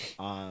down,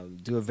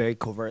 do it very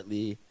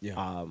covertly.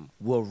 Yeah.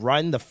 We'll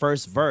run the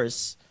first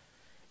verse,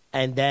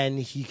 and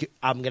then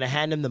I'm gonna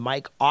hand him the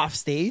mic off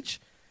stage,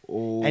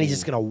 and he's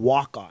just gonna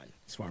walk on.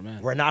 Smart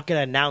man. We're not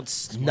gonna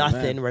announce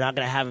nothing. We're not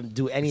gonna have him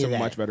do any It's of a that.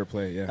 much better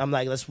play. Yeah. I'm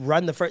like, let's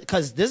run the first,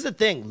 because this is the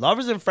thing.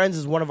 Lovers and Friends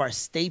is one of our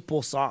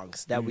staple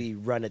songs that we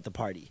run at the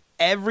party.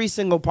 Every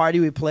single party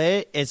we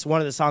play, it's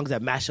one of the songs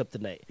that mash up the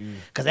night.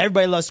 Because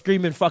everybody loves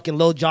screaming fucking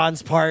Lil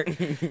Jon's part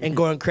and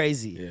going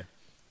crazy. Yeah.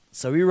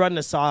 So we run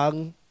the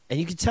song, and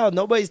you can tell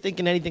nobody's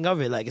thinking anything of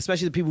it. Like,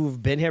 especially the people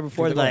who've been here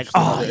before. They're like,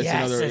 oh,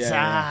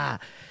 yes,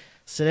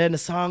 So then the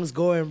song's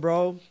going,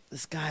 bro.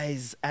 This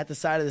guy's at the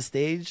side of the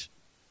stage.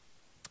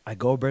 I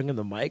go bring him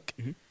the mic,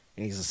 and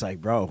he's just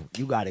like, bro,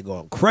 you got it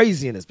going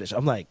crazy in this bitch.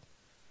 I'm like,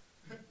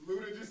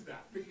 Luda just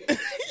stopped.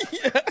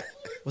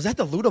 was that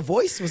the Luda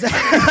voice? Was that?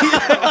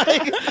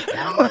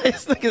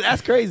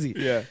 That's crazy.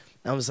 Yeah.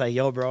 I'm just like,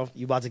 yo, bro,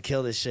 you about to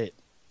kill this shit.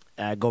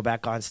 And I go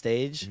back on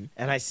stage,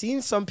 and I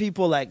seen some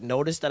people like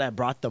notice that I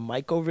brought the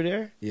mic over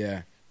there.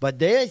 Yeah. But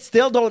they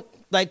still don't,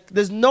 like,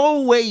 there's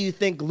no way you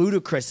think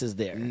Ludacris is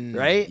there,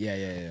 right?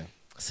 Yeah.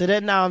 So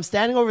then now I'm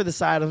standing over the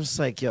side. I'm just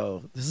like,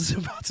 yo, this is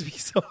about to be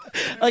so...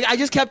 Like, I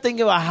just kept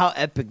thinking about how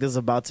epic this is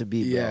about to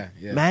be, bro.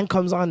 Yeah. Man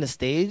comes on the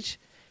stage,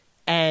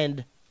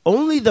 and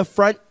only the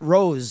front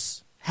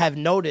rows have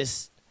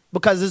noticed,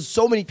 because there's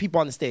so many people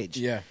on the stage.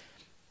 Yeah.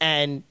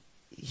 And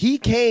he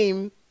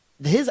came...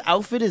 His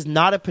outfit is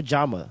not a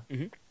pajama,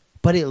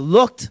 but it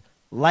looked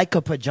like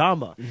a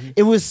pajama.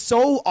 It was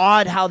so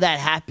odd how that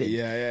happened.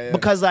 Yeah.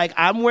 Because, like,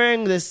 I'm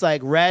wearing this,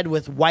 like, red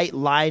with white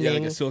lining. Yeah,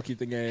 like a silky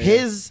thing. Yeah.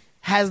 His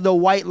has the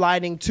white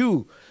lining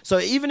too. So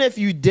even if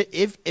you did,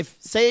 if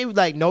say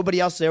like nobody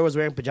else there was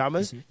wearing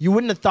pajamas, you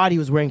wouldn't have thought he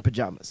was wearing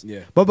pajamas.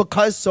 Yeah. But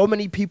because so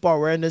many people are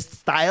wearing this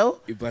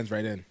style, It blends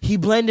right in. he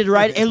blended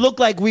right. It looked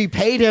like we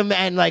paid him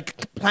and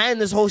like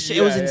planned this whole shit.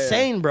 It was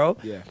insane, bro.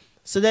 Yeah.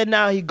 So then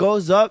now he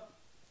goes up,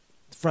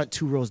 front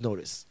 2 rows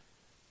notice,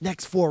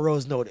 next 4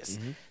 rows notice.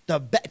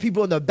 The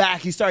people in the back,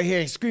 he started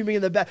hearing screaming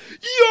in the back.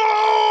 Yo!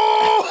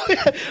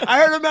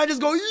 I heard a man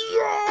just go,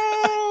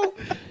 yo!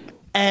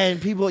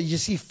 And people, you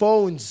see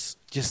phones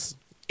just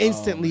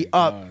instantly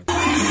up.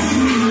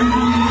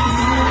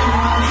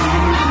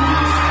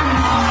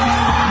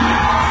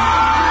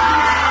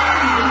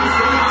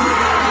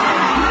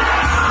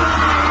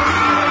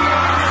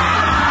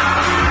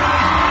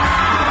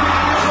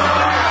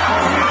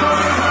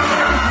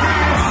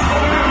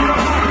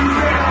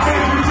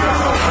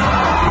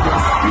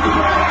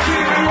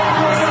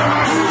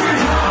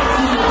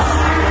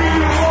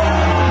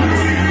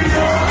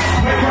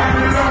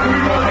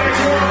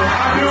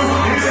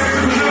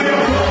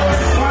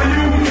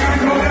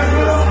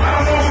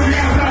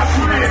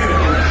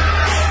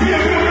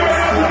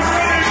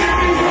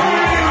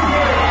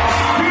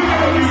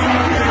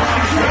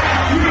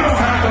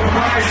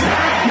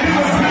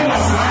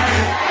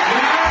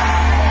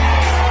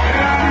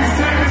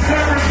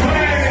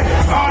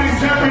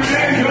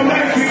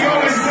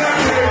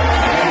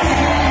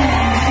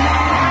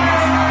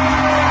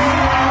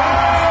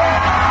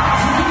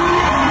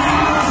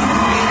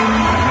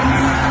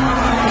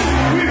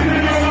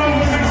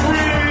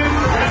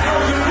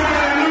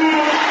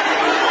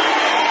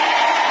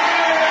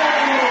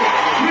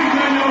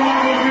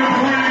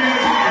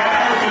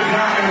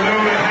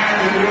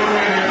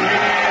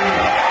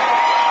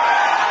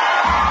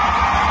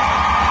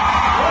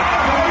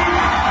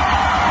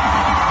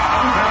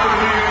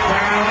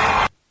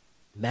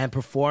 Man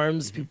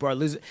performs, people are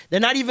losing. They're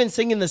not even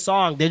singing the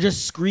song. They're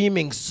just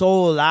screaming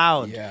so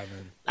loud. Yeah,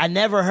 man. I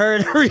never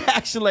heard a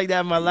reaction like that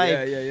in my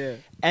life. Yeah.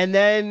 And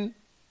then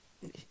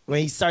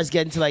when he starts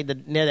getting to like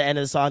near the end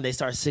of the song, they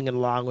start singing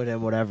along with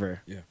him,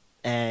 whatever. Yeah.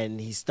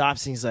 And he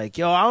stops and he's like,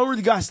 yo, I don't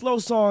really got slow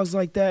songs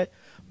like that.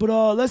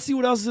 but let's see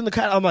what else is in the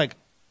cat. I'm like,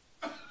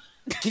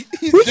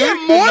 He's we get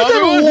doing more another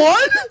than one?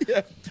 one?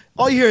 Yeah.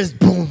 All you hear is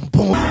boom,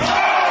 boom.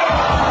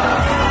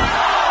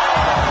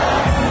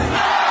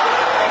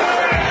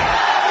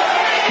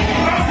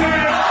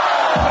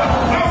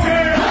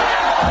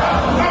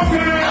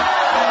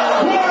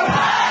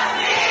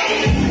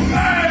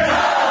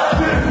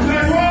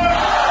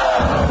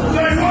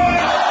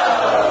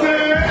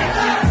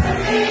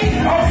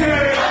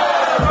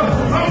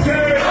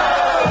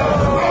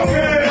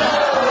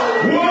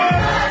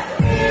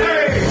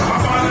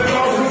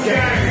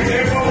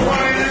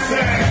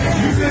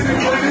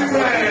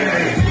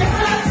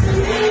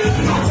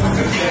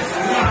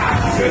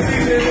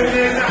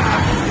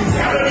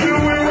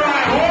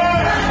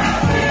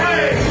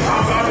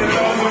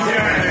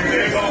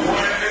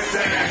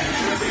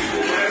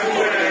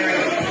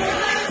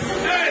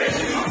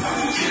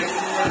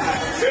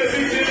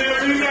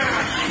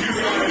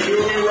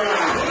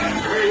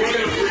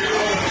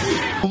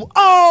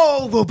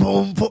 Oh, the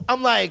boom, boom.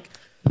 I'm like,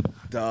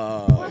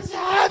 what's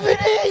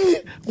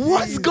happening?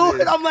 What's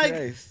going on? I'm like,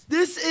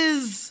 this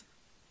is.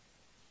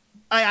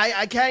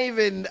 I can't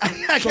even. I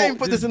can't even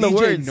put this in the DJ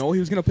words. know he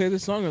was gonna play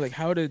this song, or like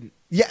how did?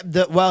 Yeah,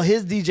 well,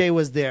 his DJ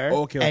was there,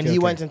 and he okay.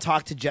 went and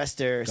talked to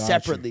Jester Got you,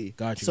 separately.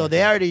 got you, So got they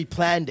you. already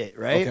planned it,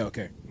 right?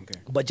 Okay.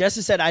 But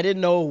Jester said, I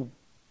didn't know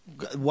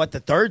what the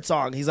third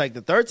song. He's like,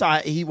 the third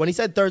song. When he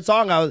said third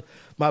song,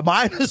 my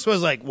mind just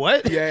was like,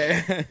 what?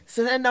 Yeah.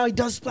 So then now he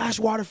does Splash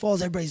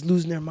Waterfalls. Everybody's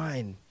losing their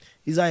mind.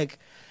 He's like,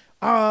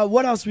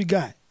 what else we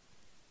got?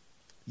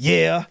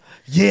 Yeah.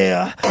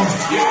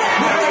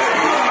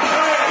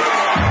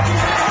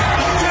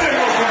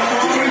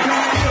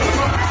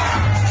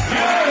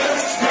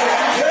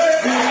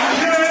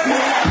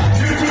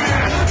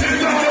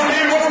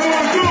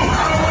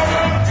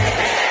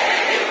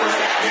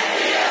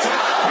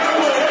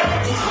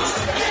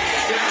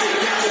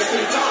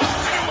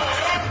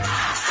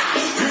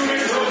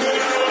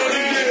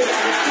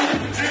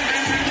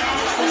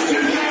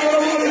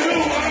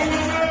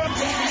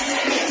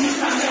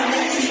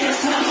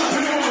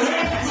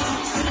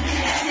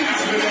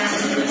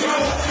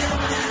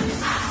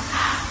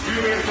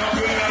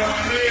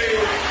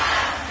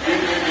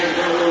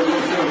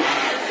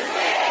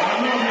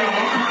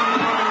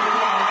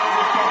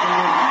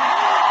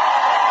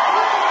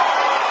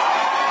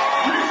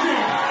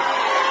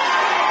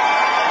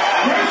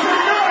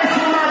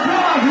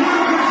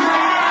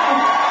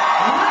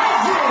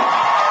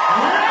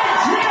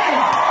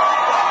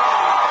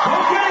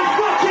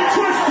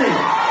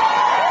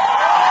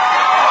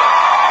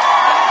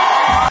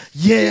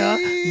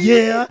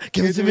 Yeah,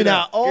 give it to me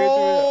now.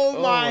 Oh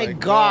my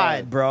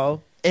God,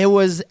 bro. It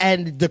was,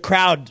 and the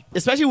crowd,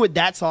 especially with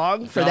that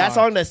song, for that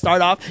song to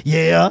start off,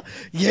 yeah.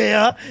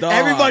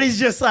 Everybody's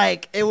just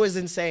like, it was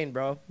insane,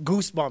 bro.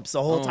 Goosebumps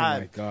the whole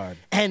time. Oh my God.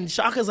 And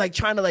Shaka's like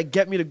trying to like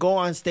get me to go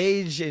on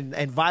stage and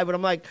vibe, but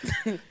I'm like,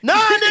 nah,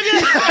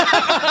 nigga.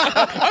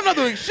 I'm not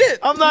doing shit.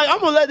 I'm like, I'm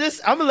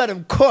gonna let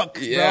him cook,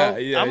 bro.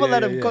 I'm gonna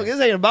let him cook. This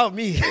ain't about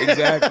me.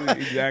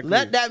 Exactly.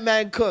 Let that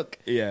man cook.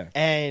 Yeah.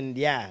 And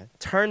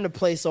turn the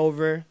place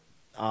over.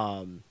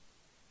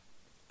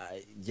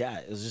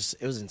 It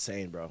was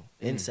insane, bro.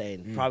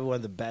 Insane. Probably one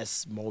of the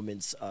best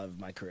moments of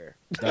my career.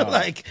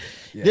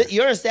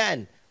 You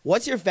understand?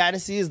 What's Your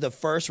Fantasy is the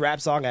first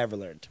rap song I ever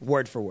learned,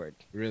 word for word.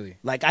 Really?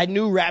 Like, I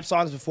knew rap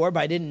songs before,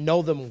 but I didn't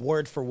know them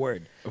word for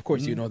word. Of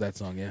course, you know that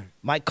song, yeah.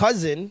 My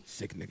cousin.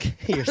 Sick nigga.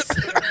 You're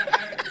sick.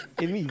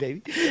 Hit me,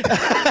 baby.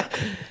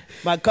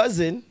 My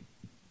cousin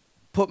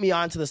put me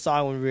onto the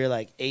song when we were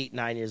like 8,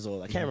 9 years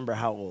old. I can't remember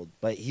how old,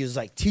 but he was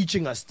like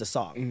teaching us the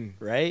song,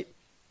 right?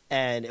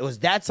 And it was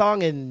that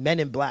song and Men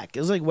in Black. It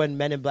was like when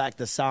Men in Black,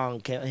 the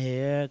song came,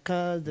 Here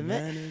Comes the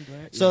Men in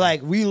Black. So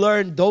like we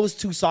learned those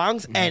two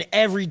songs and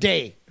every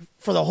day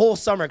for the whole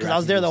summer, because I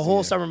was there the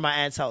whole summer in my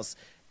aunt's house.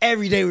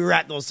 Every day we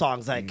rapped those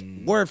songs, like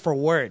word for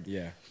word.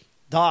 Yeah.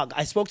 Dog,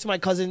 I spoke to my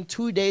cousin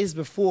 2 days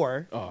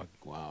before. Oh,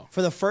 wow.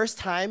 For the first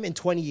time in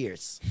 20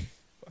 years.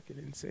 Fucking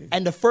insane.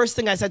 And the first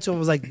thing I said to him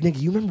was like, nigga,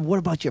 you remember What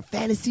About Your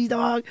Fantasy,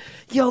 dog?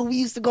 Yo, we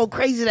used to go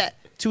crazy that.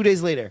 2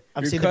 days later,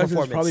 I'm seeing the cousin's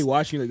performance. Probably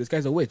watching like, this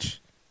guy's a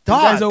witch. Dog.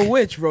 This guy's a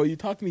witch, bro. You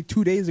talked to me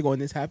 2 days ago and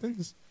this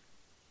happens?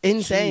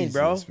 Insane, Jesus,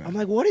 bro. man. I'm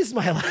like, what is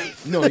my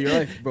life? No, your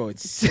life, bro.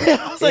 It's sick.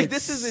 I was like,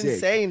 It's this is sick.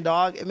 insane,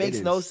 dog. It makes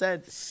no is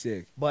sense.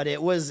 Sick. But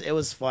it was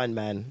fun,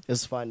 man. It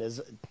was fun.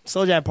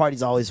 Soul Jam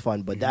party's always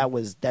fun, but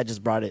that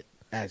just brought it.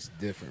 That's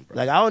different, bro.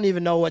 Like, I don't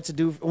even know what to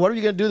do. What are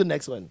you gonna do the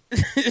next one?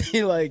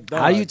 Like, dog.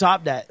 How do you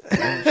top that?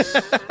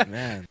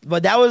 Man.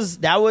 But that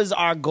was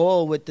our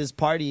goal with this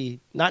party.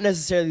 Not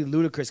necessarily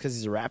Ludacris because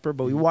he's a rapper,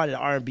 but we wanted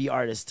R&B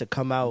artists to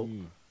come out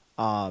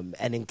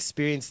and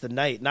experience the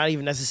night. Not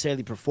even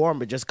necessarily perform,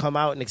 but just come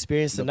out and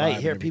experience the night.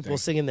 vibe Hear and people everything.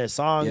 singing their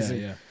songs.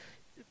 Yeah,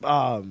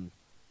 and,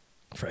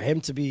 for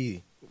him to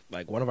be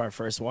like one of our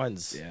first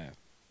ones. Yeah.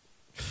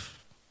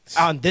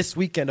 On this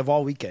weekend of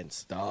all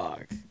weekends.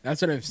 Dog. That's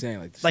what I'm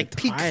saying. Like the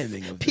peak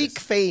timing of peak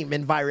fame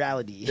and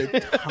virality. The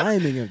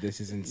timing of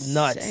this is insane,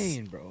 Nuts.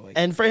 bro. Like,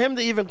 And for him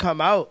to even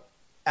come out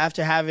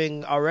after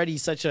having already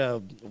such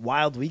a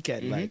wild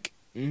weekend,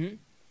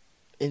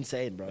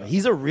 Insane, bro.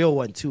 He's a real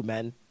one too,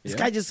 man. This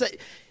guy just said,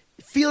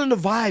 feeling the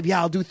vibe.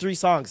 Yeah, I'll do 3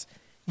 songs.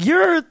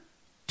 You're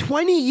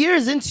 20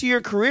 years into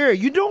your career.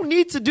 You don't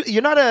need to do.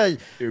 You're not a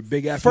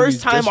big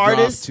first-time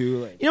artist. Too,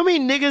 like. You know what I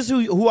mean? Niggas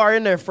who are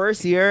in their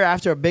first year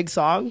after a big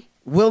song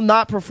will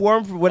not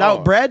perform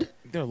without bread.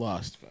 They're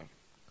lost, fam.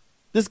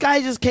 This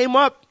guy just came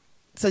up,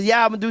 said,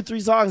 "Yeah, I'm gonna do 3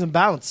 songs and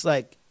bounce."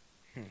 Like,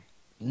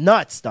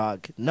 nuts,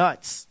 dog.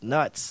 Nuts.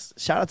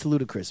 Shout out to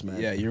Ludacris, man.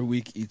 Yeah, your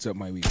week eats up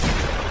my week.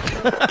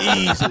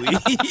 Easily.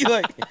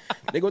 Like,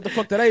 nigga, what the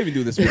fuck did I even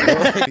do this week?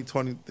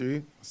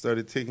 2023,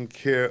 started taking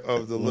care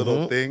of the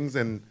little things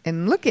and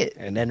look it.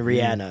 And then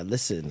Rihanna,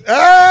 listen.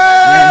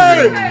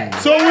 Hey!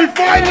 So we're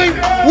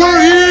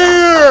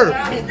here!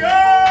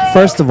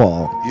 First of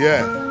all,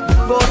 Yeah.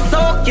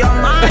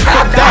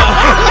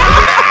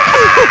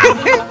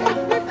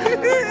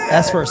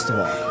 that's first of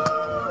all.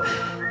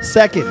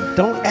 Second,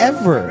 don't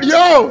ever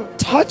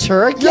touch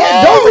her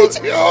again.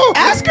 Don't be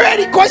ask her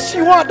any question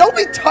you want. Don't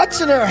be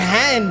touching her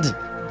hand.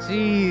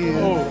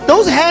 Jeez.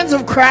 Those hands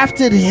have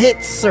crafted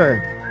hits,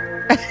 sir.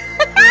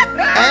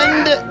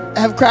 And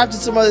have crafted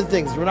some other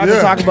things. We're not going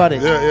to talk about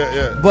it.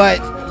 Yeah. But,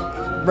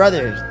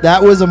 brother,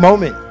 that was a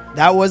moment.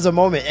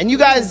 And you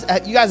guys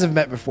have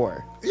met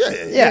before.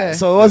 Yeah.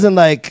 So it wasn't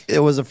like it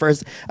was the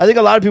first. I think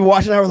a lot of people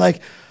watching that were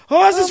like,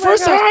 oh, it's his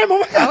first time. Oh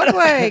my God. I was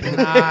like,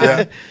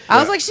 nah. I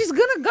was like, she's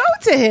gonna go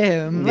to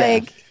him. Yeah.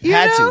 Like, you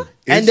had know? to.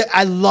 And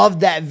I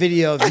love that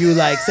video of you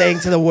like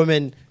saying to the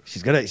woman,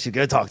 she's gonna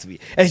talk to me.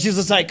 And she's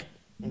just like,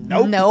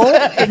 nope.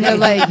 And you're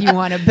like, you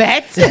want to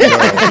bet?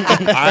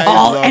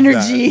 All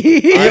energy.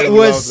 It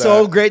was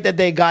so great that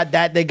they got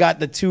that. They got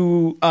the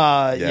 2.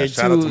 Shout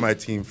out to my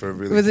team for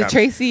really. Was it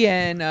Tracy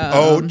and?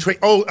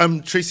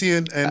 Tracy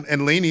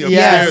and Lainey. Yeah,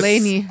 upstairs.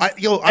 Lainey.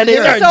 And they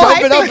started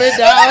jumping up and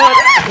down.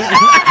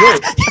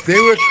 They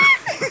were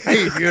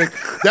crazy.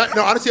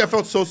 No, honestly, I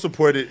felt so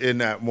supported in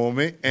that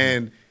moment,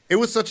 and it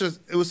was such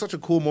a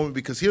cool moment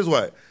because here's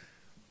what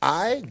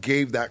I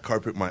gave that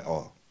carpet my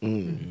all.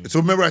 So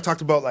remember, I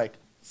talked about like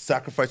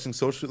sacrificing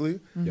socially.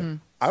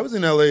 I was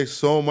in LA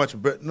so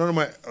much, but none of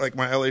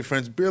my LA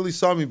friends barely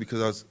saw me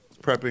because I was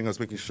prepping. I was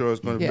making sure I was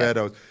going to bed.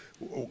 I was,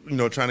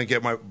 trying to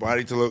get my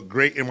body to look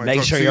great in my Make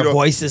tuxedo. sure your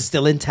voice is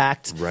still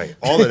intact. Right,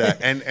 all of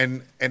that,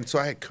 and so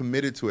I had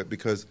committed to it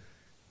because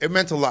it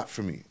meant a lot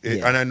for me.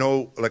 And I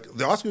know, like,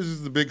 the Oscars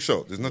is the big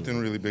show. There's nothing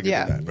really bigger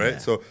than that, right? Yeah.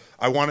 So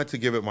I wanted to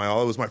give it my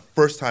all. It was my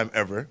first time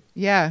ever.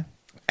 Yeah.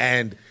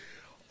 And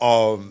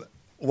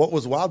what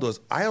was wild was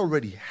I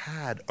already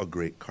had a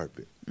great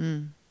carpet.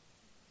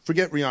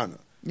 Forget Rihanna.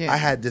 Yeah. I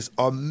had this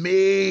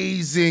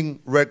amazing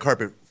red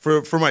carpet.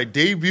 For my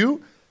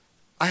debut,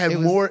 I had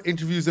more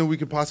interviews than we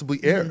could possibly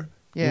air.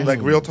 Yeah.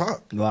 Like, real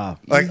talk. Wow.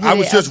 Like, I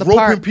was just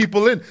roping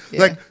people in.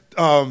 Yeah. Like,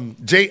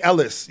 Jay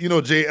Ellis. You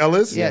know Jay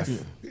Ellis? Yes.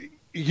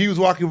 He was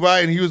walking by,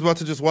 and he was about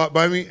to just walk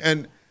by me,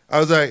 and I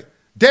was like,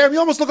 damn, you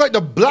almost look like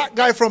the black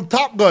guy from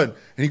Top Gun.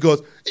 And he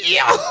goes,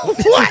 yo,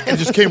 what? And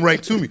just came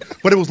right to me.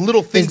 But it was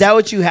little things. Is that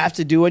what you have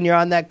to do when you're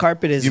on that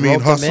carpet? Is You mean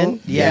rope hustle? them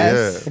in?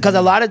 Yes. Yeah. Because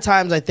a lot of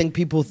times I think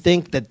people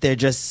think that they're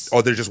just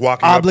they're just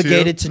walking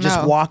obligated up to, to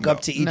just walk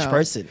up to each No.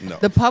 person. No.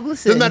 The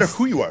publicist. Doesn't matter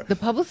who you are. The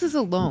publicist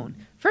alone.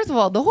 First of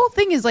all, the whole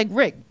thing is like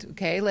rigged,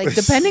 okay? Like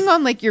depending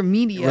on like your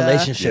media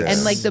Relationships.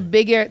 and like the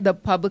bigger the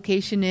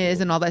publication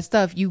is and all that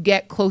stuff, you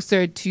get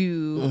closer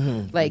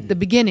to like the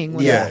beginning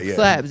when it's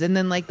celebs, and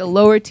then like the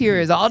lower tier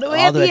is all the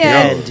way at the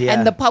end,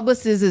 and the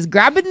publicist is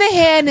grabbing the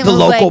hand and The was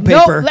local like,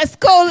 paper. Nope, let's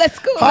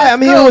go. Hi,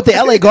 I'm here with the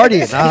LA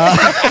Guardian.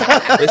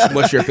 Let's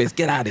mush your face.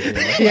 Get out of here.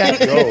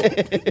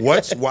 Yo,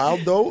 what's wild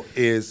though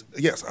is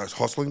yes, I was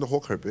hustling the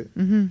whole carpet,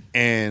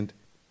 and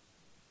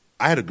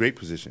I had a great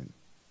position.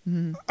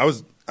 I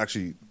was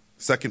actually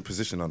second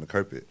position on the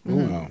carpet.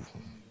 Wow.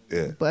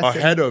 Yeah, Bless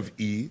ahead of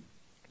E.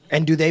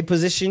 And do they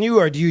position you,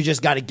 or do you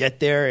just got to get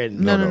there and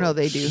No,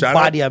 they do.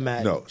 body a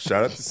man? No,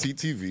 shout out to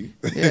CTV.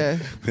 Yeah.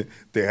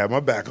 They had my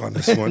back on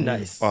this one.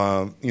 Nice.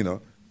 Yeah.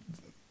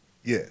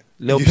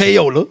 Lil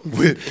Payola.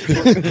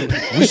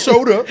 We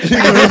showed up. You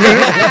know what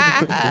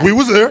I mean? We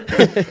was there.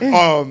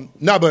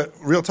 But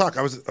real talk,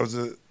 I was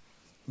the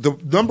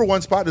number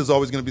one spot is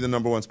always going to be the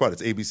number one spot.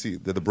 It's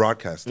ABC. They're the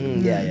broadcaster.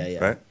 Yeah.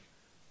 Right?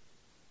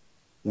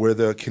 We're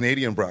the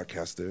Canadian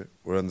broadcaster.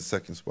 We're on the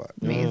second spot.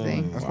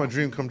 Amazing. That's my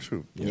dream come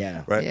true.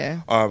 Yeah. Right? Yeah.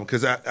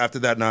 Because after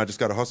that, now I just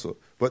got to hustle.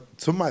 But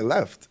to my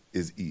left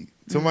is E.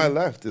 To my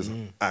left is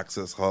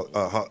Access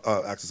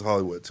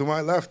Hollywood. To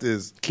my left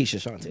is Keisha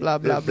Shante. Blah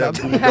blah blah.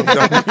 Shout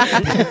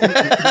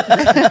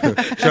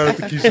out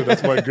to Keisha.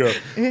 That's my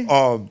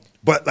girl.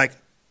 But like,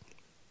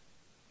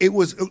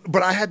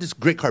 but I had this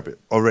great carpet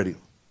already.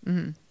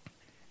 And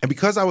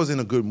because I was in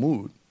a good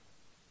mood,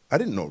 I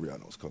didn't know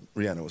Rihanna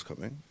was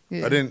coming.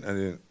 Yeah. I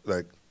didn't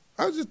like.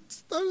 I was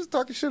just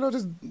talking shit. I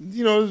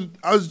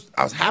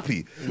was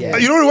happy. Yeah.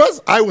 You know what it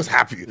was? I was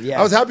happy. Yeah.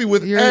 I was happy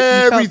with You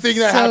felt everything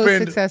that so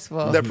happened.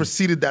 successful. That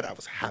preceded that. I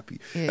was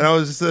happy, Yeah. and I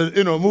was just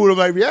in a mood of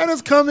like,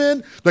 Rihanna's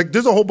coming. Like,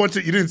 there's a whole bunch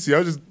of you didn't see. I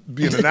was just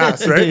being an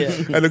ass, right? Yeah.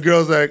 And the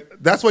girl's like,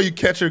 that's why you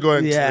catch her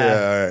going,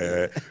 Yeah.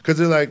 all right. Because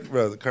they're like,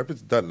 bro, the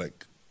carpet's done.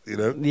 Like,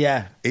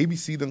 Yeah.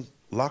 ABC done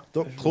locked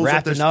up, closed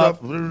up their Wrapping up.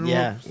 stuff.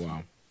 Yeah.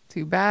 Wow.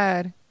 Too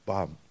bad.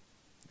 Bob,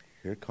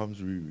 here comes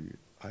Riri.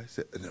 I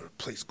said, and the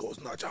place goes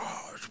nuts.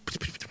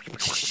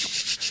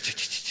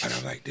 And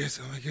I'm like this,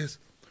 and I'm like this.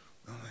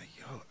 I'm like,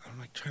 yo, I'm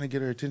like trying to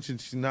get her attention.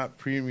 She's not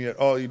preening me at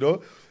all, you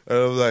know? And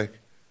I'm like,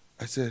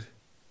 I said,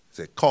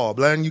 Carl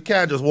Blank, you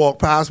can't just walk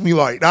past me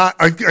like that.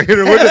 I hit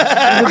her with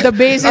it. With the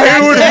Bayesian I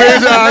hit her with the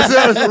accent. Bayesian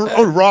accent. I said,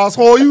 oh, Ross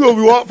Hall, you gonna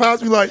be walk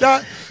past me like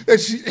that? And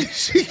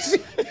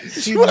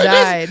she went like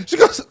died. this. She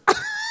goes,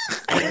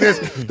 like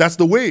this. That's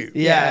the wave.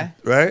 Yeah.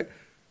 Right?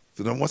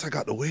 So then once I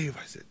got the wave,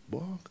 I said,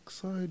 well,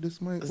 sorry,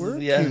 this might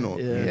work, yeah, you know?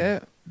 Yeah.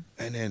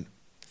 And then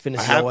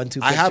Finish I your have, 1-2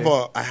 I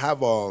have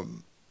picture.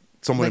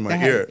 someone in Like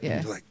my the ear. head, yeah.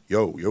 He's like,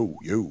 yo,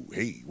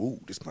 hey, whoa,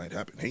 this might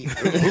happen. Hey,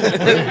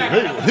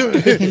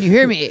 Can you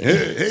hear me?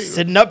 hey.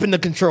 Sitting up in the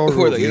control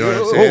room. You know what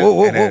I'm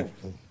saying? And then,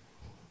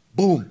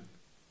 boom.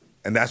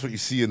 And that's what you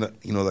see in the,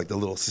 you know, like the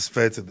little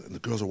suspense, and the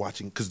girls are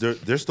watching because they're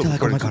still They're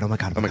like, recording. oh my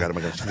God.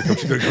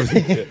 She's gonna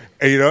come.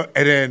 And you know,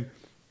 and then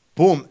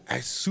boom,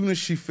 as soon as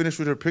she finished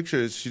with her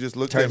pictures, she just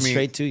looked Turned at me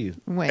straight to you.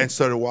 Went. and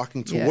started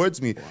walking Yeah. towards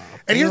me. Wow.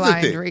 And here's the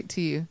Lined thing. right to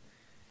you.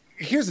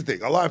 Here's the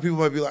thing. A lot of people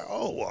might be like,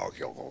 "Oh, well,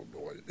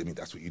 I mean,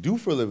 that's what you do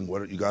for a living.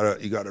 What you got a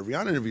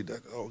Rihanna interview?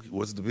 Oh,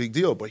 what's the big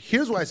deal?" But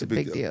here's why it's a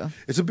big deal.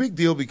 It's a big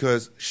deal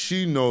because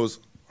she knows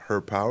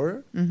her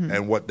power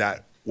and what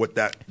that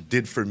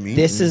did for me.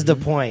 This is the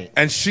point.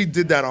 And she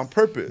did that on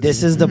purpose.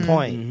 This is the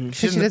point.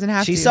 She doesn't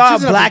have She to. saw a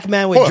doesn't have black to-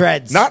 man with Hold on.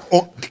 dreads. Not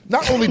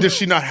only does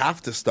she not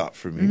have to stop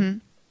for me,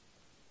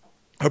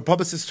 her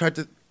publicist tried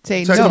to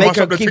Say tried no. to Make rush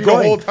her up the keep thing the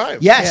going. whole time.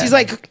 Yeah, she's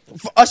like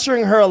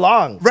ushering her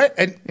along. Right,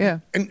 and Yeah.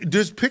 and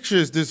there's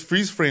pictures, there's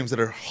freeze frames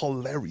that are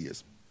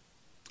hilarious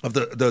of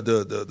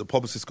the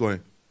publicist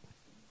going,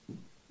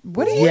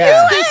 What are you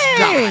Yeah.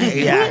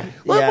 doing? Yeah.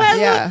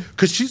 Yeah.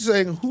 because she's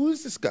saying, "Who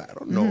is this guy? I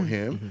don't know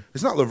him.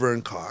 It's not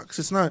Laverne Cox.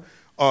 It's not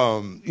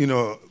you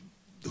know,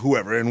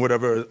 whoever and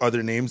whatever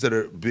other names that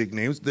are big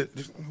names.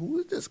 Who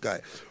is this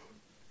guy?"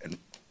 And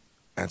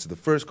answer the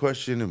first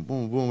question, and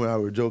boom, boom.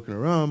 While we're joking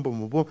around, boom,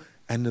 boom, boom.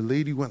 And the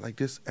lady went like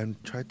this and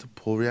tried to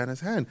pull Rihanna's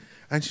hand,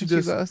 and she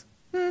just goes,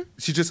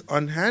 she just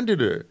unhanded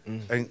her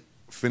and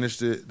finished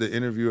the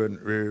interview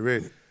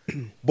and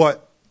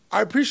but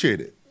I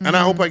appreciate it, and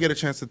I hope I get a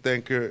chance to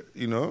thank her.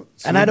 You know,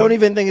 And I don't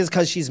even think it's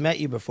because she's met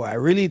you before. I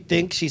really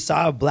think she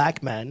saw a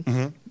black man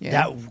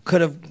that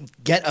could have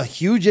get a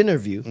huge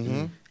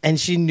interview, and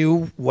she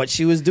knew what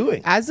she was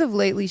doing. As of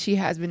lately, she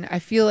has been. I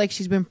feel like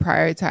she's been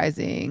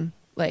prioritizing,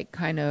 like,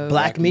 kind of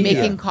Black media.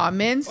 making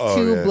comments Oh,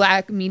 to yeah.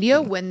 black media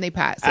when they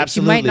pass. Like, she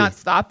Absolutely. might not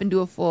stop and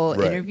do a full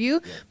Right. interview,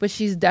 but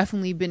she's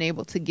definitely been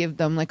able to give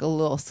them like a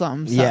little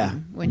something Yeah,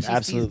 when she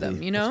absolutely. sees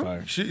them. You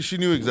know, She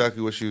knew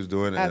exactly what she was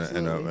doing, and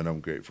Absolutely. I'm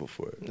grateful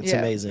for it. It's Yeah.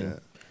 amazing.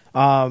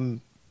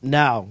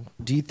 Now,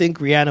 do you think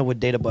Rihanna would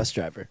date a bus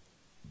driver?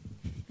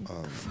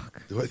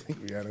 Do I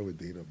think Rihanna would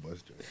date a bus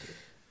driver?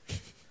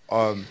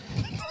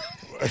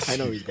 I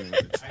know he's going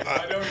with this.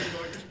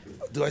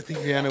 Do I think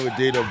Rihanna would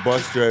date a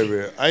bus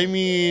driver? I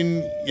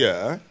mean,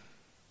 yeah.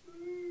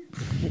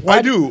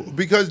 I do,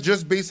 because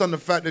just based on the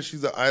fact that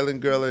she's an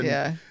island girl, and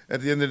Yeah. at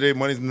the end of the day,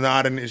 money's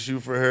not an issue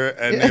for her.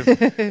 And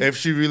if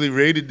she really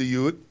rated the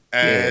youth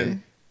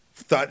and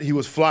thought he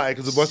was fly,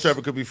 because the bus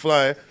driver could be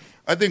fly,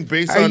 I think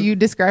based are on you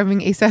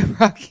describing ASAP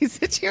Rocky's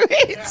situation?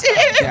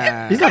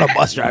 He's not a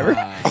bus driver.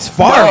 He's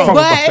far from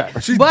a bus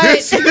driver. She but-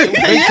 did say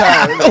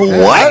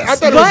What? I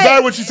thought it was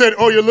bad when she said,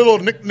 "Oh, your little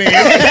nickname."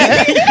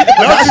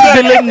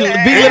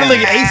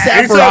 Belittling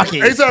ASAP Rocky.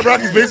 ASAP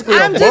Rocky's basically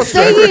I'm a just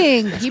bus driver.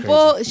 saying,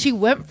 people. She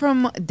went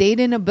from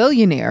dating a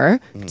billionaire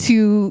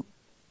to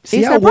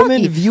See how A$AP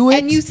women Rocky. view it?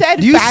 And you said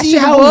Do you see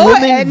how fashionable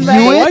women and, view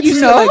like, it? You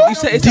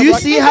know, Do you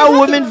see how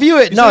women view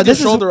it? You No, said this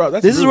your shoulder up.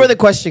 That's is rude. where the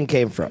question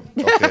came from.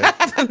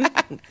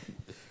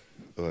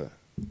 Okay.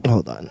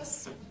 Hold on.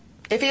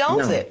 If he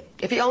owns it,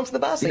 if he owns the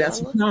bus, That's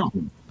a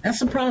problem.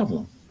 That's a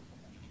problem.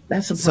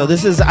 That's a problem. So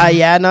this is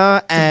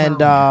Ayana and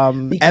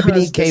Because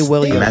Ebony the K.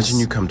 Williams. Imagine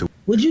you come to.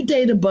 Would you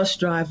date a bus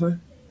driver?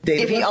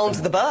 if he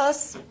owns the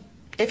bus,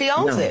 if he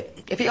owns No.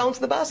 it, if he owns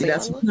the bus, See,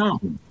 that's a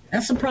problem.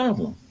 That's a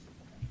problem.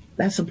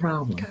 That's a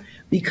problem. Okay.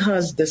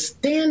 Because the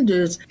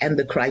standards and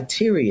the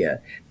criteria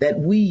that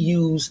we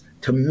use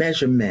to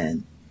measure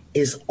men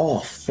is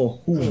off for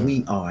who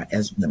we are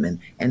as women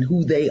and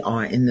who they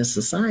are in this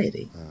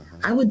society.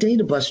 I would date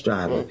a bus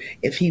driver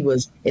if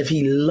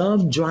he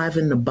loved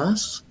driving the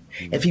bus,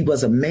 if he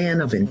was a man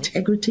of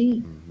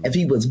integrity, if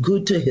he was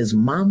good to his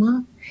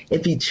mama,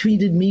 if he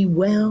treated me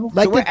well.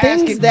 Like the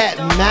things that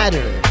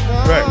matter.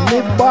 Right.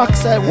 Mid-box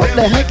said, what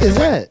the heck is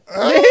that?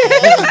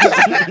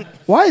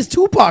 Why is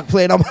Tupac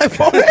playing on my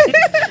phone?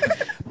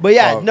 But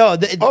yeah, no.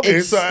 Okay,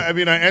 it's, so I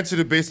mean, I answered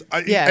it based.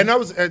 Yeah. And I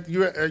was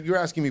you're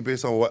asking me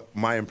based on what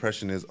my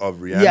impression is of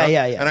Rihanna.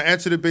 Yeah. And I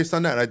answered it based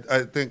on that.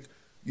 I think,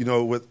 you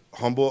know, with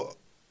humble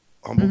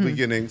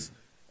beginnings,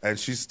 and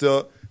she's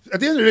still at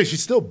the end of the day,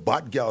 she's still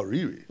bot gal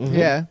Riri.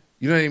 Yeah.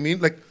 You know what I mean?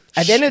 Like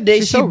at the end of the day,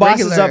 she's she so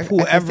bosses regular up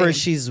whoever at the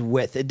she's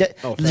with.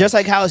 Just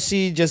like how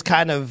she just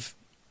kind of,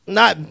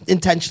 not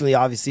intentionally,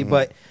 obviously,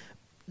 but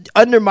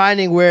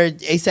undermining where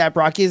ASAP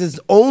Rocky is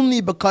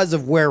only because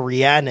of where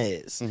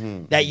Rihanna is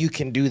that you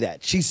can do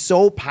that. She's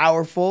so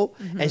powerful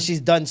and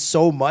she's done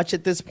so much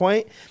at this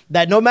point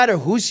that no matter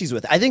who she's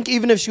with, I think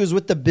even if she was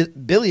with the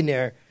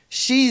billionaire,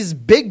 she's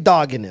big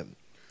dogging him.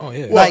 Oh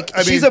yeah, like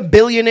she's a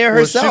billionaire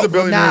herself. She's a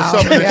billionaire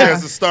herself, and then she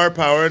has the star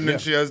power, and then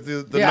she has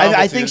the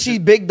I think she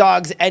big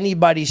dogs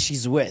anybody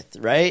she's with,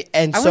 right?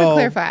 And I so want to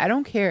clarify. I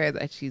don't care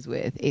that she's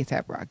with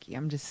ASAP Rocky.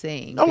 I'm just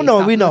saying. Oh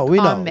no, we know.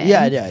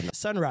 Yeah.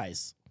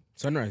 Sunrise.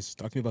 Talk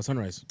to me about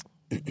Sunrise.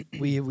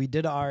 We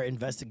did our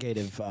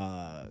investigative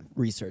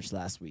research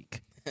last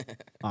week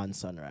on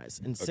Sunrise,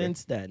 and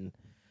since then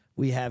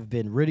we have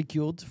been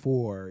ridiculed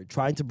for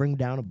trying to bring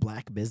down a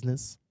black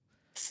business.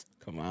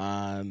 Come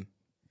on.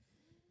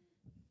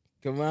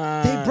 They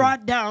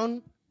brought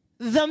down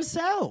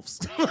themselves.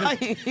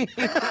 Like,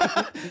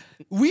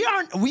 we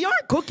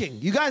aren't cooking.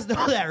 You guys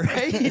know that,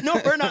 right? You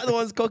know we're not the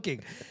ones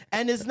cooking.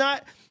 And it's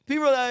not,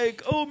 people are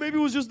like, oh, maybe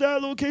it was just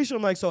that location.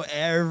 I'm like, so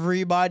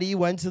everybody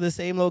went to the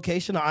same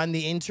location on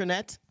the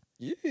internet?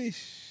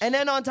 Yeesh. And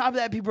then on top of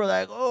that, people are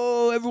like,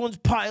 oh, everyone's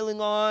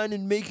piling on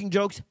and making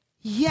jokes.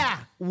 Yeah,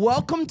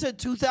 welcome to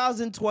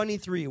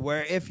 2023,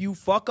 where if you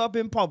fuck up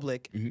in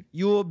public,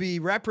 you will be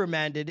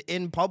reprimanded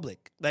in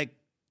public. Like,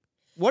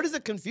 what is the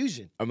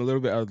confusion? I'm a little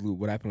bit out of the loop.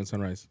 What happened with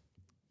Sunrise?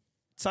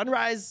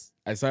 Sunrise.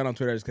 I saw it on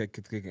Twitter. I just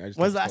kept clicking. When's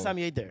the last time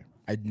you ate there?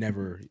 I'd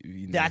never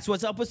eaten. That's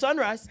what's up with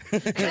Sunrise.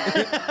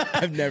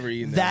 I've never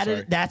eaten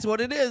that. That's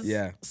what it is.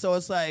 Yeah. So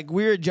it's like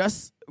we're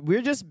just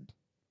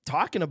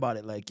talking about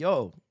it. Like,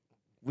 yo,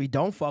 we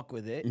don't fuck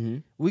with it.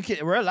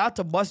 We're allowed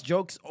to bust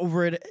jokes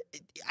over it.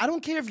 I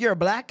don't care if you're a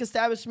black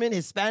establishment,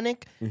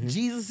 Hispanic,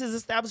 Jesus'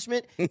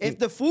 establishment. If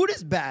the food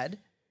is bad,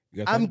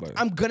 I'm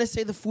gonna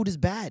say the food is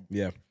bad.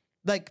 Yeah.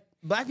 Like,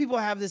 black people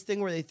have this thing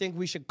where they think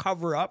we should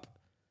cover up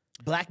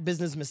black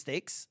business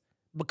mistakes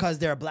because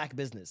they're a black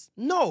business.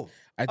 No,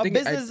 I think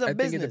business is a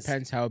business. I think it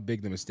depends how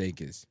big the mistake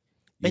is.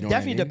 It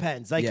definitely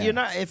depends. Like, you're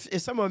not, if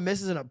someone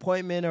misses an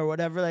appointment or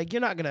whatever, like,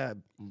 you're not gonna.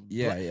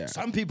 Yeah.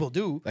 Some people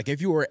do. Like,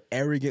 if you were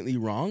arrogantly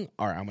wrong,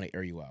 all right, I'm gonna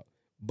air you out.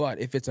 But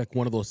if it's like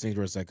one of those things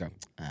where it's like,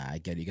 I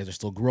get it, you guys are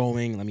still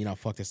growing. Let me not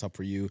fuck this up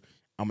for you.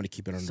 I'm gonna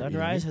keep it under.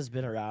 Sunrise has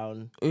been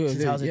around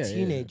since I was a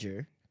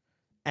teenager,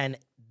 and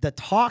the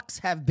talks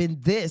have been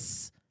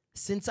this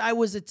since I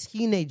was a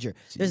teenager.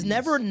 Jeez. There's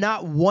never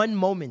not one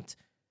moment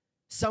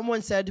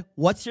someone said,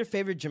 what's your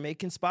favorite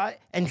Jamaican spot?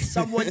 And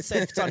someone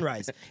said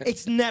Sunrise.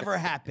 It's never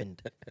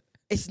happened.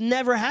 It's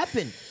never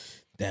happened.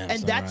 Damn,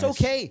 and Sunrise. that's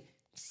okay.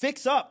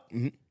 Fix up.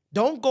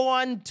 Don't go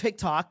on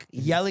TikTok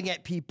yelling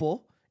at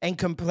people and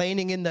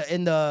complaining in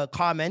the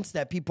comments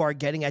that people are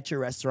getting at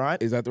your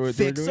restaurant. Is that the word?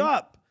 Fix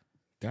up.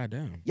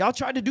 Goddamn. Y'all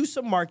tried to do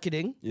some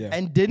marketing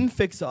and didn't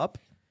fix up.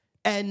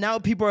 And now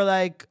people are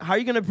like, how are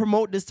you going to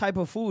promote this type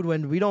of food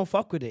when we don't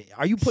fuck with it?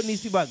 Are you putting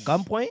these people at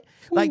gunpoint?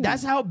 Like,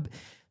 that's how...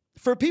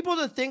 For people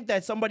to think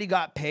that somebody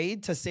got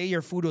paid to say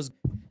your food was...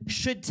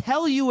 should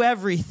tell you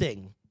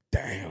everything.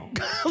 Damn.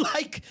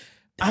 Like,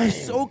 I'm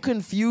so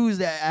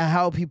confused at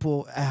how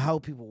people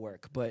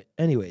work. But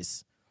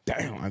anyways...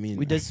 Damn, I mean...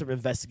 We did some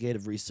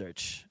investigative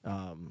research.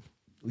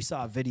 We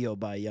saw a video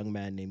by a young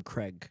man named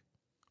Craig.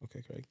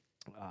 Okay, Craig.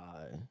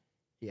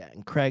 Yeah,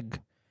 and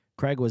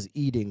Craig was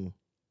eating...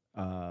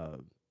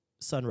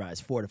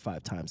 Sunrise 4 to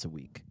 5 times a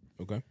week.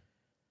 Okay.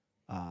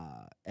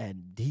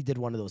 And he did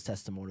one of those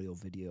testimonial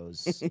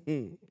videos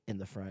in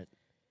the front.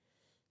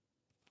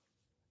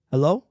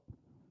 Hello?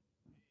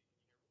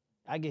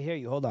 I can hear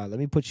you. Hold on. Let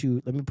me put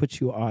you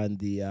on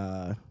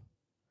the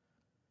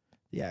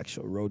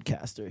actual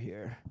roadcaster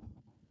here.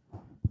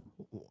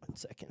 1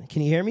 second.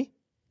 Can you hear me?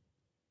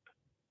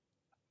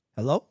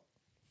 Hello?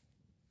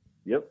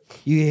 Yep.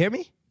 You can hear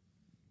me?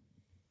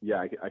 Yeah,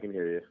 I can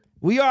hear you.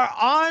 We are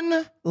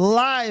on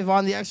live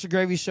on the Extra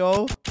Gravy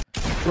Show.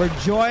 We're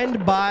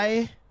joined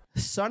by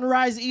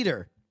Sunrise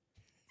Eater,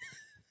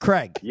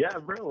 Craig. Yeah,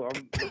 bro.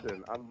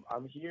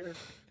 I'm here.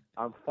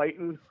 I'm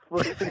fighting for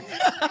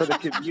the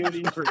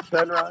community, for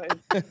Sunrise.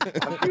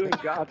 I'm doing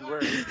God's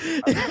work.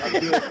 I'm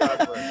doing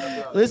God's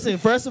work. Listen,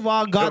 first of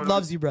all, God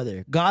loves you,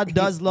 brother. God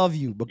does love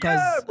you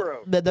because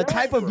the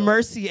type of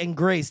mercy and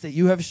grace that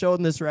you have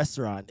shown this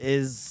restaurant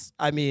is,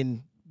 I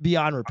mean,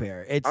 beyond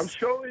repair. I'm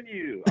showing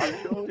you.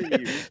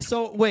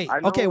 So wait,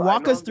 okay,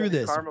 walk us through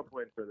this. Karma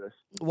point for this.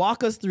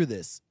 Walk us through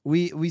this.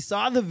 We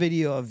saw the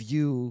video of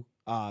you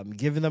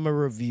giving them a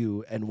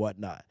review and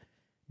whatnot.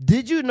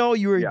 Did you know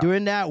you were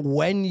doing that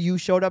when you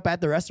showed up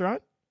at the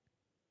restaurant?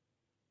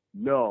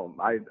 No,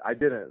 I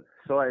didn't.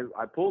 So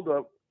I pulled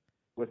up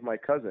with my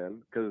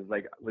cousin because,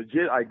 like,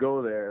 legit, I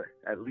go there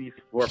at least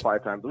 4 or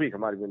 5 times a week.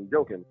 I'm not even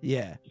joking.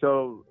 Yeah.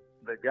 So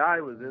the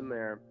guy was in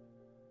there.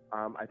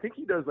 I think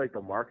he does like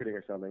the marketing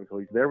or something. So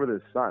he's there with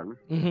his son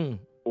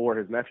or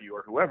his nephew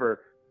or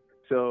whoever.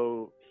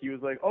 So he was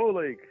like, "Oh,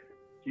 like,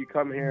 do you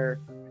come here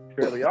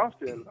fairly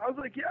often?" I was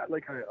like, "Yeah,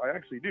 like I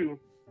actually do."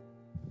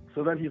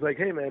 So then he's like,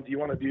 "Hey man, do you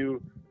want to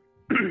do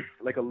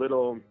like a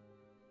little,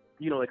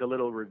 like a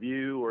little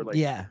review or like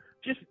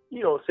just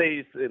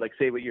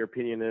say what your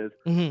opinion is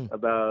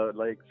about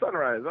like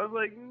Sunrise?" I was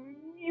like,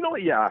 You know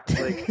what? Yeah,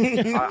 like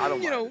I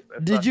don't. Know.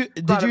 Did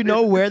you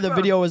know where the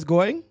video was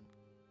going?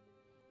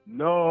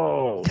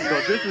 No.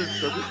 So this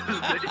is.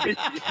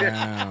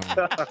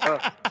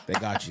 They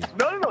got you.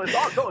 No. It's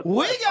all. No,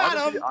 we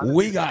got him.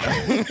 We got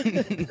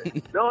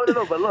him. No.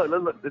 But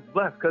look. It's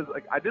blessed because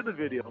like I did the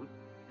video,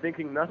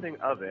 thinking nothing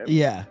of it.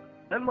 Yeah.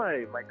 Then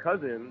my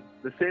cousin,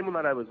 the same one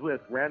that I was with,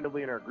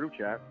 randomly in our group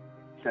chat,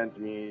 sent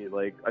me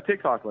like a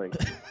TikTok link.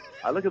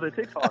 I look at the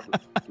TikTok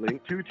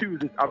link, 2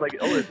 2s. I'm like,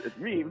 oh, it's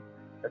me.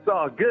 It's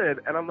all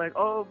good, and I'm like,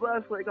 oh,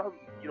 bless, like I'm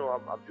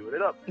doing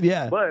it up.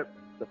 Yeah. But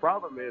the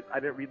problem is, I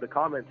didn't read the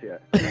comments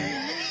yet.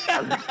 I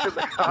looked in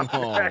the comments.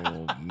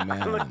 Oh man.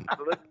 I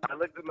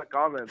looked in the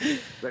comments.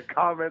 The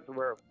comments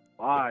were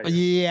fire.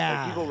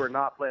 Yeah. Like, people were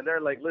not playing.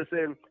 They're like,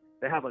 listen.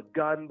 They have a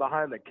gun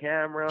behind the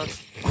camera.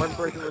 One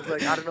person was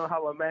like, I don't know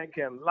how a man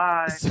can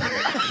lie. So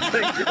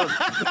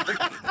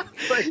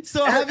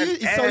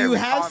you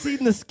have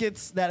seen the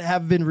skits that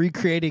have been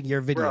recreating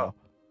your video? Bro,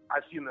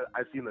 I've seen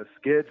the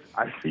skits.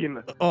 I've seen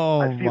the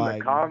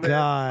comments.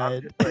 God.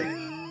 I'm just like,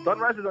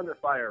 Sunrise is under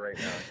fire right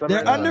now.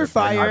 They're under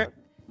fire.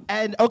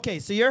 And okay,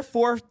 so you're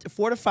 4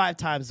 to 5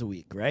 times a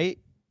week, right?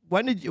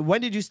 When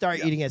did you start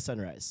eating at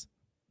Sunrise?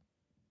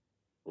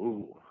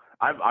 Ooh.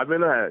 I've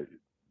been at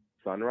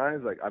Sunrise,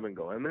 like I've been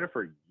going there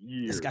for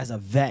years. This guy's a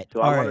vet.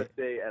 So I want to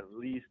say at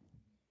least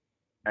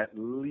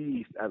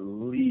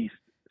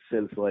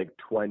since like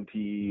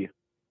 2018,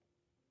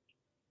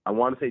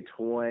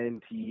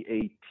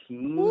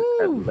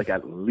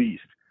 at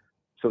least.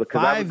 So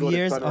 5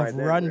 years of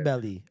Run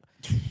Belly.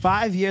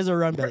 5 years of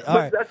Run Belly. All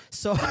right.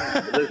 So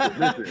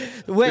listen.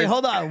 Wait,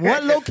 hold on.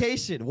 What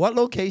location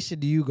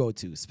do you go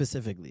to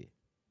specifically?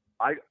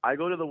 I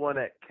go to the one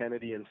at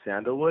Kennedy and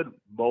Sandalwood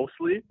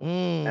mostly,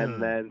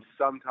 and then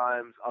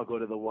sometimes I'll go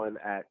to the one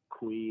at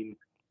Queen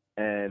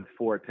and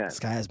 410. This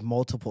guy has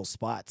multiple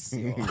spots.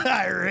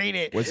 I rate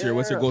it. What's your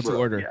go-to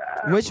order?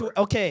 Yeah,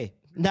 Okay,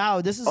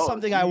 now this is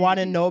something I want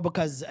to know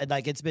because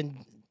like it's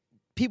been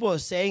people are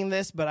saying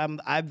this, but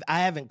I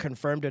haven't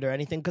confirmed it or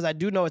anything because I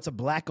do know it's a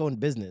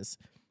black-owned business.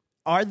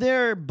 Are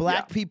there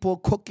black people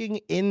cooking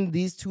in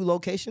these 2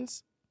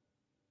 locations?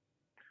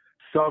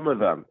 Some of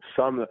them.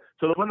 So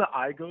the one that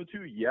I go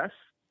to, yes,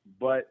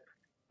 but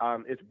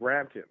it's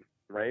Brampton,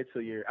 right? So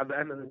you're at the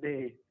end of the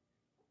day,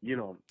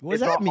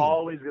 it's not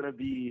always gonna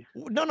be.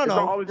 No. It's not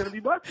always gonna be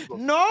black people.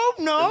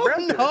 No.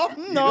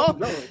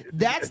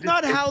 That's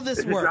not how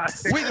this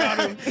works. We got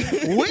him.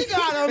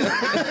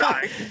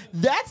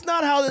 That's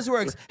not how this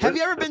works. Have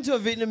you ever been to a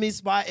Vietnamese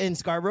spot in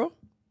Scarborough?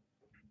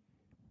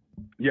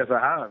 Yes, I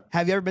have.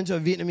 Have you ever been to a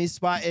Vietnamese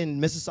spot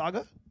in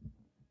Mississauga?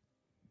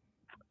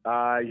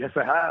 Yes,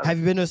 I have. Have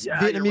you been to a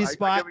Vietnamese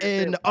spot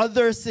in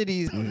other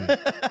cities?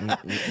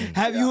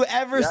 Have you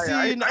ever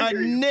seen a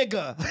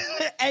nigga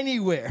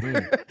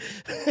anywhere?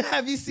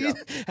 Have you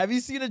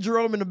seen a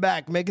Jerome in the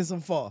back making some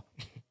fall?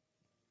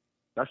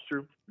 That's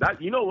true.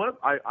 That you know what?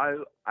 I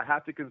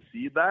have to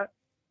concede that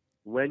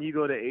when you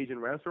go to Asian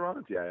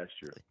restaurants, that's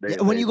true.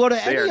 When you go to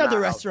any other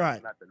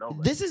restaurant,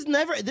 this is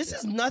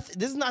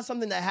not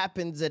something that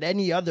happens at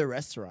any other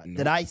restaurant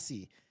that I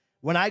see.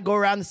 When I go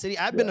around the city,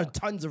 I've been to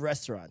tons of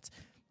restaurants.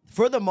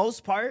 For the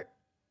most part,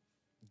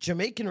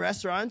 Jamaican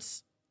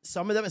restaurants,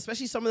 some of them,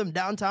 especially some of them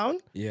downtown,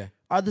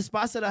 are the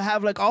spots that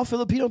have like all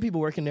Filipino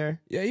people working there.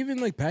 Yeah, even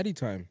like Patty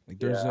Time. Like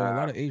there's a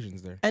lot of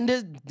Asians there. And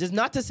there's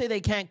not to say they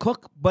can't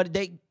cook, but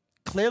they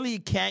clearly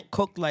can't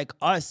cook like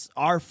us,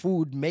 our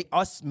food,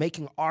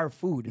 making our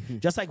food.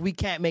 Just like we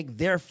can't make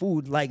their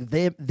food like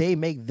they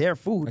make their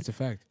food. That's a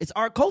fact. It's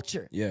our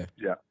culture. Yeah.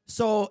 Yeah.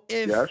 So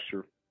if that's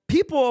true.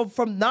 People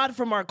not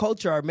from our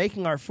culture are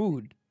making our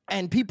food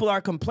and people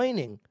are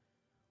complaining,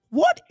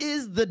 what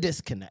is the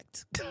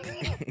disconnect?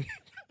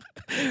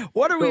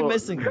 What are we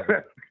missing?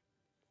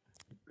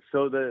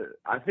 So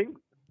I think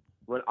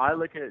when I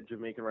look at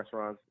Jamaican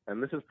restaurants,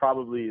 and this is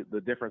probably the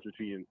difference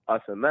between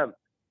us and them,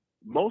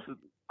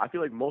 I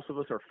feel like most of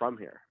us are from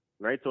here,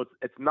 right? So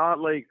it's not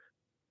like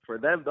for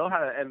them they'll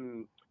have,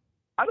 and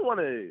I don't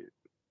want to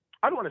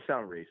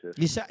sound racist.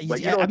 You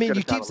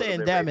keep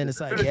saying them, and it's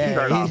like,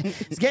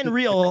 it's getting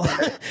real.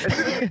 As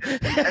soon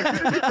as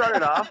you start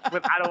it off,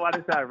 but I don't want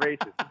to sound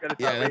racist.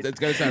 It's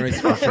gonna sound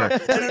racist for sure.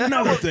 And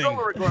another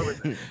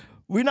thing,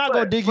 we're not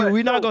gonna dig you.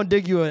 We're not gonna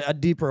dig you a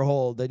deeper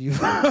hole than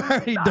you've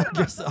already dug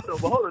yourself. No,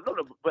 but hold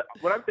on, But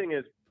what I'm saying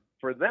is,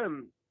 for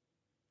them,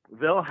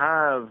 they'll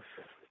have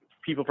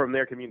people from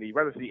their community,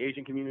 whether it's the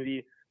Asian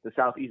community, the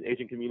Southeast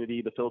Asian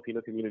community, the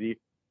Filipino community.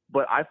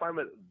 But I find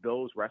that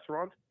those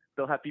restaurants,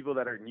 they'll have people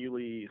that are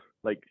newly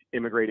like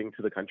immigrating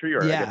to the country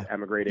or I guess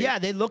emigrating. Yeah,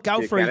 they look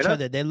out for Canada. each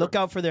other. They look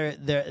out for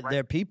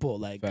their people.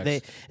 Like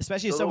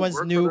especially if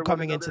someone's new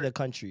coming into the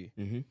country.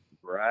 Mm-hmm.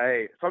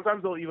 Right.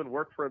 Sometimes they'll even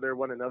work for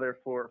one another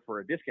for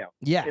a discount.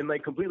 Yeah. In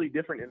like completely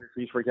different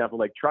industries, for example,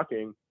 like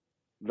trucking.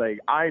 Like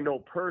I know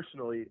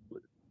personally,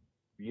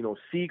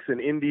 Sikhs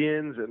and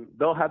Indians, and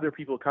they'll have their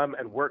people come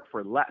and work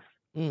for less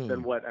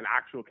than what an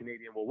actual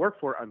Canadian will work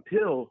for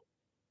until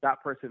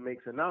that person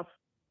makes enough.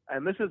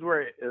 And this is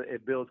where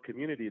it builds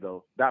community,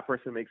 though. That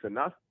person makes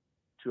enough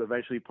to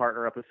eventually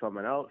partner up with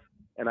someone else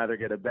and either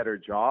get a better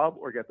job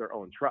or get their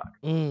own truck.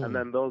 And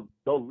then they'll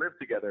live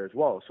together as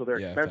well. So their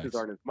expenses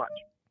aren't as much.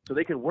 So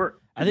they can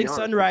work. I think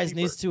Sunrise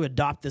needs to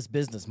adopt this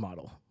business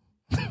model.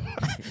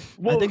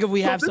 I think if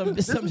we have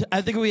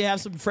I think we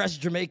have some fresh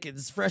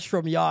Jamaicans, fresh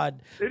from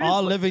Yard,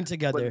 all living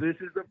together. But this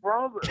is the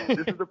problem.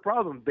 This is the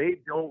problem. They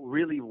don't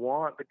really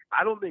want.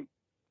 I don't think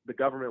the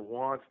government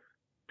wants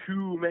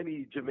too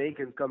many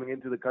Jamaicans coming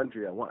into the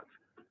country at once.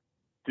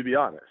 To be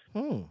honest,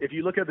 if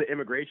you look at the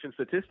immigration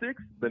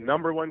statistics, the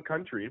number one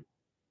country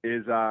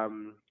is,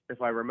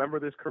 if I remember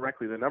this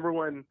correctly, the number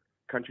one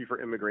country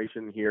for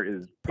immigration here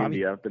is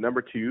India. The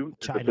number two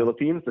is the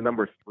Philippines. The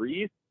number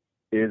three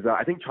is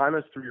I think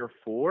China's 3 or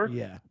 4.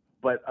 Yeah.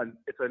 But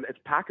it's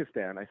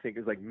Pakistan, I think,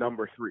 is like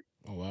number 3.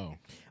 Oh wow!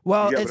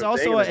 Well, it's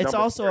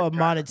also a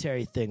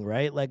monetary thing,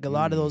 right? Like a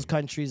lot of those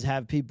countries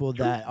have people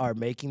that are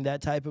making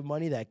that type of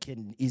money that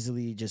can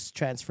easily just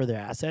transfer their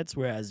assets.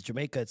 Whereas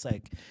Jamaica,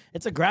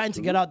 it's a grind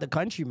to get out the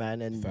country,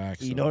 man. And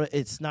you know,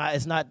 it's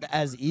not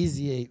as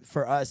easy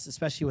for us,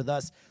 especially with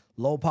us,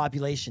 low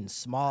population,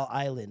 small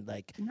island.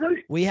 Like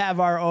we have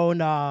our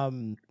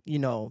own, you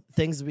know,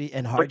 things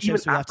and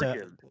hardships we have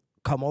to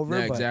come over.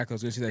 Yeah, exactly. I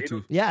was gonna say that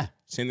too. Yeah.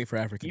 Same thing for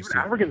Africans. Even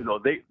Africans though,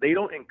 they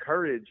don't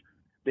encourage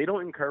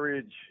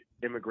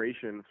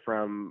immigration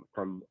from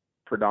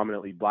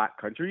predominantly black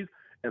countries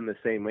in the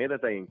same way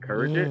that they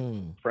encourage it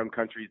from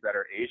countries that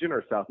are Asian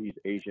or Southeast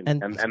Asian.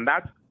 And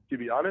that's, to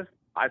be honest,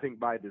 I think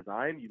by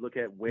design. You look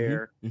at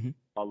where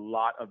a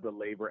lot of the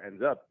labor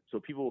ends up. So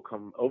people will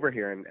come over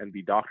here and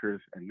be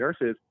doctors and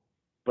nurses,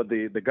 but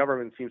the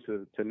government seems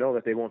to know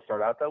that they won't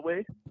start out that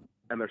way,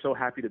 and they're so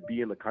happy to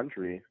be in the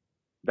country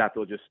that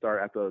they'll just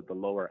start at the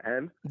lower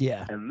end.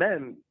 Yeah. And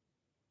then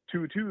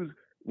twos,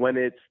 when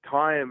it's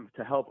time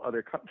to help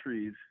other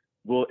countries,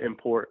 we'll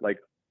import like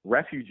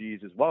refugees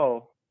as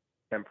well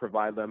and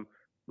provide them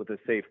with a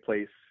safe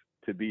place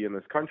to be in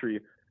this country.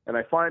 And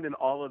I find in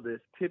all of this,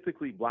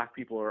 typically black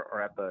people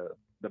are at the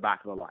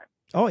back of the line.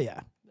 Oh yeah.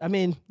 I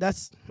mean,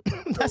 that's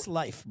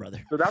life,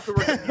 brother. So that's what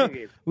we're competing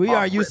against. We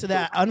are used to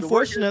that.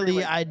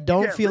 Unfortunately, I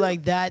don't feel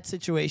like that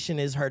situation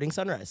is hurting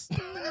Sunrise.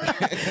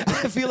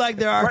 I feel like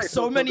there are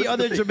so many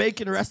other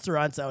Jamaican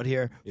restaurants out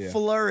here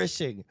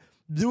flourishing,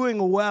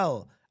 doing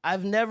well.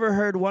 I've never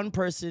heard one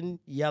person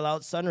yell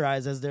out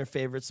Sunrise as their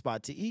favorite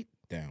spot to eat.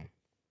 Damn.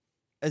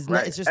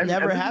 It's just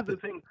never happened.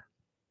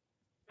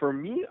 For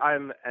me,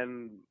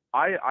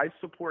 I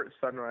support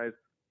Sunrise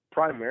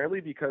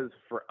primarily because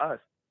for us,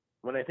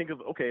 when I think of,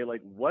 okay,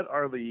 like what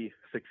are the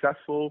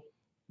successful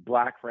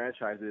black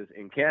franchises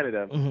in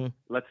Canada?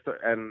 Let's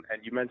start, and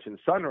you mentioned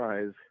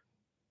Sunrise.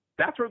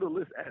 That's where the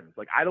list ends.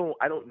 Like I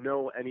don't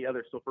know any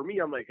other. So for me,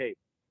 I'm like, hey,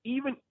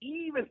 even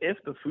if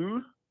the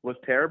food was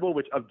terrible,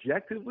 which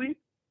objectively,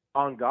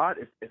 on God,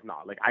 it's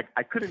not. Like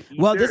I couldn't eat.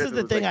 Well, this is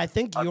the thing. Like, I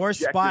think your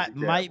spot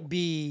might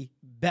be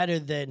better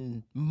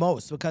than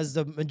most because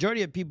the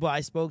majority of people I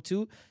spoke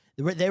to,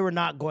 they were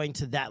not going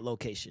to that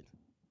location.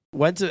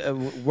 Went to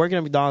working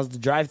at McDonald's, the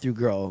drive-through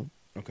girl.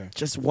 Okay.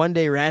 Just one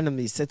day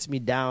randomly sits me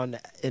down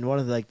in one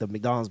of the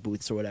McDonald's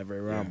booths or whatever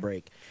around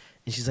break,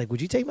 and she's like,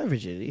 "Would you take my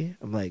virginity?"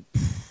 I'm like,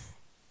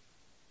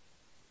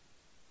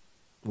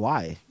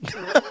 "Why?"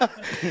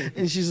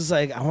 And she's just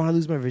like, "I want to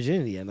lose my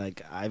virginity, and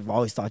like I've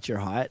always thought you're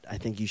hot. I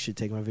think you should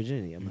take my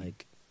virginity." I'm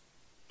like,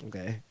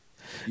 "Okay."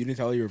 You didn't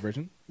tell her you were a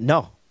virgin?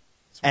 No.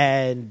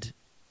 And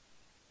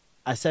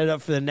I set it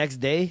up for the next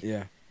day.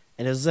 Yeah.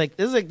 And this is like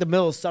the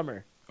middle of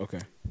summer. Okay.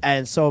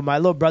 And so my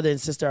little brother and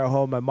sister are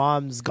home. My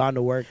mom's gone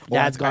to work.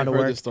 Dad's gone to work.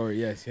 I've heard the story.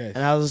 Yes. And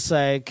I was just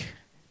like,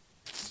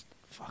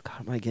 fuck, how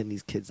am I getting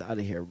these kids out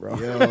of here, bro?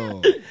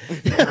 Yo.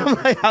 I'm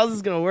like, how's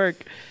this going to work?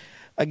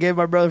 I gave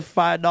my brother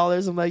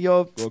 $5. I'm like,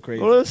 yo, go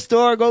crazy. Go to the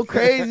store, go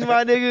crazy,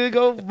 my nigga.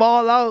 Go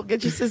ball out.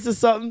 Get your sister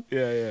something.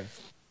 Yeah.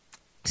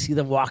 See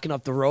them walking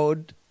up the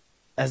road.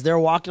 As they're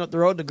walking up the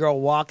road, the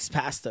girl walks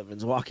past them and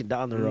is walking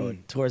down the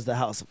road towards the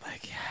house. I'm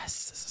like,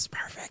 yes, this is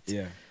perfect.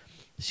 Yeah.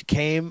 She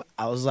came.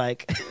 I was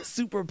like,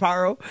 super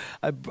pyro.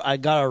 I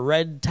got a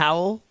red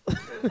towel.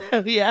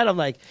 I'm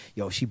like,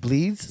 yo, she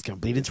bleeds. It's gonna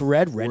bleed into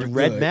red. Red and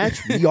red match.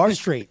 We are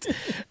straight.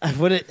 I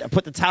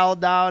put the towel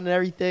down and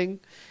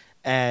everything.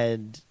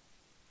 And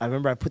I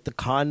remember I put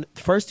the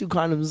first 2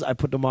 condoms. I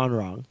put them on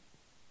wrong,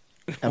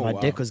 and my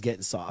dick was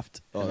getting soft.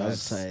 Oh, and I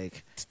was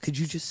like, could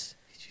you just?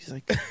 She's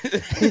like,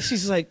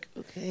 she's like,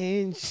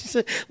 okay. And she's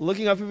like,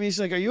 looking up at me. She's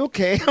like, are you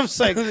okay? I'm just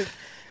like.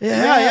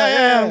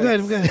 Yeah, I'm good.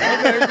 Okay,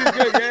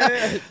 good.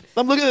 Yeah.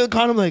 I'm looking at the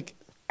condom like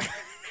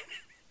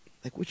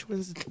which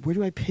one's, where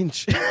do I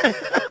pinch? I'm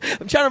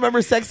trying to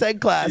remember sex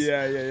ed class.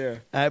 Yeah.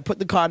 I put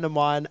the condom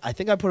on. I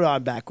think I put it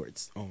on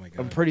backwards. Oh my God.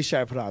 I'm pretty sure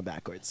I put it on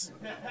backwards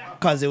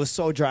because it was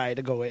so dry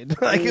to go in.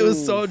 It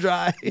was so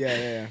dry.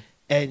 Yeah.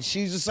 And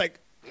she's just like,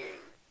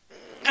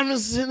 I'm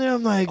just sitting there.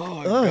 I'm like,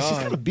 oh she's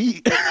got a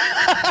beat.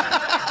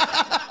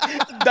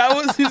 That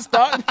was his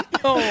thought.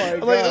 Oh my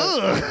God. Like,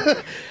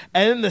 ugh.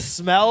 And then the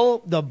smell,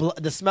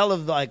 the smell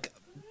of like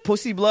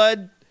pussy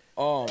blood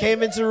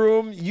came into the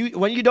room.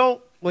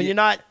 When you're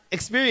not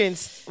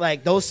experienced,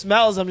 like those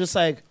smells, I'm just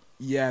like,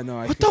 yeah,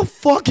 no. What the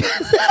fuck is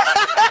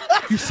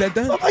that? You said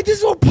that? I'm like, this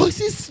is what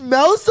pussy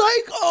smells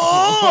like?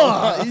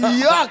 Oh,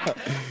 yuck.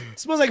 It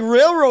smells like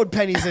railroad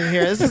pennies in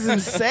here. This is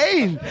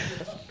insane.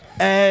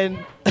 And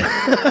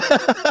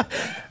it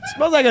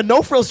smells like a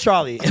no-frills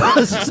trolley. It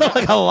smells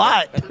like a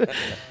lot. There's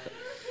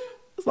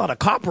a lot of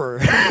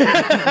copper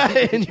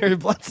in your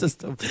blood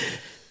system.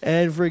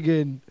 And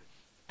friggin'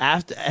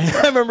 after,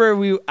 I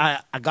remember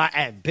I got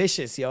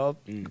ambitious, yo.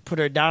 Put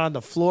her down on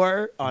the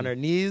floor, on her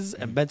knees,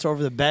 and bent her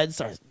over the bed,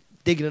 started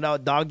digging it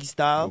out doggy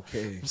style.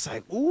 Okay. It's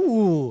like,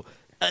 ooh.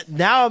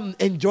 Now I'm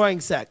enjoying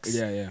sex.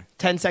 Yeah.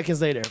 10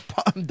 seconds later,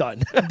 I'm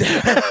done.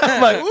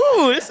 I'm like,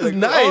 ooh, this is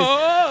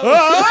nice.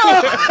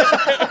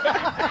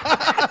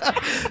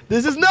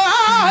 This is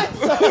nice.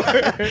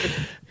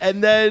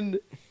 And then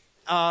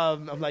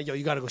I'm like, yo,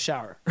 you gotta go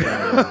shower.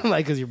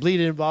 Like, cause you're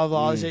bleeding, blah,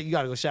 blah, blah, shit. You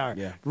gotta go shower.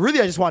 Yeah.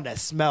 Really, I just wanted that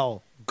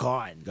smell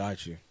gone.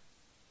 Got you.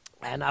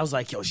 And I was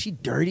like, yo, she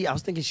dirty? I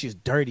was thinking she was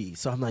dirty.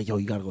 So I'm like, yo,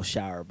 you gotta go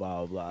shower,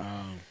 blah, blah, blah.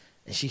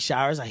 And she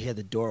showers. I hear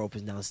the door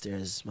open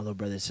downstairs. My little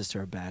brother and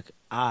sister are back.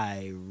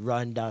 I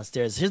run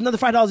downstairs. Here's another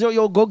 $5.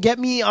 Yo, go get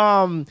me.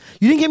 You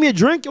didn't get me a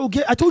drink.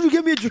 I told you to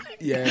get me a drink.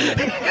 Yeah.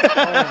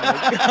 Oh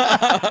my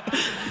God.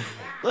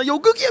 Like, yo,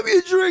 go get me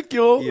a drink,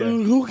 yo. Yeah.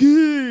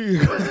 Okay.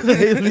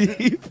 They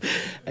leave.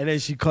 And then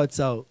she cuts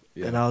out.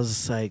 Yeah. And I was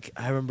just like,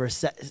 I remember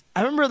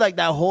like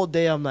that whole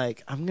day. I'm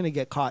like, I'm gonna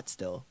get caught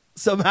still.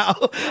 Somehow,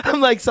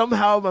 I'm like,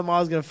 somehow my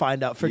mom's gonna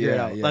find out, figure it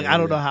out. Like, I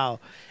don't know how.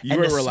 You and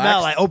were the relaxed?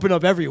 smell, I open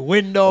up every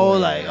window,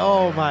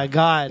 oh my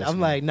God. I'm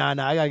like, nah,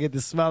 I gotta get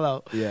this smell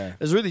out. Yeah.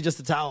 It's really just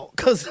a towel.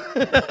 Cause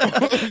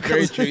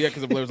very true, yeah,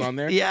 because the blur's on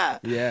there. Yeah.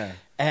 Yeah.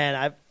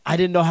 And I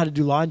didn't know how to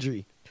do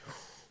laundry.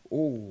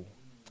 Ooh.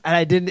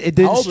 And it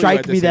didn't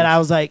strike me that I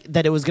was like,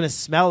 that it was gonna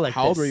smell like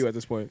How old were you at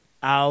this point?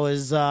 I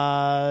was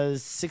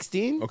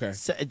 16. Okay.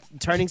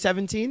 Turning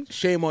 17.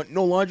 Shame on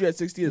no laundry at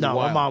 16 is No,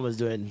 wild. my mom was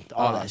doing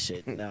all that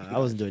shit. No, I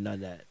wasn't doing none of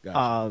that.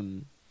 Gotcha.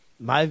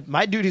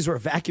 My duties were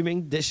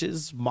vacuuming,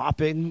 dishes,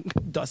 mopping,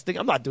 dusting.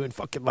 I'm not doing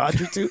fucking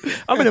laundry too.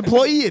 I'm an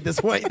employee at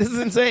this point. This is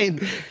insane.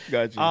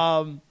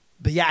 Gotcha.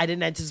 But yeah, I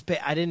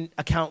didn't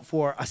account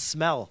for a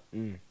smell.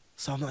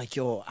 So I'm like,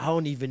 yo, I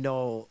don't even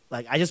know.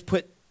 Like, I just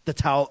put the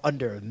towel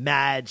under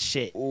mad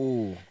shit.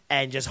 Ooh.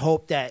 And just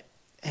hope that,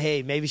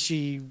 hey, maybe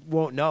she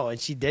won't know. And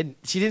she didn't.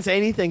 She didn't say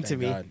anything to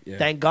me. God, yeah.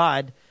 Thank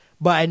God.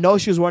 But I know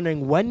she was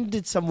wondering, when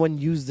did someone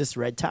use this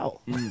red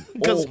towel?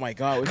 Oh, my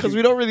God. Because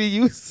we don't really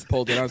use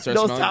pulled it out and started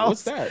those smelling. towels.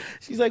 What's that?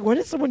 She's like, when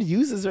did someone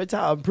use this red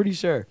towel? I'm pretty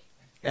sure.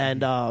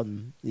 And,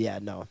 yeah,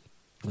 no.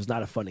 It was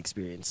not a fun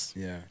experience.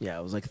 Yeah. Yeah,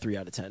 it was like a 3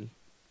 out of 10.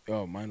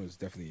 Oh, mine was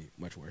definitely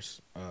much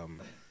worse.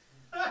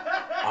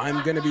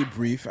 I'm going to be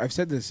brief. I've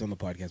said this on the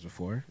podcast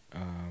before.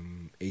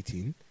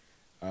 18.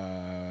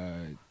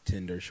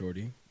 Tinder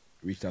shorty.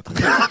 Reached out to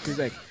me. She's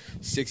like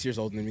 6 years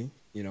older than me.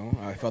 You know,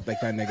 I felt like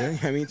that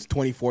nigga. I mean, it's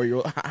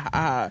 24-year-old.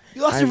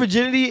 You lost your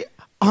virginity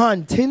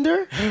on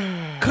Tinder?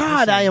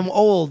 God, I am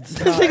old.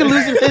 This nigga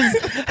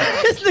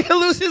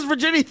lose his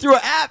virginity through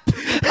an app.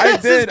 I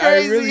did.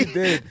 I really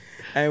did.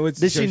 And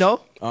did she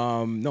know?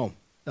 No.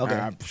 Okay.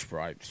 I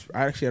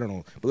actually, I don't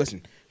know. But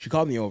listen, she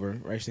called me over.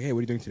 Right? She's like, hey, what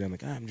are you doing today? I'm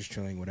like, I'm just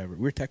chilling, whatever.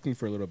 We were texting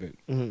for a little bit.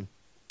 Mm-hmm.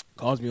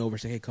 Calls me over.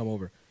 Say, hey, come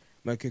over.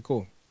 I'm like, okay,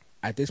 cool.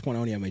 At this point,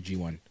 I only have my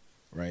G1,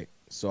 right?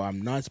 So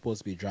I'm not supposed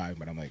to be driving,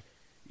 but I'm like,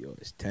 yo,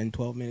 it's 10,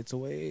 12 minutes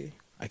away.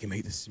 I can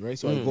make this, right?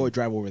 So I go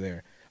drive over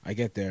there. I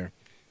get there.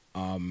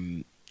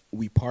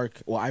 We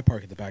park. Well, I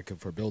park at the back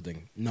of her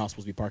building. Not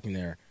supposed to be parking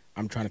there.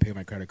 I'm trying to pay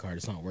my credit card.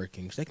 It's not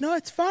working. She's like, no,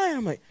 it's fine.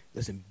 I'm like,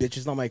 listen, bitch,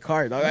 it's not my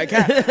card. I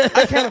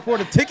can't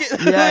afford a ticket.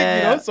 You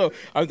know? So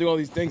I'm doing all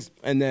these things.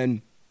 And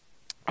then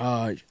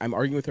I'm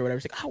arguing with her, whatever.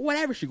 She's like, oh,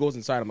 whatever. She goes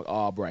inside. I'm like,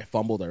 oh, bro, I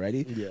fumbled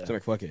already. Yeah. So I'm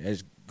like, fuck it. I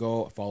just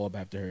go follow up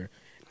after her.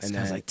 And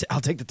I was like,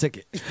 I'll take the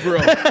ticket. For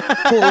real.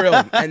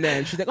 And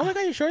then she's like, oh my God,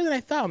 you're shorter than I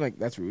thought. I'm like,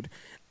 that's rude.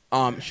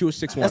 She was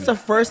 6'1". That's the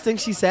first thing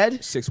she said?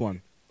 6'1".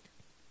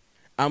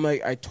 I'm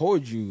like, I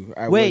told you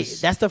I Wait,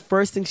 was. that's the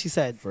first thing she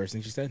said? First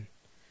thing she said.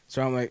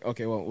 So I'm like,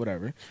 okay, well,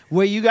 whatever.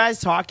 Were you guys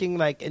talking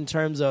like in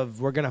terms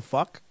of we're going to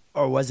fuck?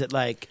 Or was it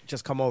like,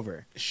 just come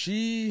over?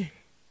 She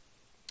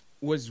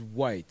was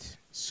white.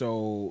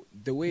 So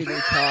the way they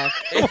talk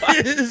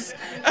is...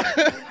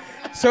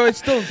 So it's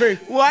still very...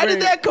 Why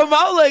did that come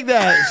out like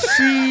that?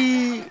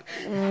 She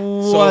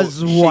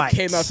was white. She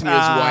came out to me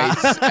as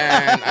white,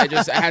 and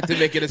I had to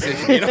make a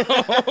decision, you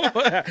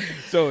know?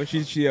 So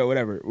she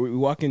whatever. We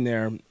walk in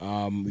there.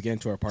 We get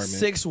into our apartment.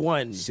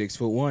 6'1".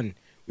 6'1".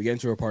 We get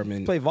into her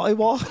apartment. Play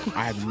volleyball?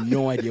 I have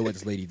no idea what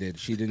this lady did.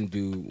 She didn't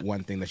do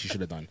one thing that she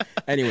should have done.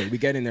 Anyway, we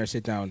get in there,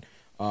 sit down.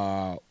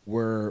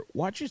 We're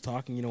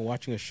talking, you know,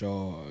 watching a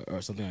show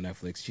or something on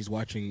Netflix. She's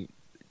watching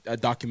a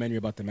documentary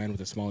about the man with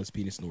the smallest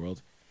penis in the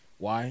world.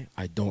 Why?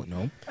 I don't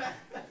know.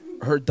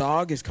 Her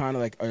dog is kind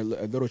of like a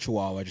little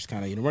chihuahua, just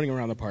kind of, you know, running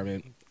around the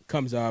apartment.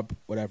 Comes up,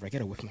 whatever. I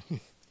get a whiff.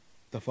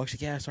 The fuck?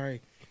 She's like, yeah,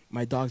 sorry.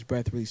 My dog's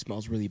breath really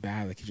smells really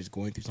bad. Like he's just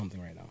going through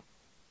something right now.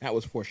 That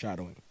was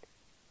foreshadowing.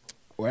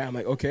 Where I'm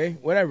like, okay,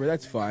 whatever,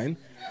 that's fine.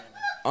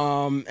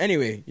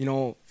 Anyway,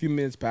 a few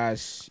minutes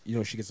pass.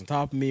 She gets on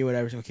top of me,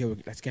 whatever. She's like,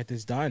 okay, let's get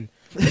this done.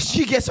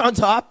 She gets on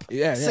top?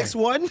 Yeah.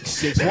 6'1"?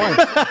 6'1".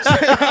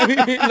 I mean,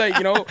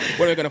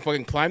 what are they gonna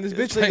fucking climb this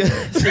bitch?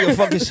 It's like a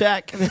fucking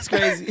shack. That's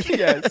crazy.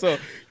 Yeah. So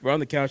we're on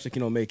the couch,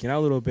 making out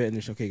a little bit, and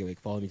then she's okay,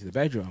 follow me to the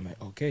bedroom. I'm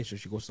like, okay. So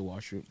she goes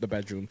to the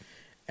bedroom,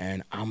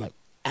 and I'm like,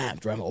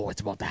 amped. Right? I'm like, oh,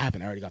 what's about to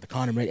happen? I already got the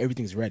condom ready.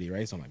 Everything's ready,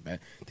 right? So I'm like, man,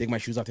 take my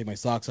shoes off, take my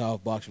socks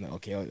off, box. I'm like,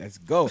 okay, let's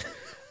go.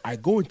 I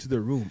go into the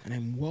room, and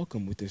I'm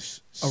welcomed with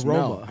this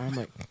aroma. I'm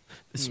like,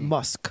 this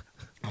musk.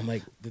 I'm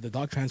like, did the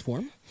dog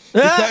transform?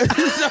 So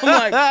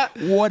I'm like,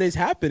 what is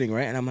happening,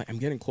 right? And I'm like, I'm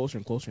getting closer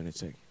and closer, and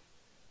it's like,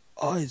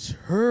 oh, it's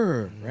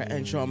her, right?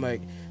 And so I'm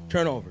like,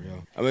 turn over,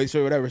 yo. I'm like,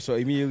 so whatever. So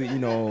immediately,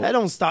 that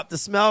don't stop the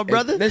smell,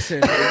 brother.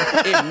 Listen,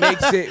 it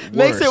makes it worse.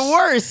 Makes it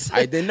worse.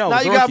 I didn't know.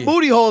 Now you got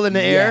booty hole in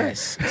the air.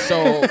 Yes.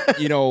 So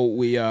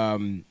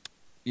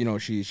we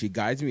she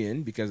guides me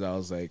in because I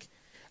was like,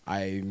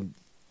 I'm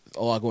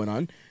a lot going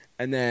on.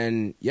 And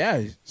then,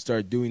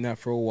 started doing that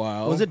for a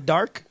while. Was it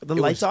dark? The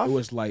lights off? It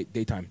was light,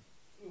 daytime.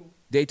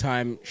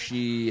 Daytime,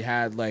 she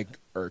had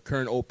her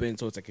curtain open,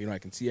 so it's like, I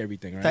can see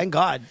everything, right? Thank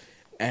God.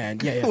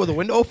 And with the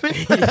window open?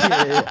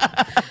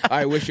 Yeah.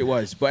 I wish it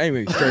was. But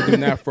anyway, started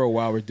doing that for a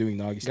while. We're doing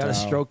doggy style. Got to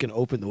stroke and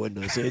open the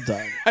window at the same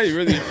time. I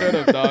really should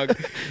have, dog.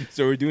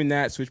 So we're doing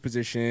that, switch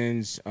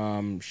positions.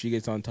 She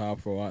gets on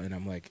top for a while, and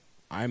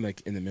I'm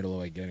in the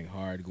middle of getting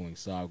hard, going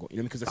soft,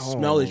 because the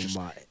smell is just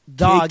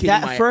dog.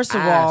 That my first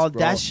of ass, all, bro.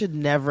 that should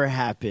never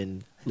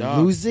happen.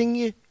 Dog.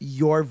 Losing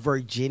your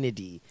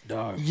virginity.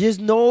 Dog. There's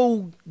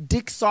no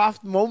dick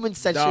soft moment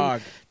section.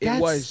 Dog. It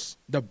was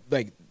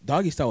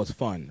doggy style was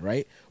fun,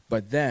 right?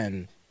 But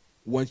then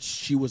once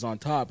she was on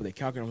top, the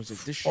calculator was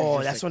like, this shit.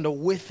 Oh, that's when the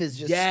whiff is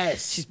just.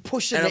 Yes. She's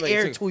pushing And the I'm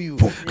air like, to you.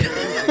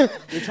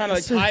 You're trying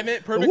to time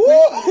it perfectly.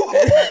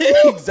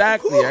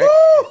 Exactly, right?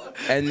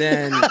 And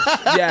then,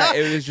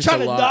 it was just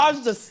trying a lot.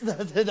 Trying to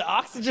dodge the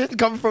oxygen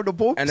coming from the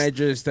boobs. And I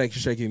just, she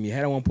started giving me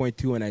head at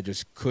 1.2, and I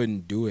just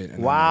couldn't do it.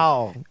 And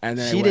wow. And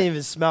then she didn't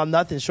even smell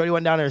nothing. Shorty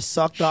went down there and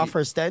sucked off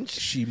her stench.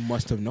 She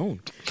must have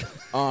known.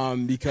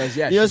 Because,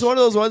 it's one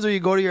of those ones where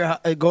you go to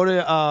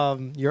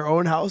your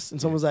own house,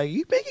 and someone's like,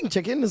 you making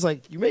chicken? It's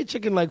like, you made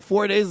chicken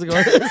 4 days ago.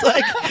 It's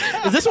like,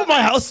 is this what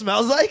my house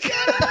smells like?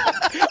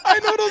 I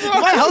know those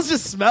ones. My house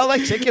just smells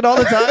like chicken all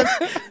the time.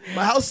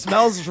 My house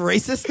smells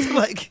racist.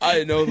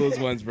 I know those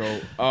ones, bro.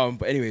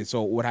 But anyway,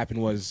 so what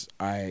happened was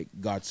I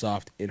got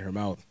soft in her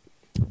mouth,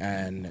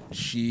 and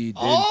she did.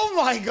 Oh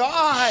my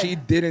God. She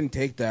didn't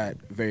take that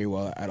very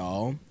well at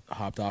all.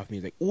 Hopped off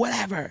me, like,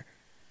 whatever.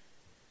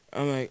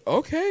 I'm like,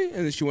 okay.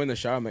 And then she went in the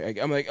shower. I'm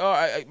like,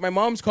 oh, my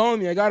mom's calling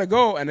me. I gotta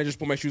go. And I just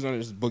put my shoes on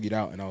and just boogied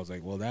out. And I was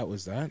like, well, that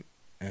was that.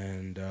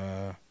 And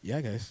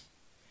guys,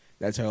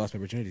 that's how I lost my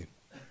virginity.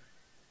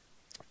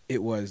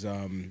 It was,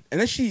 and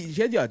then she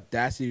had the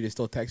audacity to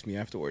still text me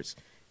afterwards.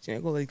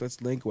 She's like, let's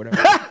link, whatever.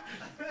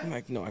 I'm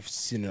like, no, I've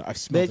seen it. I've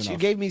smelled enough. Bitch, you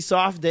gave me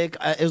soft dick.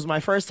 It was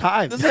my first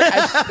time.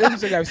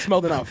 I've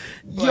smelled enough.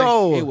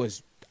 Yo. It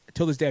was,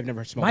 till this day, I've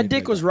never smelled my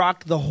dick was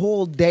rocked the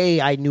whole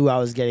day. I knew I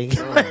was getting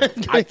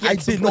I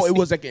didn't know. It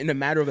was in a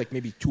matter of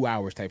maybe 2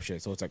 hours type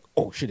shit. So it's like,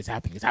 oh shit, it's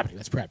happening.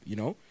 Let's prep,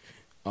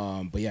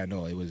 But yeah,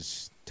 no, it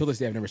was, till this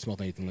day, I've never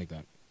smelled anything like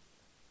that.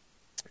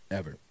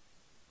 Ever.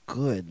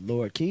 Good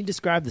Lord. Can you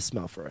describe the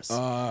smell for us?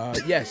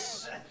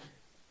 Yes.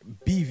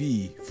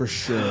 BV for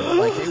sure.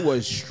 It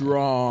was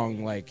strong.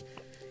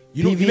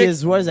 BV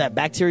is, what is that?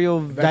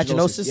 Bacterial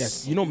vaginosis?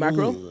 Yes. You know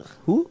mackerel? Ooh.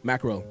 Who?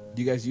 Mackerel.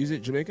 Do you guys use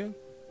it, Jamaica?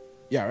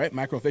 Yeah, right?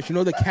 Mackerel fish. You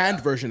know the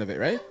canned version of it,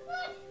 right?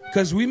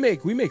 Because we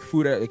make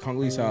food at the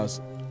Congolese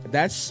house.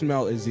 That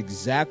smell is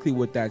exactly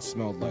what that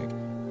smelled like.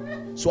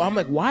 So I'm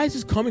like, why is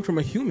this coming from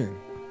a human?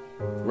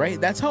 Right?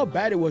 That's how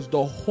bad it was.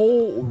 The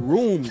whole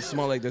room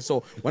smelled like this.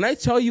 So when I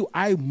tell you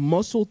I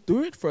muscled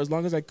through it for as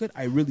long as I could,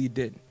 I really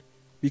did.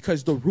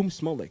 Because the room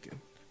smelled like it.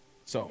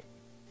 So,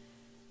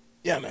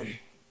 yeah, man.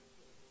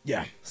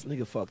 Yeah. This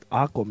nigga fucked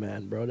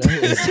Aquaman, bro. That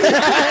is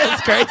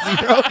crazy,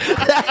 bro.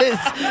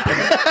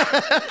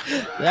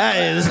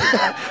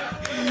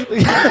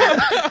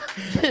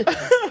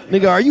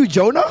 Nigga, are you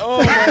Jonah?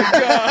 Oh my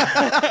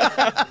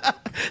God.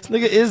 This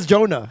nigga is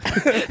Jonah.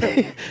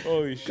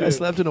 Holy shit. I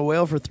slept in a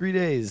whale for 3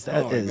 days.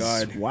 That is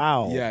God.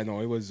 Wow. Yeah,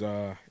 no, it was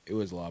a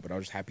lot, but I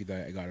was just happy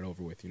that I got it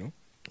over with,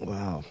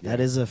 Wow. Yeah. That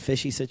is a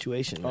fishy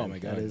situation. Oh man. my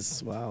God. That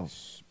is, wow.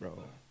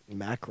 Bro.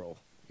 Mackerel.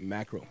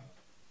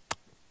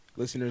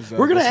 Listeners,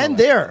 we're gonna end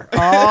there.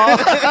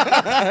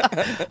 I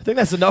think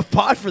that's enough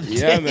pot for the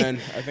day. Yeah, man.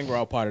 I think we're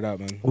all potted out,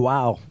 man.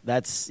 Wow,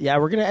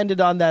 we're gonna end it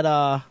on that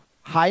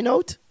high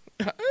note.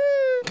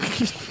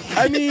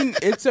 I mean,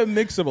 it's a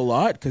mix of a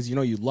lot because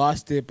you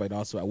lost it, but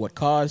also at what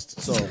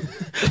cost. So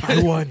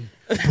I won,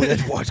 but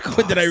at what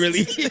cost? Did I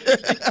really?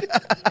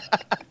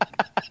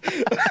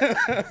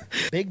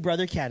 Big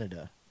Brother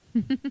Canada.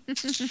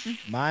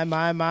 My.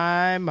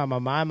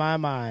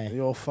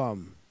 Yo,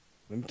 fam.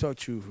 Let me talk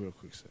to you real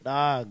quick, sir.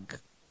 Dog.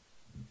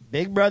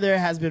 Big Brother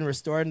has been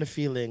restoring the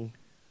feeling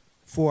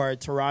for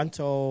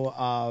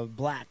Toronto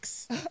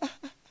Blacks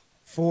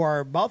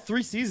for about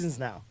 3 seasons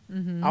now.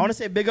 Mm-hmm. I want to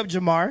say big up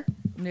Jamar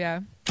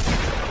Yeah.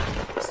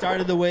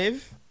 Started the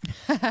wave.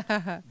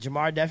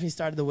 Jamar definitely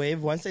started the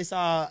wave. Once they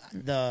saw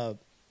the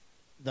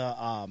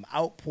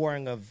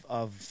outpouring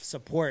of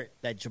support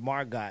that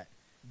Jamar got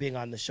being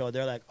on the show,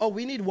 they're like, oh,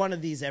 we need one of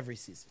these every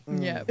season.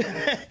 Yeah.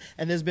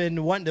 And there's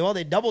been one. Well,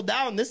 they doubled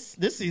down this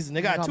season.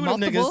 They got two of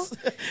them multiple.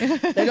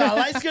 niggas. They got a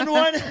light skinned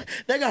one.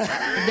 They got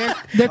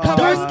They're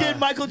dark skinned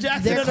Michael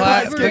Jackson and a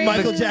light skinned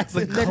Michael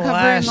Jackson. They're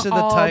Clash covering of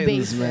the all Titans,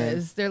 bases.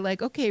 man. They're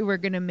like, okay, we're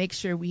gonna make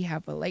sure we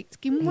have a light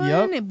skinned one,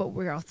 Yup. but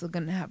we're also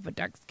gonna have a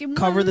dark skinned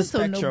Cover one, the so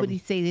spectrum. nobody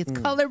says it's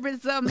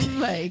colorism.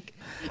 Like,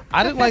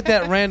 I didn't like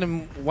that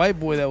random white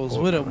boy that was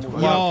with him.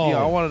 Yo,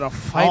 I wanted to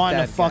fight I want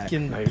that to guy.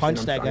 fucking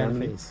punch that guy in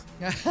the face.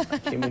 I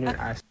came in here and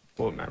asked,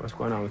 well, man, what's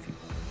going on with you?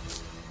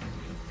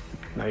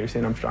 Now you're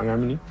saying I'm strong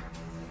arming you?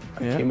 I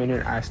came in here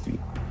and asked you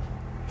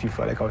if you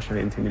felt like I was trying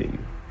to intimidate you.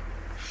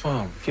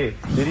 Okay,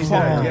 did he say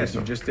that? Yes,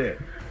 you just did.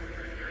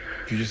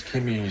 You just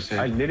came here and you said...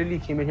 I literally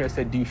came in here and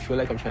said, do you feel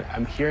like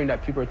I'm hearing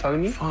that people are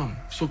telling me?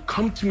 So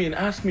come to me and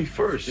ask me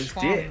first. Just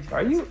did.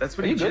 Are you? That's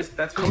what he just...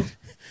 That's what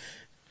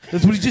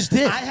he just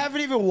did. I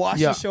haven't even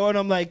watched the show, and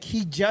I'm like,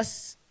 he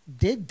just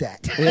did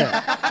that.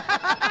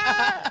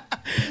 Yeah.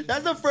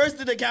 That's the first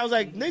thing that I was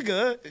like,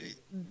 nigga,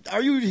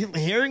 are you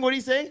hearing what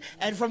he's saying?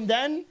 And from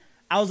then,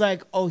 I was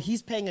like, oh,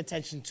 he's paying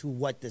attention to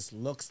what this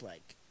looks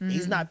like.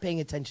 He's not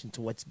paying attention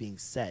to what's being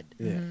said.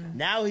 Yeah.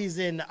 Now he's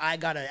in, I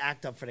gotta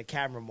act up for the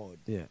camera mode.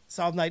 Yeah.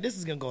 So I'm like, this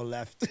is gonna go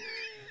left.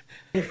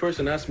 Me first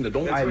and ask me that.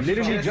 Don't. I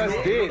literally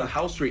just did. The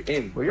house you're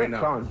in. Well, you're right a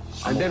clown.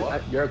 Now. And then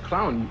what? you're a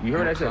clown. You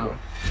heard what I said,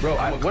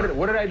 bro.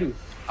 What did I do?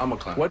 I'm a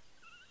clown. What?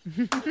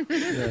 You're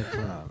a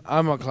clown.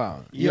 I'm a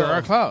clown. You're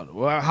a clown.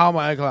 Well, how am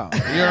I a clown?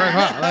 You're a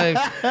clown. Like,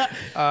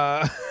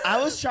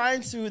 I was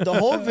trying to, the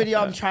whole video,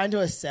 I'm trying to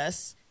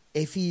assess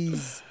if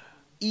he's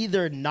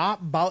either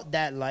not about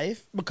that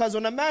life, because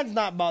when a man's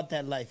not about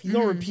that life, he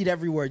don't repeat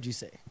every word you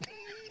say.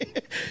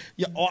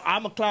 Or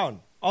I'm a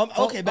clown.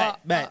 Okay, bet.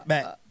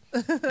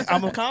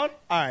 I'm a clown?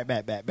 All right,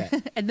 bet.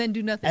 and then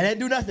do nothing. And then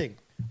do nothing.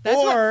 That's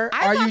or what-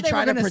 I are thought you they were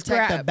trying to gonna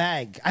protect the scrap.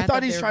 bag? I I thought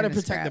thought he's they were trying to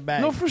gonna protect the scrap.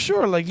 bag. no, for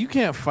sure. Like, you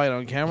can't fight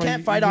on camera. Can't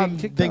You fight get on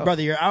kicked Big out.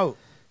 Brother, you're out.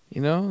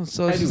 You know?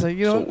 So it's just like,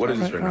 you know. So what is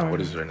this right now? What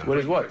is this right now? What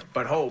is what?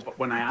 But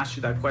when I asked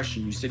you that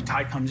question, you said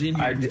Ty comes in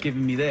here and he's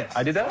giving me this.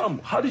 I did that.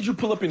 How did you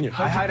pull up in here?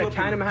 I had a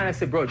can in my hand. I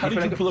said, bro, How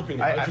did you pull up in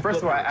here? First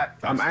of all,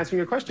 I'm answering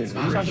your question.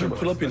 How did you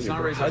pull up in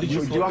here? How did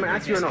you Do you want me to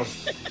answer you or no?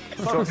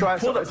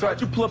 How'd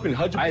you pull up in here?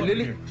 How'd you pull up in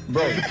here?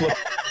 Bro,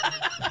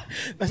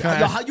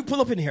 Yo, how'd you pull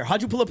up in here?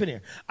 How'd you pull up in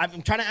here?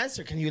 I'm trying to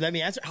answer. Can you let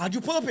me answer? How'd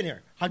you pull up in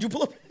here? How'd you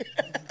pull up in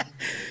here?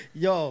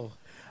 Yo.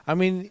 I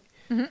mean,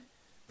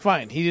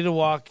 fine. He did a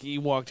walk. He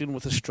walked in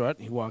with a strut.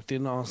 He walked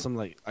in on some,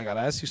 like, I got to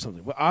ask you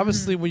something. But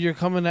obviously, when you're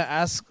coming to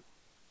ask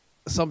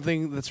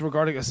something that's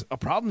regarding a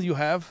problem you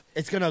have,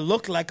 it's going to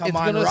look like I'm it's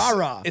on gonna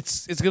rah-rah.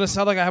 It's going to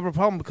sound like I have a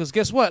problem because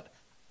guess what?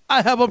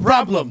 I have a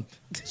problem.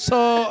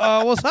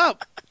 So, what's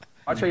up?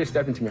 I'll try you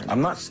stepping to me. I'm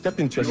not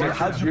stepping to you.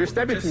 You're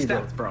stepping to me,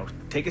 bro.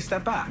 Take a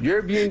step back.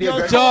 You're being the Dog,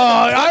 aggressor.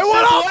 I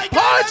want to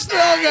punch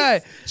that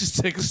guy. Just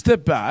take a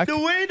step back. The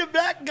way the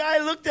black guy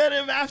looked at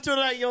him after,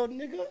 like, yo,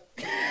 nigga.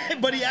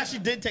 But he actually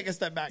did take a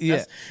step back.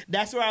 Yeah.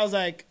 That's where I was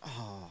like,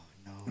 oh,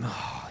 no.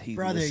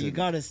 Brother, listen. you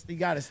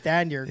gotta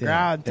stand your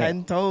ground,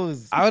 10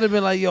 toes. I would have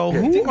been like, yo,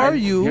 who are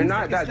you? You're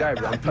not that guy,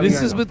 bro. I'm telling This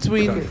you is right now.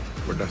 between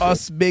We're done.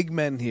 us big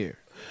men here.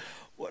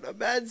 When a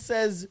man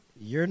says,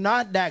 you're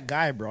not that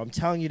guy, bro, I'm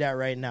telling you that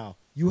right now.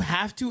 You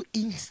have to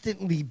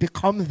instantly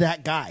become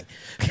that guy.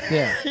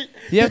 Yeah.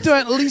 You have to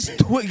at least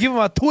give him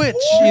a twitch.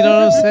 You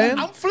know what I'm saying?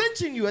 I'm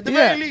flinching you at the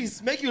Yeah. very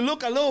least. Make you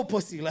look a little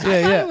pussy. Like,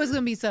 I thought it was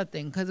gonna be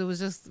something because it was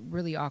just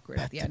really awkward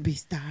at the end.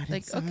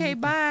 Like, okay,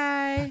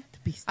 bye.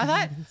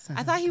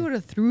 I thought he would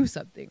have threw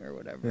something or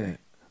whatever. Yeah.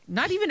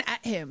 Not even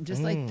at him,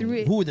 just like threw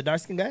it. Who, the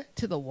dark skin guy?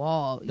 To the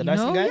wall. The you dark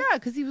skin know? guy? Yeah,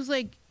 because he was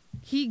like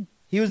he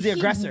was the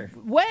aggressor.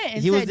 Went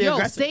and He was said, the "Yo,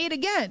 aggressor. say it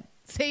again.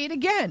 Say it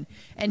again."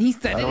 And he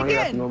said I it don't want to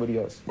ask again. nobody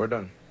else. We're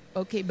done.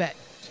 Okay, bet.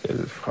 This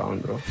is a clown,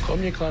 bro. Call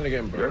me a clown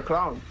again, bro. You're a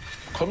clown.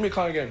 Call me a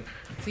clown again.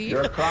 See?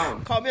 You're a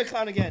clown. Call me a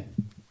clown again.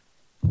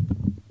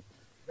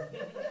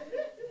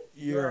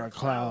 You're a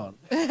clown.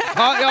 Yo,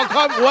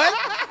 call me, what?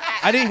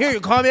 I didn't hear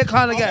you. Call me a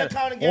clown again.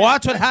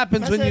 Watch what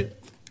happens when you.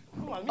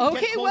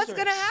 Okay, what's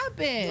gonna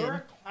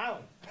happen?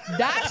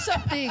 That's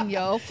something,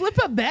 yo. Flip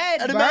a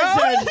bed, And the bro. man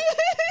said,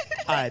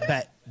 all right,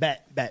 bet.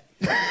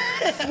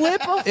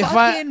 Flip a If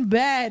fucking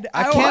bed.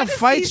 I wanna can't see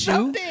fight you,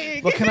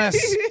 something. but can I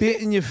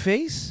spit in your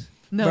face?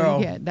 No, Bro,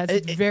 you can't.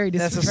 That's very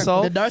that's disrespectful.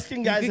 assault. The dark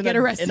skin guy's You in could get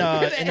arrested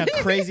in a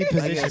crazy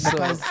position guess so.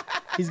 because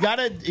he's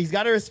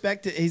gotta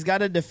respect it. He's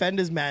gotta defend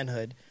his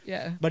manhood.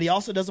 Yeah. But he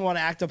also doesn't want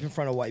to act up in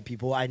front of white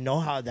people. I know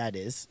how that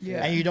is.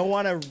 Yeah. And you don't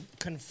want to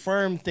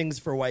confirm things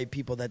for white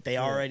people that they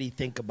already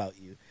think about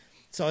you.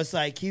 So it's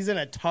like he's in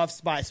a tough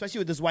spot, especially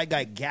with this white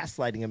guy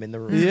gaslighting him in the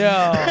room.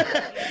 Yeah.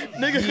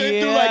 Nigga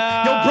came through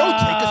like, yo, bro,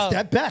 take a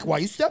step back. Why are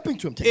you stepping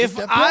to him? Take a If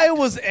step back. I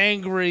was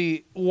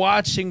angry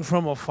watching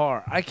from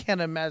afar, I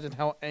can't imagine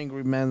how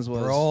angry Men's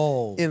was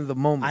Bro, in the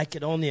moment. I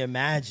could only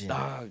imagine.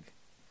 Dog.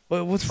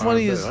 But what's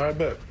funny is All right,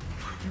 bet.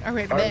 All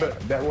right,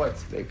 bet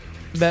what? Like,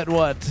 bet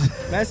what?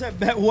 Man said,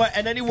 bet what?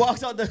 And then he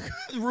walks out the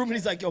room and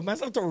he's like, yo, man,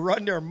 have to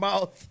run their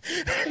mouth.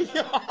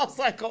 Yo, I was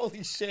like,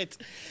 holy shit.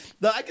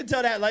 I could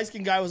tell that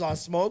light-skinned guy was on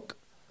smoke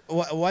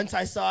once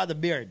I saw the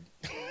beard.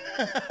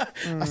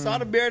 I saw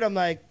the beard, I'm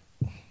like,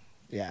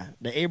 yeah,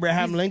 the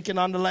Abraham Lincoln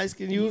on the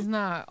light-skinned youth. He's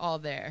not all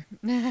there.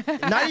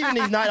 Not even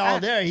he's not all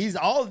there. He's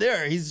all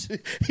there. He's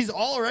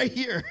all right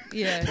here.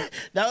 Yeah.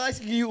 That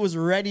light-skinned youth was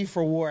ready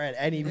for war at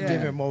any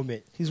given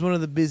moment. He's one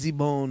of the busy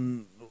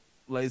bone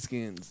light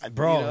skins.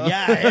 Bro, you know?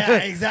 yeah,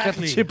 exactly.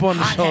 Got the chip on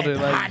the shoulder.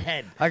 Like,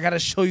 hothead. I got to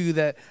show you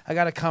that I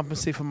got to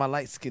compensate for my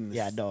light skinness.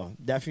 Yeah, no,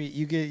 definitely.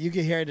 You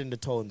can hear it in the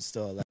tone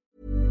still. Like,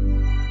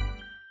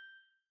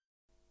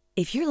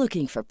 if you're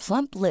looking for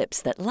plump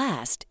lips that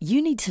last,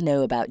 you need to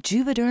know about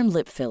Juvederm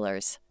lip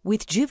fillers.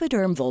 With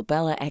Juvederm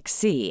Volbella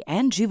XC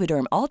and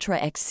Juvederm Ultra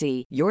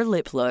XC, your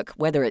lip look,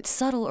 whether it's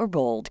subtle or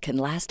bold, can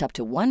last up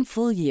to 1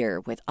 full year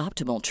with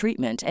optimal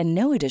treatment and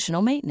no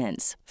additional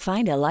maintenance.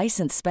 Find a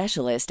licensed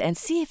specialist and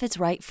see if it's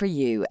right for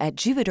you at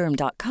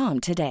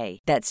Juvederm.com today.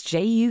 That's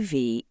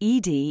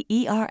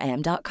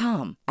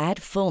JUVEDERM.com.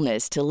 Add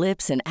fullness to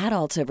lips in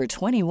adults over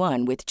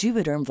 21 with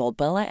Juvederm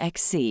Volbella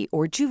XC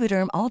or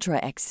Juvederm Ultra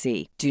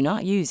XC. Do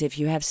not use if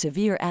you have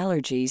severe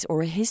allergies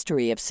or a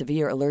history of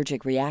severe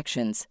allergic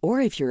reactions, or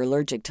if you're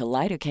allergic to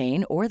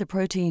lidocaine or the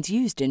proteins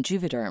used in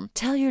Juvederm.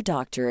 Tell your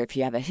doctor if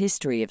you have a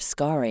history of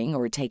scarring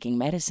or taking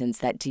medicines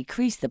that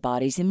decrease the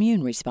body's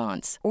immune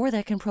response or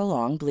that can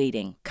prolong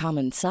bleeding.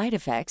 Common side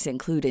effects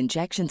include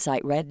injection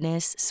site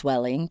redness,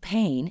 swelling,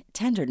 pain,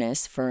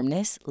 tenderness,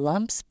 firmness,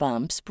 lumps,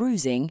 bumps,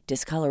 bruising,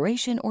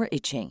 discoloration, or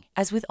itching.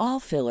 As with all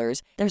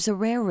fillers, there's a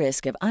rare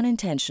risk of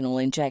unintentional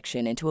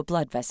injection into a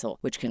blood vessel,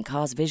 which can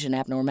cause vision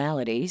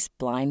abnormalities,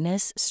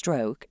 blindness,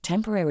 stroke,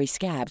 temporary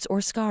scabs,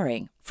 or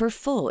scarring. For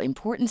full,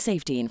 important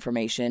safety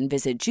information,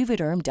 visit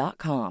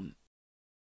Juvederm.com.